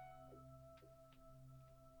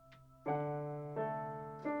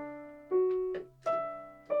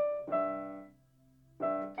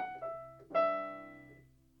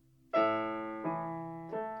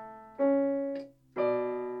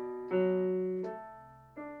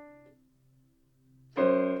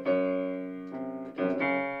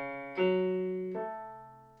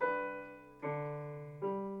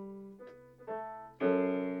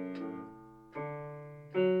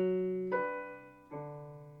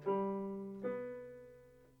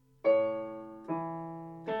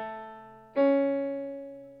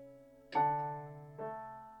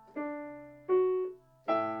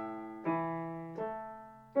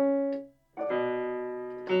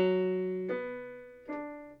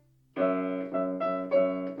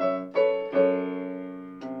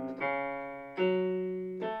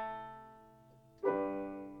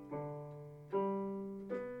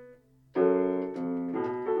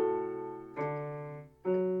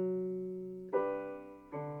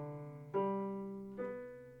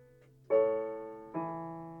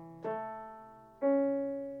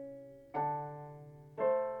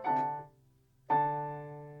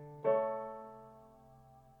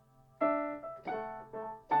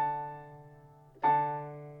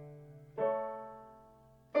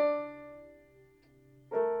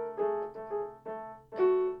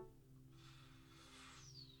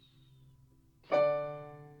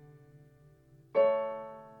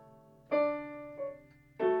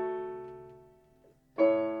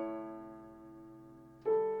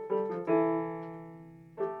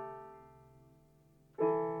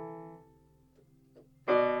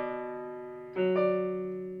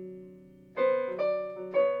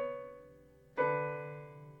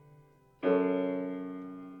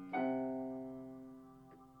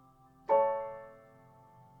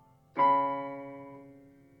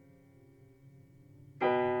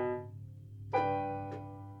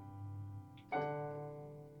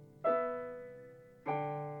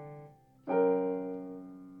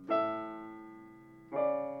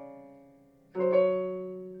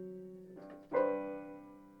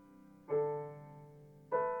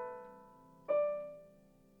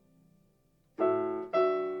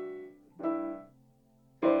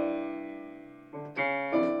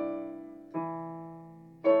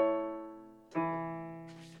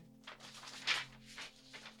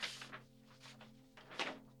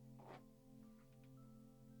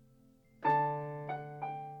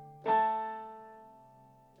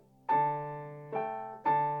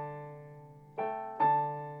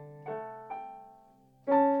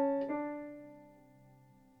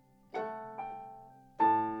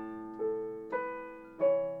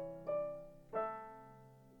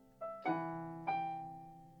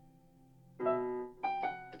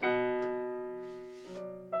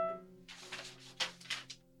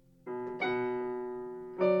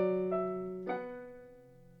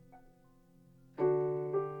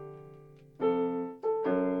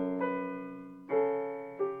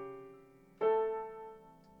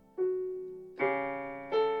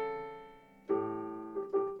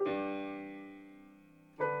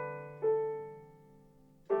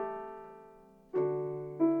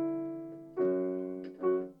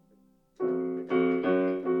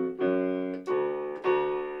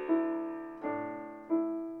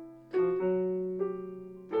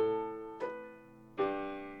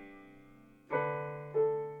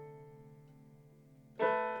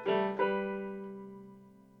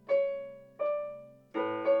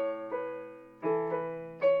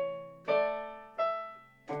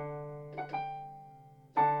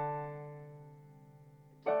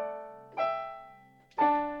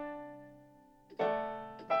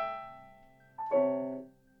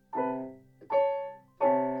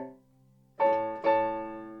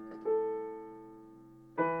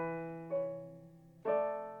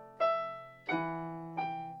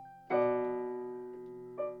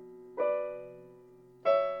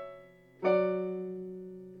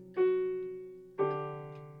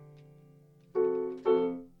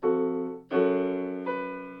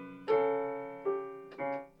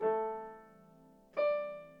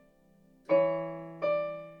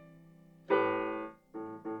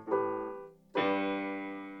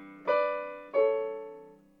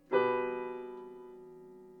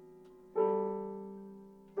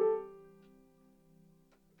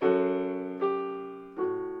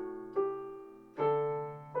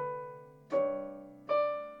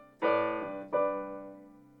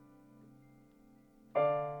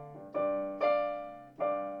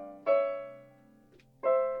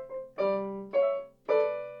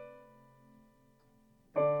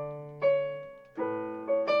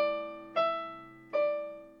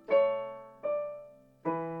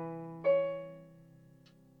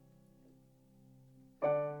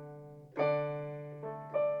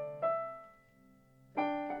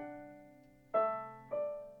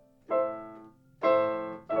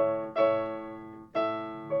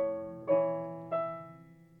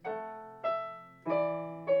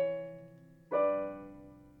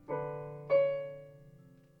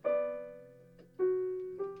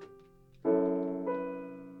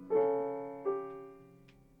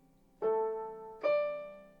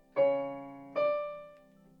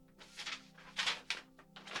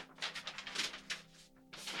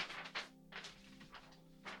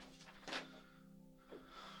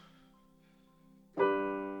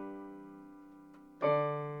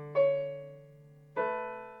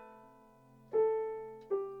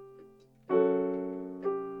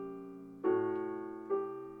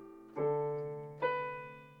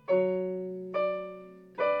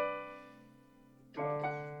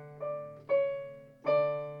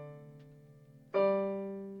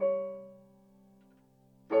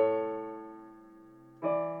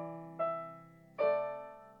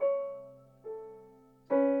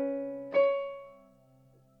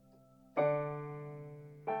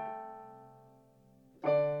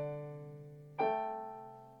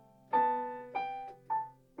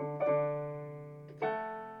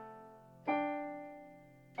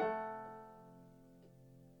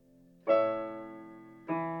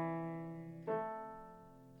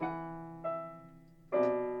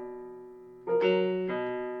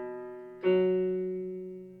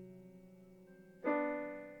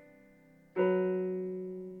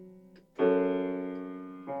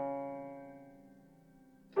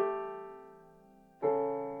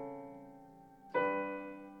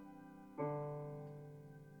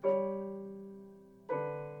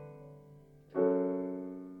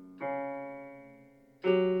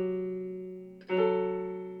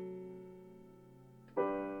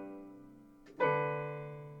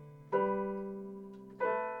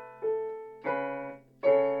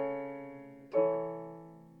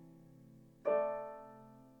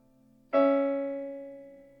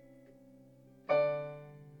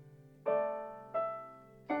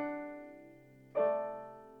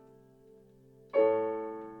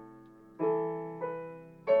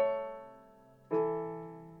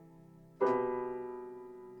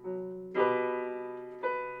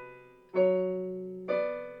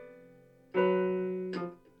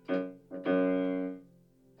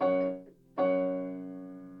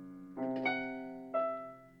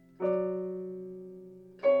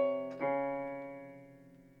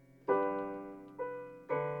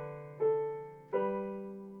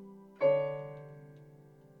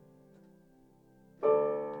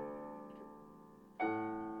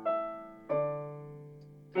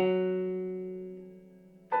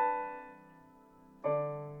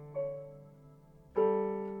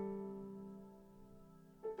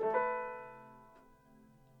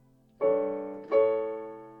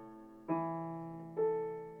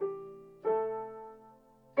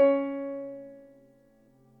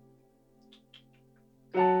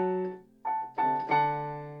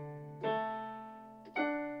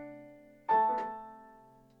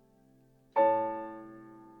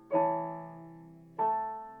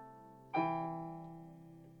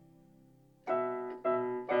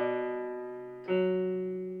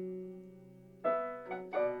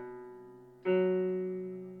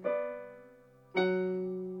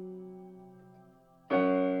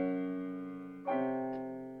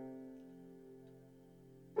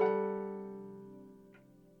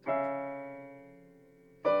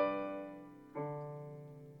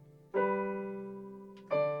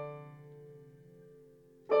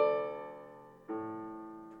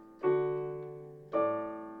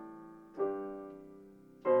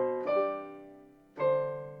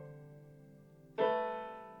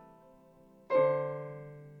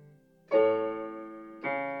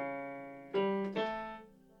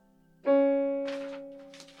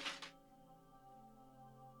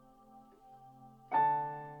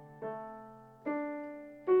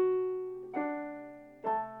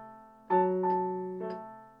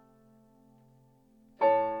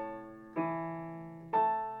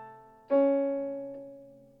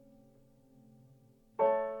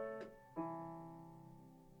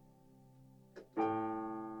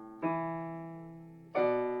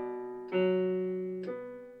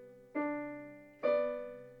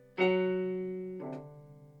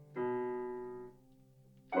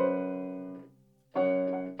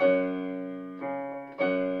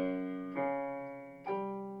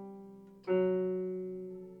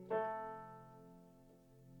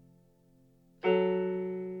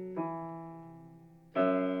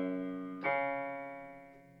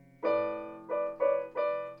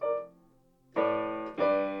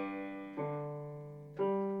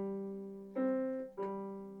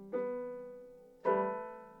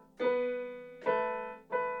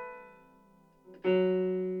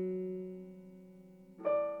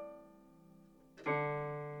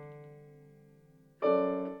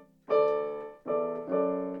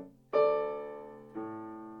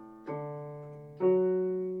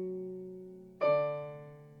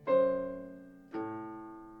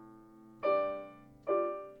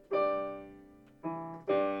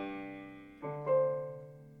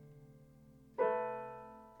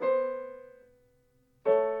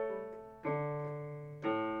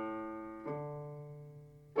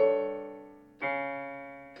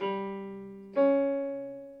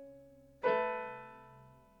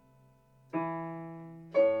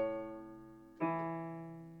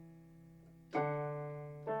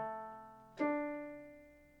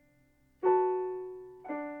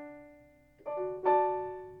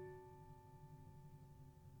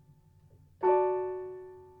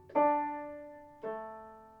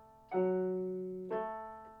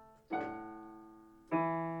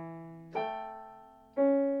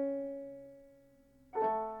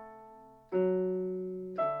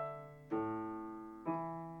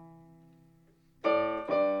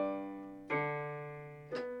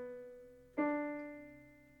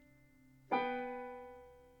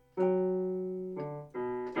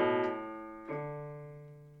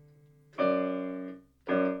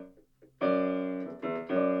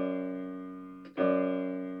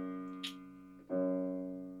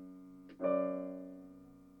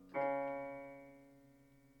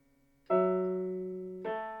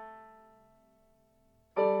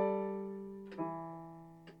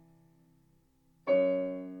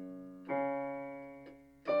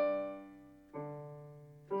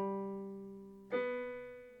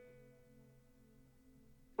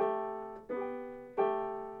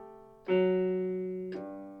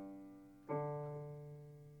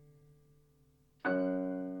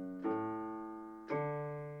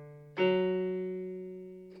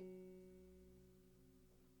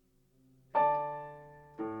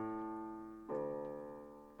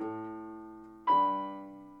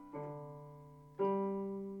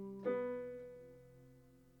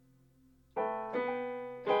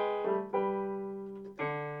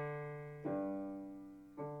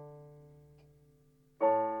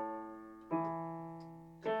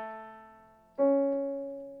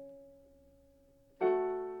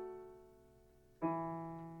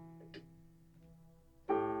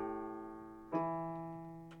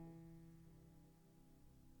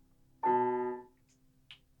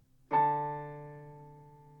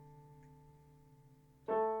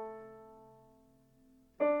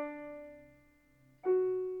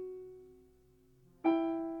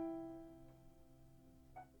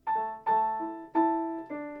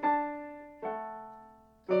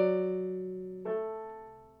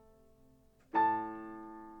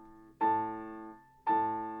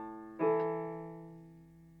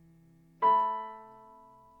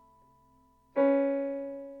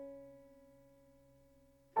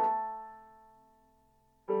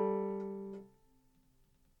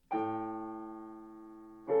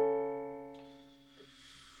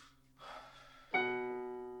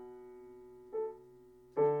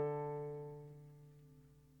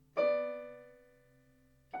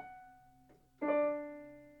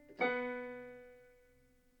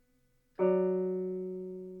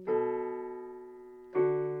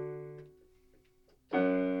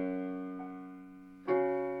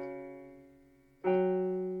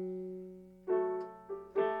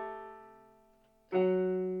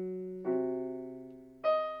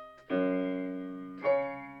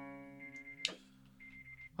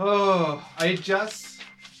 Oh,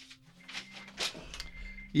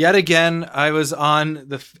 yet again, I was on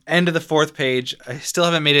the end of the 4th page. I still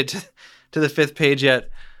haven't made it to the 5th page yet.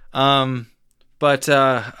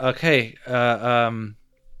 Okay.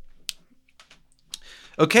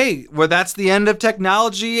 Okay, well, that's the end of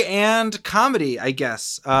technology and comedy, I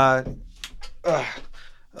guess.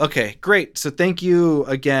 Okay, great. So thank you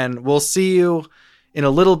again. We'll see you in a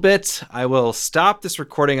little bit. I will stop this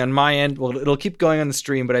recording on my end. Well, it'll keep going on the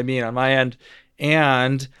stream, but I mean on my end.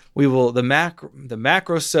 And we will the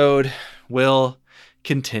macrosode will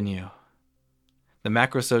continue. The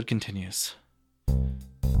macrosode continues.